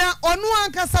na onu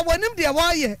ankasa wonim de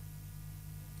woye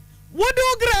wodo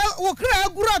gra wo kra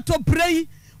gura to prei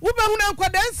wo be hu na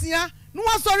nkwadansia no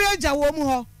wasori agya wo mu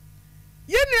ho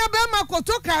yeni aba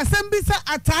makoto ka asem bisa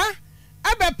ata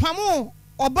abe pamo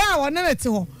oba a wonene te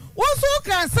ho Woso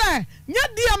ka say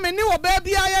nya dia me ne wo ba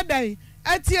bia ye dai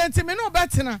ati me no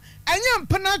betena enye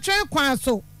mpena twen kwan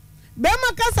so be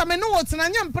ma kasa me no wotena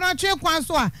nya mpena twen kwan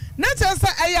so a na che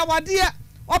say eya wade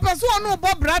opeso ono bo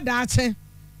brada ache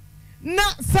na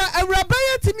sa awraba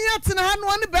ye timi atena ha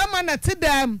no ne be ma na te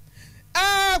dam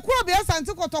kuro bia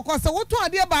santi kotoko se woto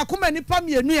ade ba akoma nipa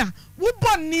mienu a wo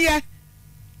bonne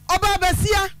oba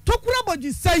basia tokura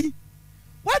bojisai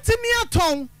watimi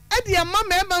aton ade ma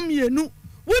mema mienu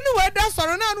woni we da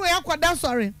sore na no yakoda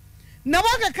sore na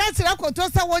waka ka kire akoto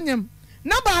sa wonyem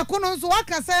na ba akono nso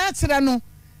waka sa ya kire no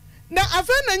na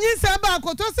afa na nyinsa ba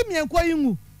akoto se mienko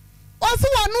yingu oso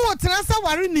wano wotena sa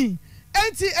ware ni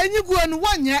enti enyigu anu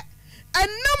wonye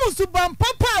enam suban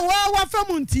papa wa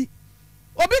famunti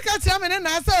obi ka kire me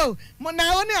na so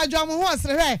na woni adwomo ho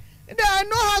osre hwe I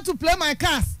know how to play my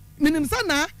cards minim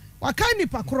sana waka ni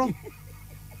pakro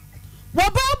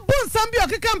waba bon sambi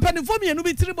okeka company for me no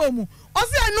bi tribo mu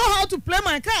osi I know how to play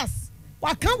my cards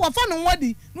waka wafa no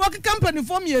wadi no okeka company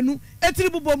for me no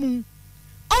etribo bomu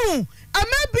oh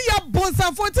ama bi ya bon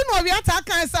sam 14 no wi ata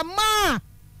kan sa ma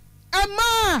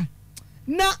ama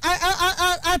na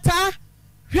ata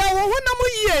hwe wo hu na mu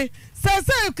yie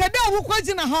sese kada wo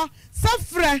kwagina ho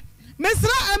safre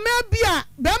mesra ama bi a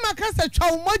be ma ka sa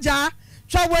twa moja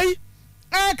twa wei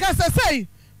ka sese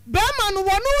be ma no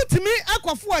wono utimi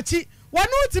akofo achi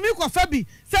wono utimi kofa bi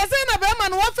sese na be ma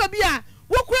no wafa bi a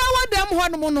wokura wadam ho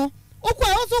no no okwa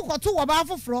wo so kwoto wo ba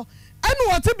afoforo anu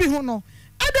wote bi ho no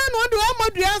ada no de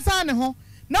amadua ansa ne ho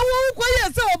na wo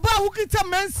koye se oba wukita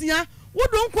mansia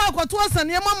wodo nkwa akwoto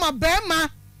asane mama be ma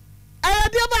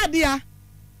ayade ba dia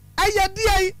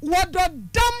ayade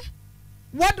wododam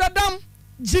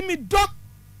Jimmy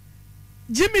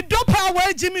Do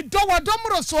power Jimmy Do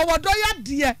wodomro so wodo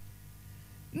yade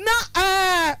na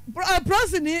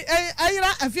prosini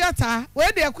ayira afiata we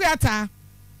de akuata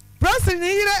prosini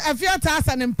yire afiata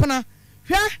asanempena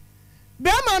hwe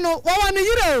be ma no wo wane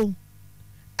yire o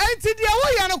enti de wo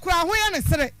ya no kura ho ya ne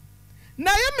sere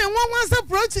na ye me nwanwa se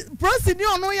prosini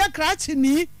ono ya krachi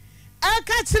ni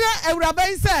aka kire awuraba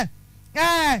yi se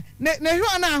ne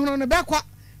hwe na ahoro ne bekwa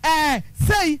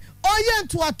sei oye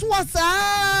ntoatoa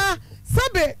saa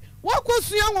sabe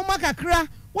wakosua nwoma kakra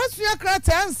wasua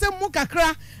krata nsem mu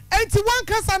kakra enti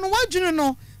wankasa no wadwene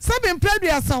no sabe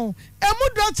mpraduasa ho emu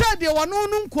docha de wono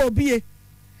nu nkobie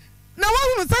na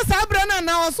wahunu sasa abra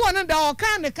na oso ne da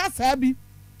oka ne kasa bi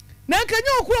na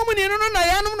kanya okuro mu ni no na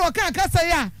yanom na oka kasa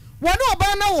ya wono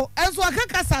oba na wo enso aka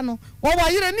kasa no wo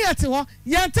wayire ni ate ho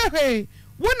yantehwe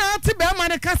wona ate be ma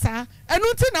ne kasa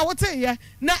enu ti na wote ye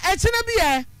na ekine bi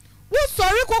ye wo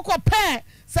sori kokko pe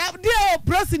sa de o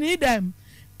prosini dem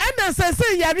ana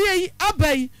sese yare yi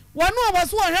abai wono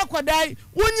obaso ohwe kodai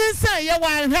wonyinsa ye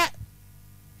wanhwe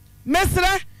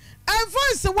mesra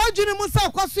enforce wadwene mu sa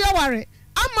kwaso ya ware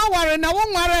ama ware na wo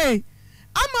nware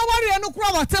ama ware no kura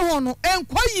wate ho no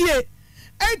enkoyie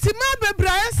enti ma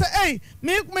bebrae se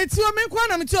me tio me kwa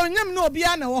na me tio nyam na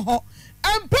obia na wo ho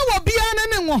empe wo bia na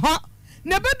ne wo ho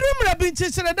na bedrum rabi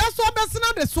nchechere da so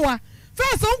obesena de so a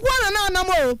first nkwa na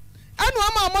anamo anu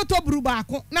ama moto buru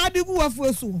baako na adigu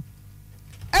wafu so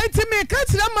enti me ka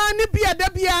kire ma ne bia da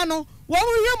bia no wo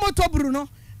hwe moto buru no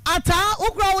ata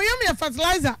okura wo yam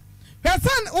fertilizer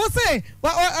person wo say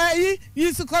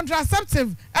use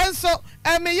contraceptive and so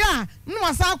me ya no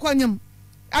wasa akwanyam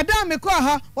ada me ko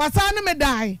ha wasa ne me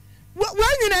dai wo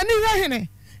nyina ni hwe hene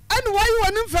anu wo yi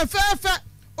wonu fefefe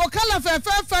o kala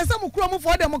fefefe se mukuro mu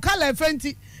fo de mu kala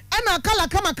efenti ana kala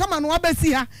kama no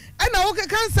abesi ha ana wo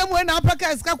kansam we na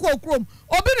apaka ska ko okrom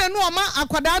obi ne no ma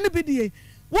akwada ne bidie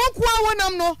wo kwa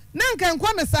wonam no na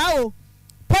nkankwa me saa o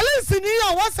police ni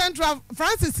yo wa Central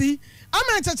Francis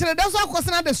ama chechere da so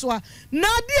akosena de so a na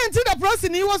di enti da police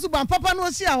ni wo so ban papa no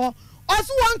hia ho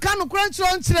oso won ka no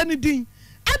kranchiro nchire ni din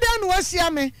ada no hia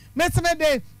me meseme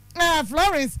de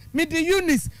Florence me de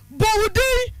Eunice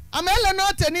bowudi amele no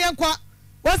tani enkwa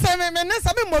wo se me ne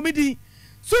sabe momidi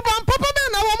suban papa be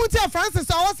na wo mutia Francis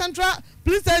our Central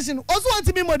Police Station oso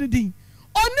wanti mi modidi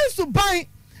oni suban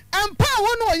empa wo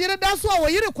no yire da so wo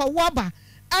yire kwa wo aba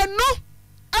eno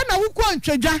ana wo kwa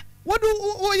ntwadwa wodu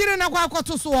wo yire na kwa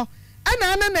akoto so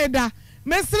ana na da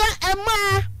mesra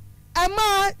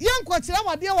ema yankwa kire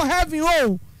wade wo heaven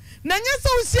ho na nyesa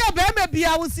wo sia be ma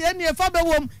bia wo sia ne fa be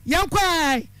wom yankwa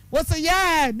wo se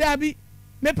ya dabi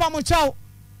me pa mo chaw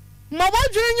ma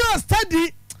wadwere nyo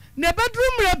study ne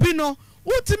bedroom rabi no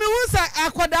utimi hunsa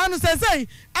akoda no sesei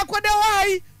akoda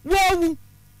wai wowu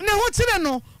ne ho kire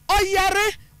no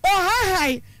oyare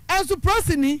ohahai enso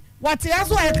prosini wate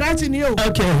aso akrachi ni o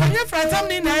onye fratam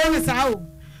ni na ye sa o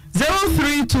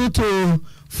 0322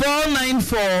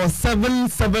 494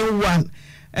 771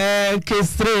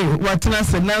 K3 watena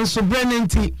se nanso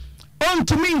Brenenti on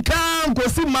to me kan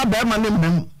kosi ma ba ma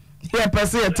nem here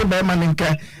pese yete ba ma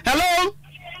nka hello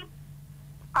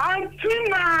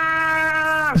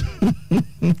Antina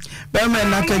ba ma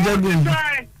na ka jagun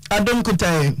adom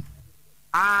kutai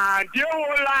dear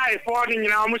whole life for the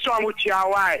Namuso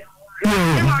Muchiawai.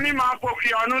 Mammy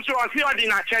Mapoki or no so see or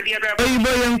dinner chedi.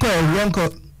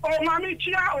 Oh, Mammy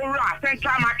Chia or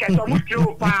Central Market or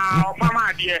Mutu,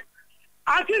 Mama dear.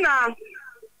 Antina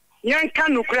Yanka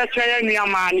no creature near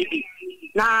money.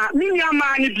 Now, Minia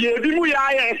money be a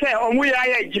Bimuya say, or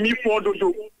Muya Jimmy Fordo.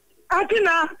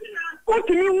 Antina, what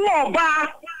to me war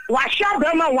bar, wash up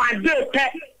Burma 1 day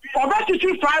pet, or better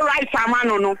to fried rice,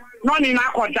 Amano, none in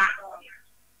Akoda.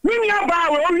 Minia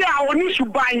bar will be our new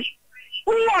subai.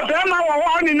 Who are Burma or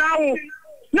one now?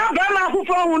 No Burma who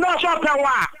will not shop a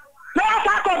war. No,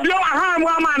 I could blow a hand,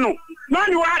 Wamano. No,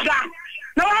 you are that.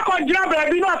 No, I could grab a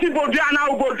bit of people now,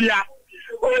 Bodia.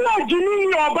 Who know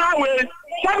Jimmy or Barway?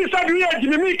 Sabi,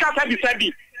 Jimmy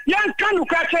Casabi. Young can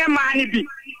catch a money be.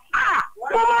 Ah,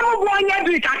 no one yet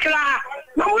drink a class.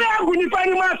 No, we are going to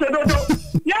find Master.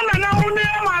 Yana now, only.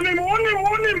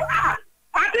 Ah,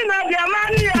 I think I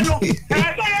money.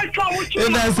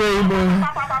 And I say,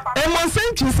 and one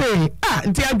thing to say,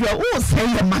 dear, who sell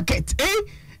the market, eh?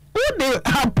 Who they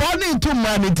have pony to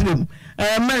money to them?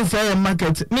 Men say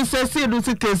market. Mr. C.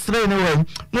 Lucy case straight away.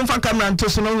 No for camera and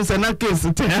to know who's a case.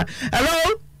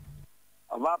 Hello?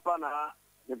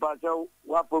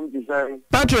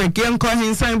 Patrick, young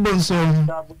calling sign bones.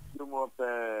 Another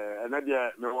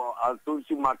no, I'll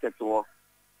see market war.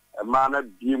 A man of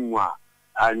Dimwa,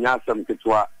 and Yasam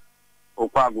Kitwa,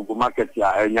 Opago market,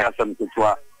 and Yasam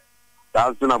Kitwa,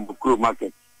 Thousand Bukuru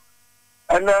market.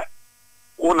 And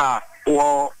Una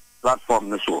or platform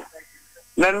the show.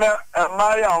 Then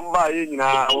my own buying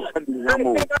now,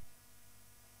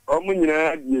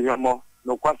 Omunimo,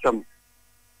 no question.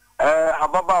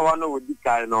 Ababa one with the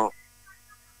kind of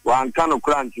one kind of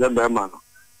crunch, the Berman.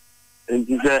 And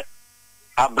he said,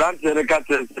 a branch in the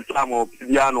catcher, the time of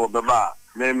piano, Baba,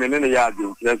 name in the yard.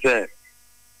 They said,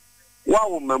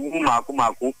 wow, Mamma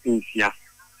Kumaku in here.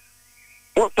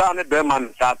 What time the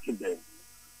Berman Saturday?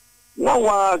 No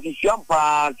one is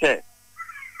champagne said.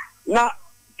 Now,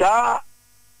 that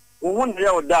one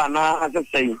year done, as I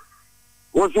say,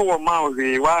 was who amount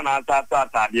the one at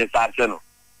that, yes, I know.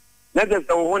 Let us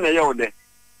know when a year day.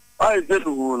 I said,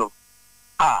 who know.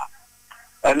 Ah,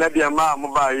 and let your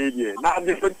mamma buy it. Now,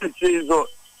 the 50 cheese or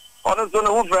the son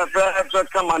of a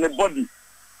come on the body.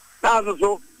 Now,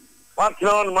 so what's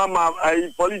on Mamma,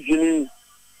 I police in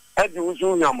at you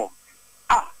soon, Yamo.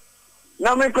 Ah,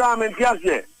 now make crime and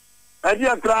Tiasia. I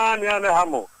dear crying and a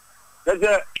hammer. That's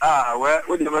where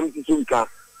would you want to soon come?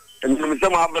 And you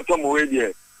some have some way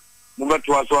there. Move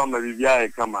to us on the Vivia,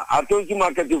 come. I told you,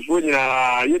 market is winning.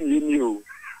 You knew.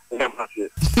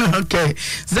 Okay.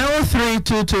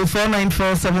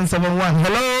 0322494771.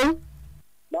 Hello?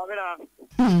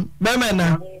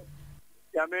 Bemena.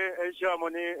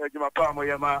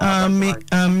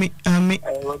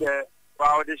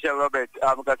 Wow, this is Robert.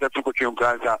 I'm going to put you in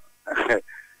Gaza.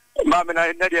 Mamma,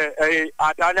 I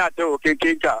Adana to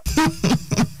Kinka.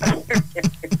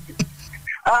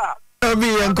 Ah,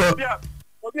 Obia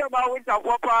Winter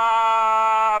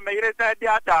Wapa made it at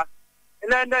Diata.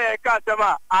 And then they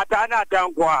customer Adana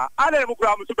Dangua. I never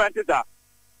gram to Bantita.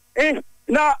 Eh,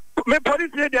 now, me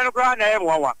police didn't grant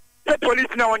everyone. The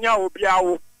police now on your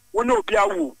Biao, will no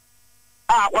Biao.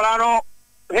 Ah, Walano,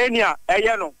 Henia,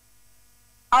 Ayano.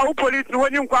 Our police,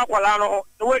 when you call Walano,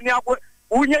 when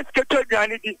you get to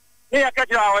Granity, here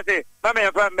catch our say,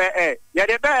 Mamma, yet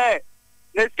a bear.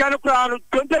 Let's kind of crown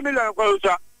 20 million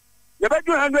closer. You bet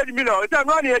 200 million. It's a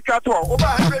money at Cato, over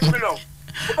 100 million.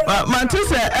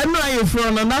 Manchester, I'm not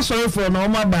from a national for no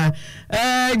maba.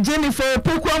 Jennifer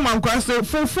Pokwa Manquasso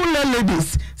for full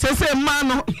ladies. Says a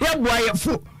man here boy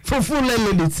for full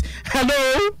ladies.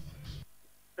 Hello.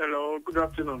 Hello, good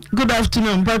afternoon. Good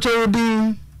afternoon,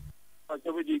 Patrodi.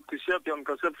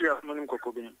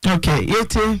 Okay,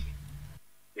 yet.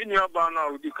 In your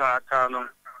banner, with the car,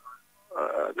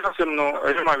 doesn't know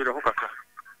a Hokaka.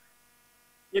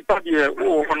 You probably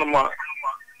oh, one of my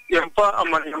Yampa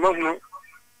among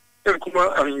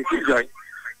Kuma and Kijai.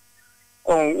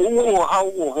 Oh, how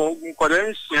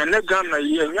Koreans and Legana,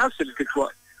 and Yasin.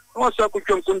 What's up with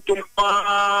your Kuntum?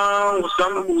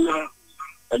 Some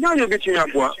and now you're getting up.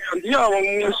 And the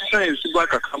hour says,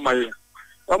 like a Kamai.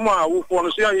 Ama, who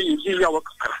wants to see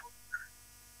you.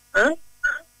 Eh?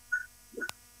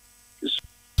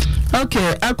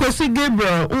 Okay, Akwesi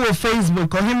Gabriel, who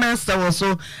Facebook, or him master was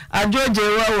so, Adjo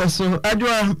Jewa was so,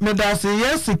 Adjo Medasi,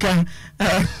 Jessica.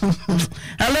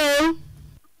 Hello?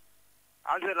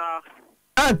 Antina.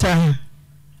 Ata.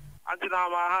 Antina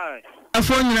ma hai.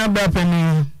 Afọ nyina bra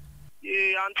pani.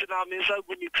 Ye antina me sa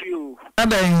gumi tio.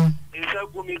 Adan. Me sa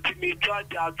gumi ti me twa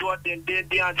ado den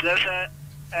antina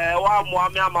wa mo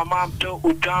ami mama mpe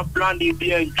udan plan di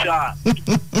bi encha.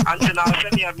 Antina se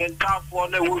ni mental for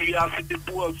na wo wi afi de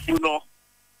bu afu no.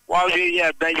 Wa we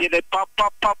ye be ye de papa.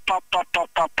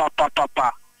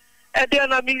 E de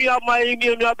na milio mai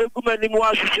mi no abeguma ni mu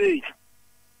asise.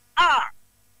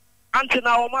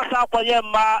 Antina o masa akwaye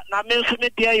mma na me nso me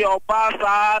de ye oba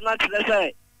sa na tire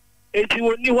se eti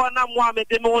woni ho na mo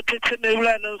amede me wo tete na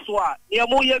wura ne nso a ne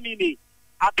mo ye mimi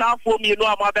atafo mi no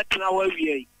ama betena wa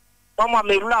wie mama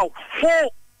me wura fo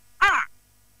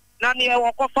na ne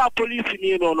wo kofa police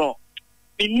ni no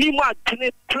minni ma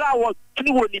tene pra wo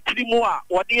tene wo ni tiri mu a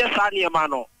wo de sa ne ma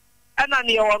no na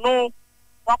ne wo no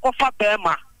wakofa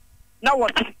bema na wo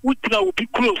ti wutina obi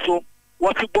kuro so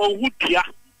wo ti bo wudia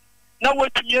na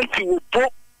wetumi asi wo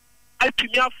bo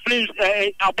atumi aflin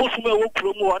abosom e wo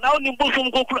kuro mu ho na oni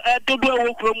bosom kokuro dodo e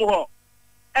wo kuro mu ho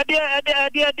ede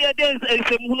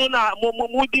esemhunu na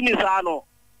mo di ni sa no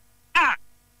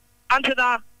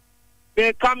antina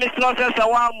be kamislo se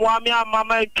wa mo ami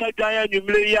amama ntwadwan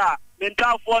anwumre ya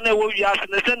mentafo na wo wiase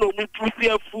ne se na omu pusi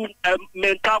afu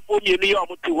mentafo mienu ya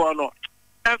omutu ho no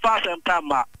emfa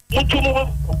sempama mutumu.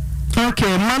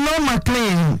 Okay, Mama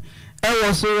McLean.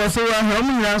 Was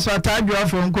home now, so I tied you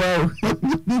off on call.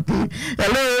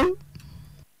 Hello?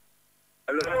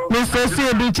 Hello? Mr. C,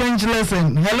 do change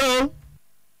lesson. Hello?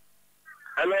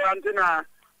 Hello, Antina.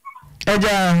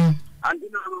 Eja.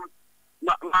 Antina,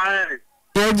 my.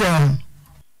 Eja.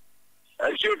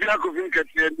 I should be a coffin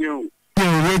catching you.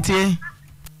 Wait.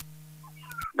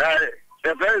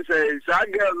 The first is I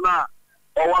get now,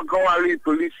 or one call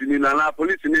police in a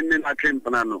police in a camp.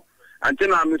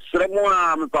 Until I'm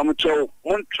Sremo, Pamucho,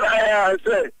 won't try, I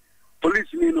say,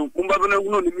 police, Umbabana,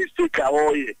 no mistake,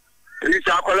 it's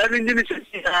our collecting and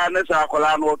that's our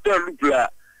colon or Lupla.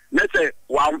 Let's say,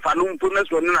 one fanum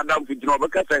fullness when I don't fit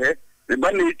because the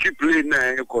bunny cheap lane,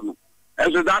 Econo.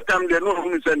 As at that time, they know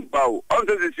who sent power.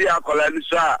 Also, they see our colon,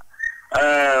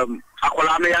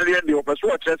 Akolame, the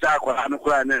opposite chess,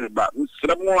 Akolan, but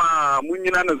Sremo,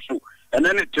 Muninasu, and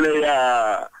then it's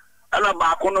a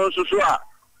Alabacono Susua.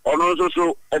 Ono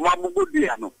so omabugo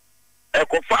dia no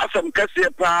ekofa asem kase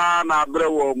pa na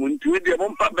abrewo muntu dia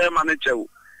mompa be ma ne chew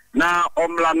na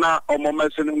omla na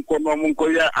omomese nko no munko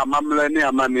ya amamle ni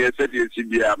amane ese die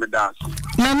sibia me dance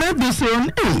na me be say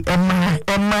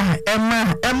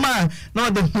Emma no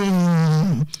the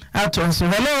atwas.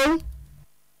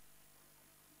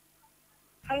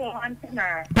 Hello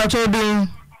Antina.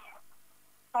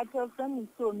 Pacho from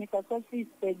so me ka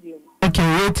stadium.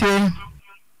 Okay, wait.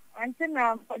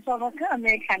 Antina, so I can't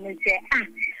make an say.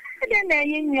 I don't know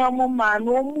your man,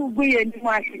 no move in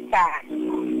Masita.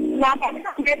 Now, I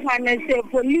can't say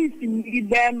police in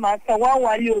them, Master,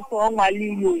 while you so while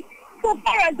you. So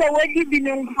far as I would be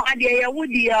in Hadia, would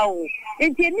you?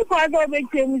 It's any part of it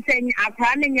saying, I'm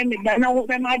planning and then I will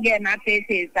come again. I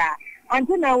say,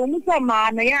 Antina,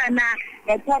 Musama, Mayana,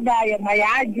 a Tabaya, my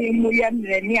Aji, William,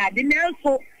 Renia, the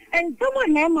Nelson, and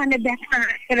someone name on the back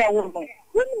of a woman.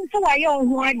 So I own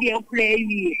who I dear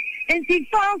play. And she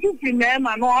found to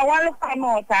remember no I want to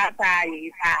know that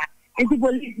and to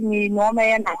believe me no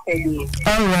man. All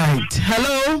right.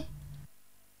 Hello.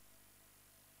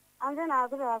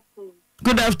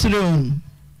 Good afternoon.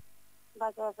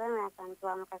 But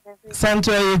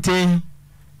Santo Ete.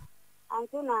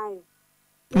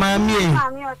 Mammy.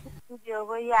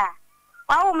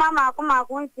 Oh, Mama, come on,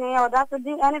 or that's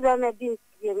any better be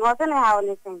wasn't how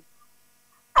anything.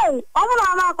 Hey, I'm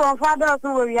not father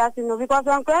to we are because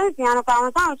I'm crazy and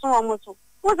I found so much.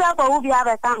 Who's that will be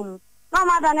other time? No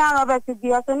matter now about to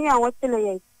be a sonny and what's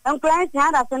still I'm crazy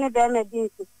and I send it there.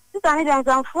 This only dance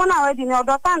on phone already know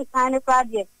the time tiny crowd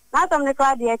yet. Not on the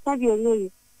crowd yet, can be a new.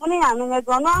 Only I mean, I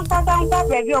go on that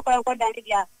review of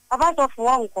Kodandia. About of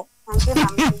one.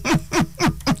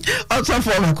 Also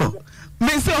for Moko.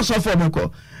 Miss also for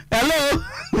Moko. Hello.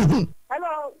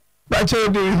 Hello.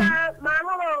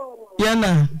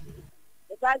 Yana.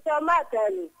 That's your matter.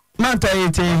 Mata a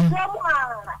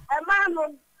man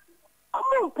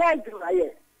of Pedro.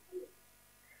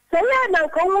 So, yeah,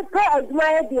 come with my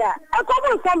idea. I come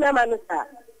with some man.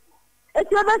 It's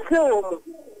never true.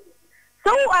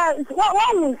 So, what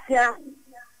one is here?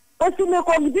 What you make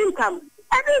of income?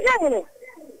 Every day.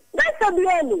 That's a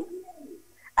blame.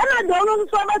 And I don't know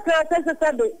so much as a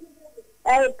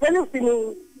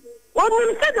when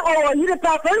we said, oh, you're a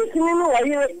person, you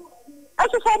I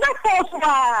should say that false.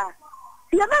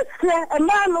 You're not a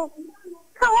man.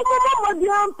 So, what do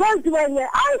you president?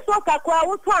 I saw a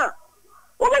crowd.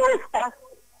 What is that?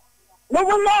 No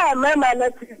more, mama,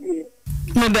 let's see.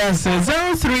 That's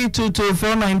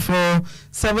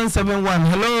 0322494771.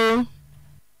 Hello.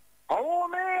 Oh,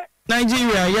 man.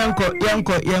 Nigeria, yanko.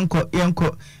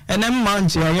 And I'm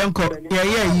Manchia, yanko.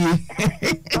 Yeah.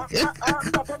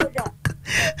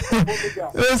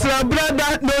 So,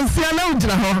 brother, don't see a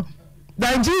no.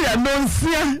 Nigeria, don't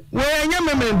see where I am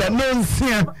a member, don't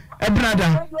see a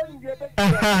brother.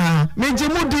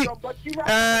 Mijimudi,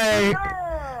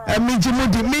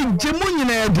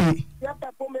 Mijimudi.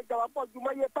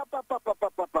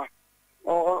 Papa.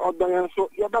 Oh, so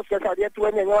your best to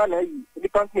any one, the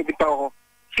company the power.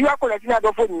 She are collecting out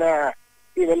of phone. Mama,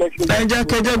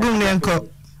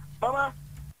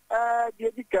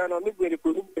 the can only be the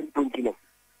Puntino.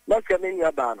 Let's come in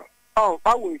your banner. Oh,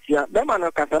 I will see them on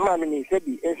a Catamani, said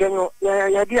the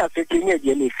idea of taking a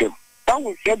jelly film. I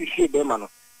will see the shade, Demano.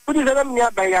 Put it on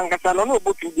nearby young Catano, no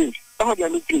book today. Some of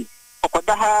them is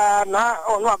Okodaha na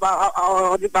ono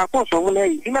about the back of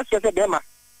you must get a dema.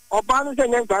 Or Barnes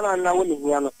and Yankana and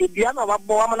Nawiniano. If the other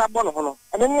Boamana Bono,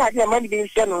 and then I might be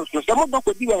channels, so some of them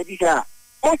could be a visa.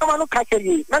 Oh, someone catch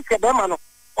you, let's get them on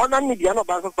a median of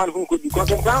Basan who could be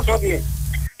content down so here.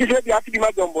 He said you have to be my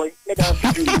young boy.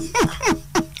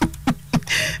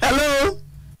 Hello.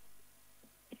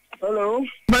 Hello.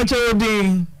 Macho.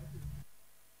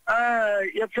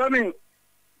 You're coming,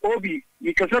 Obi,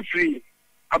 you can set free.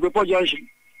 Abepo Junction.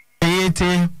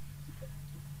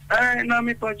 Na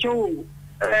mi pacho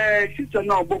sister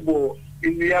na bobo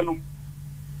iniano.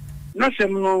 Na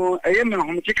sem no me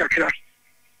hom ti kakra.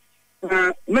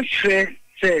 Me hwe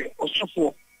se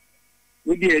osofo.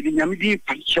 We dey di nyame di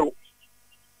pacho.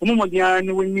 Omo dia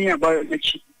ni woni aba na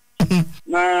chi.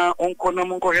 Na onko na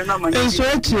monko he na manya. Eso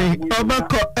echi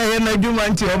obako na djuma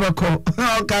nti obako.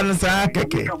 O kan sa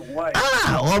keke.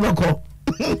 Obako.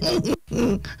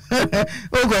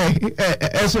 Okay,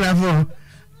 Esrafo.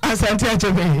 Asante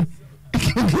achebe.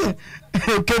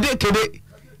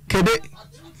 Kede.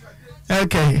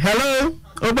 Okay, hello.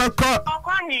 Obako.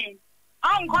 Okoni.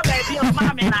 Onko baby o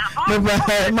mama na.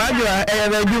 Majwa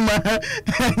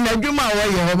na juma wa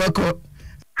ye obako.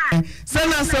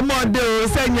 Sana samo do,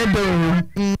 sanye do.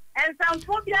 And some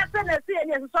phobia send a see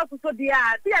any so dia.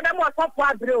 See them more top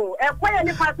bro. E kwa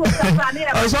ni paso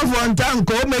sana. Oso for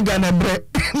tanko omega na bre.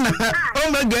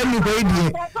 Omega ni ko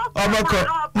idie. Obako.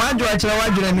 Majwa chere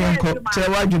wadure ni enko. Chere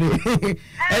wadure.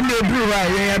 And they do why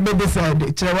ye be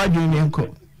decide. Chere wadure ni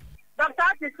enko. Dr.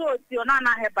 Atiso ti ona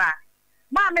na heba.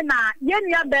 Mama na ye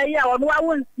nua ba yi a ono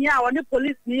awonsia a oni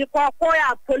police ni ko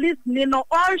ya police ni no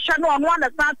all sha no ono na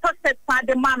san toset pa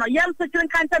de man no yem so twen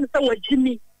kan tell say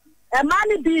wajimi e man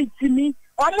ni bi jimi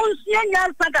omo nsia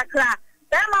nya san kakra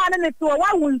e man ni to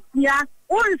wa wonsia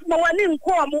wons mo wani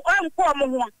nko omo ho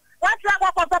what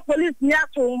la kwa police ni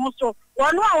ato ho so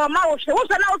ono a ma wo hwe wo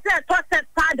so na wo say toset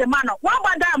pa de man no wa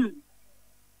badam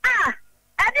e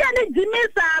dia ni jimi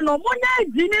sa no mo nya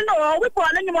jimi no we ko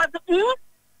na ni mo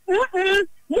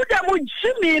muda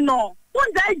mujimi no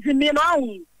muda jimi no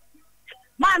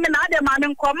mama na ade mama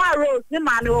nkoma rose ni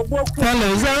mama ogboku.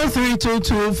 Hello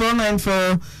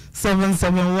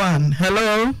 0322494771.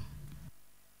 Hello.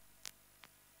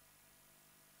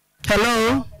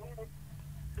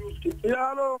 Yeah,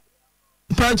 hello.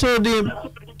 Pacho di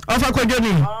ofa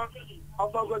kwajoni.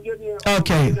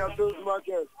 Okay.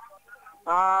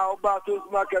 About those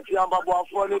market yamba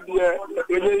for the beer,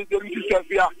 the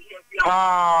Safia.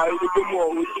 It's more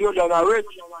with you than a rich.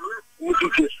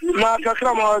 Now,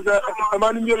 Kakrama was a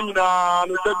man in the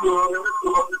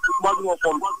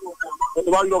from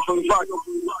the fact.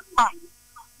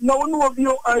 No one of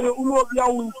you, I will be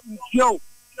out with you.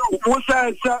 Who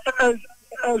says,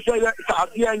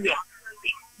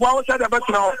 what was that about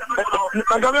now?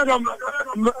 I got no,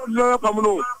 yeah, from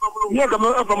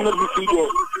the studio.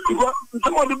 Because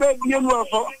somebody made the end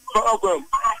for Oakland.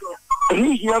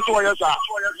 He's not so yes, so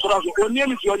that's one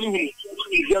name is your name.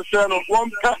 Yes, sir,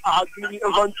 one cat has been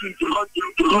a country.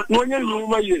 No, you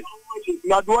may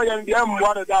not do I and the M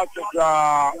water that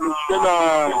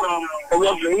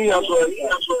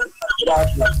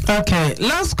okay,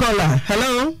 last caller.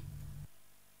 Hello.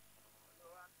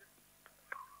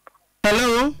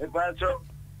 Hello. If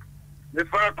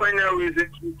I visit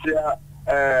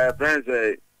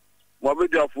Wednesday, what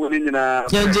would your food in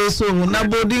Jesus, na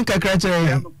boarding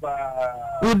Kakracha.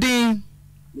 Udin.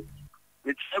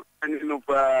 It's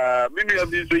many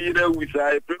of these with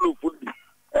I pretty food.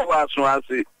 I was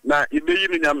now, if you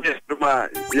in your mess, FM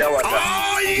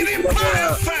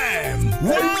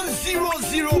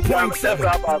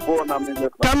 100.7.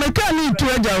 Kamekani to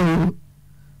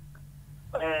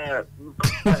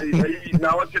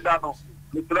now what's it done?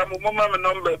 Mama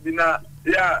number bina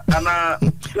ya ana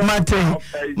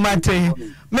Mate.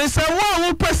 Mesa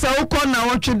wo pesa wo ko na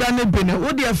wo tweda ne bi ne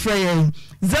wo de afra yen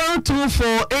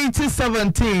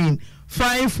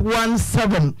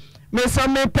 0248017 Mesa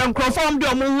me penkrofom de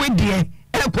omo wedie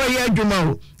ekoye adwuma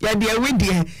o ya de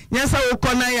wedie nyesa wo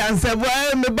ko na ya nsebo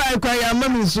me bai kwa ya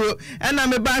mamiso na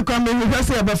me bai kwa me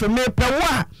hwese ya bafa me pe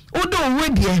wa wo do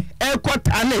wedie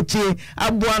ekota na chi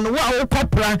aboa no wa wo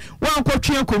kopra wa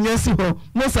nkotwe akonwa si ho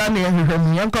mo sa na ya hwehwɛ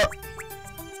mu yanko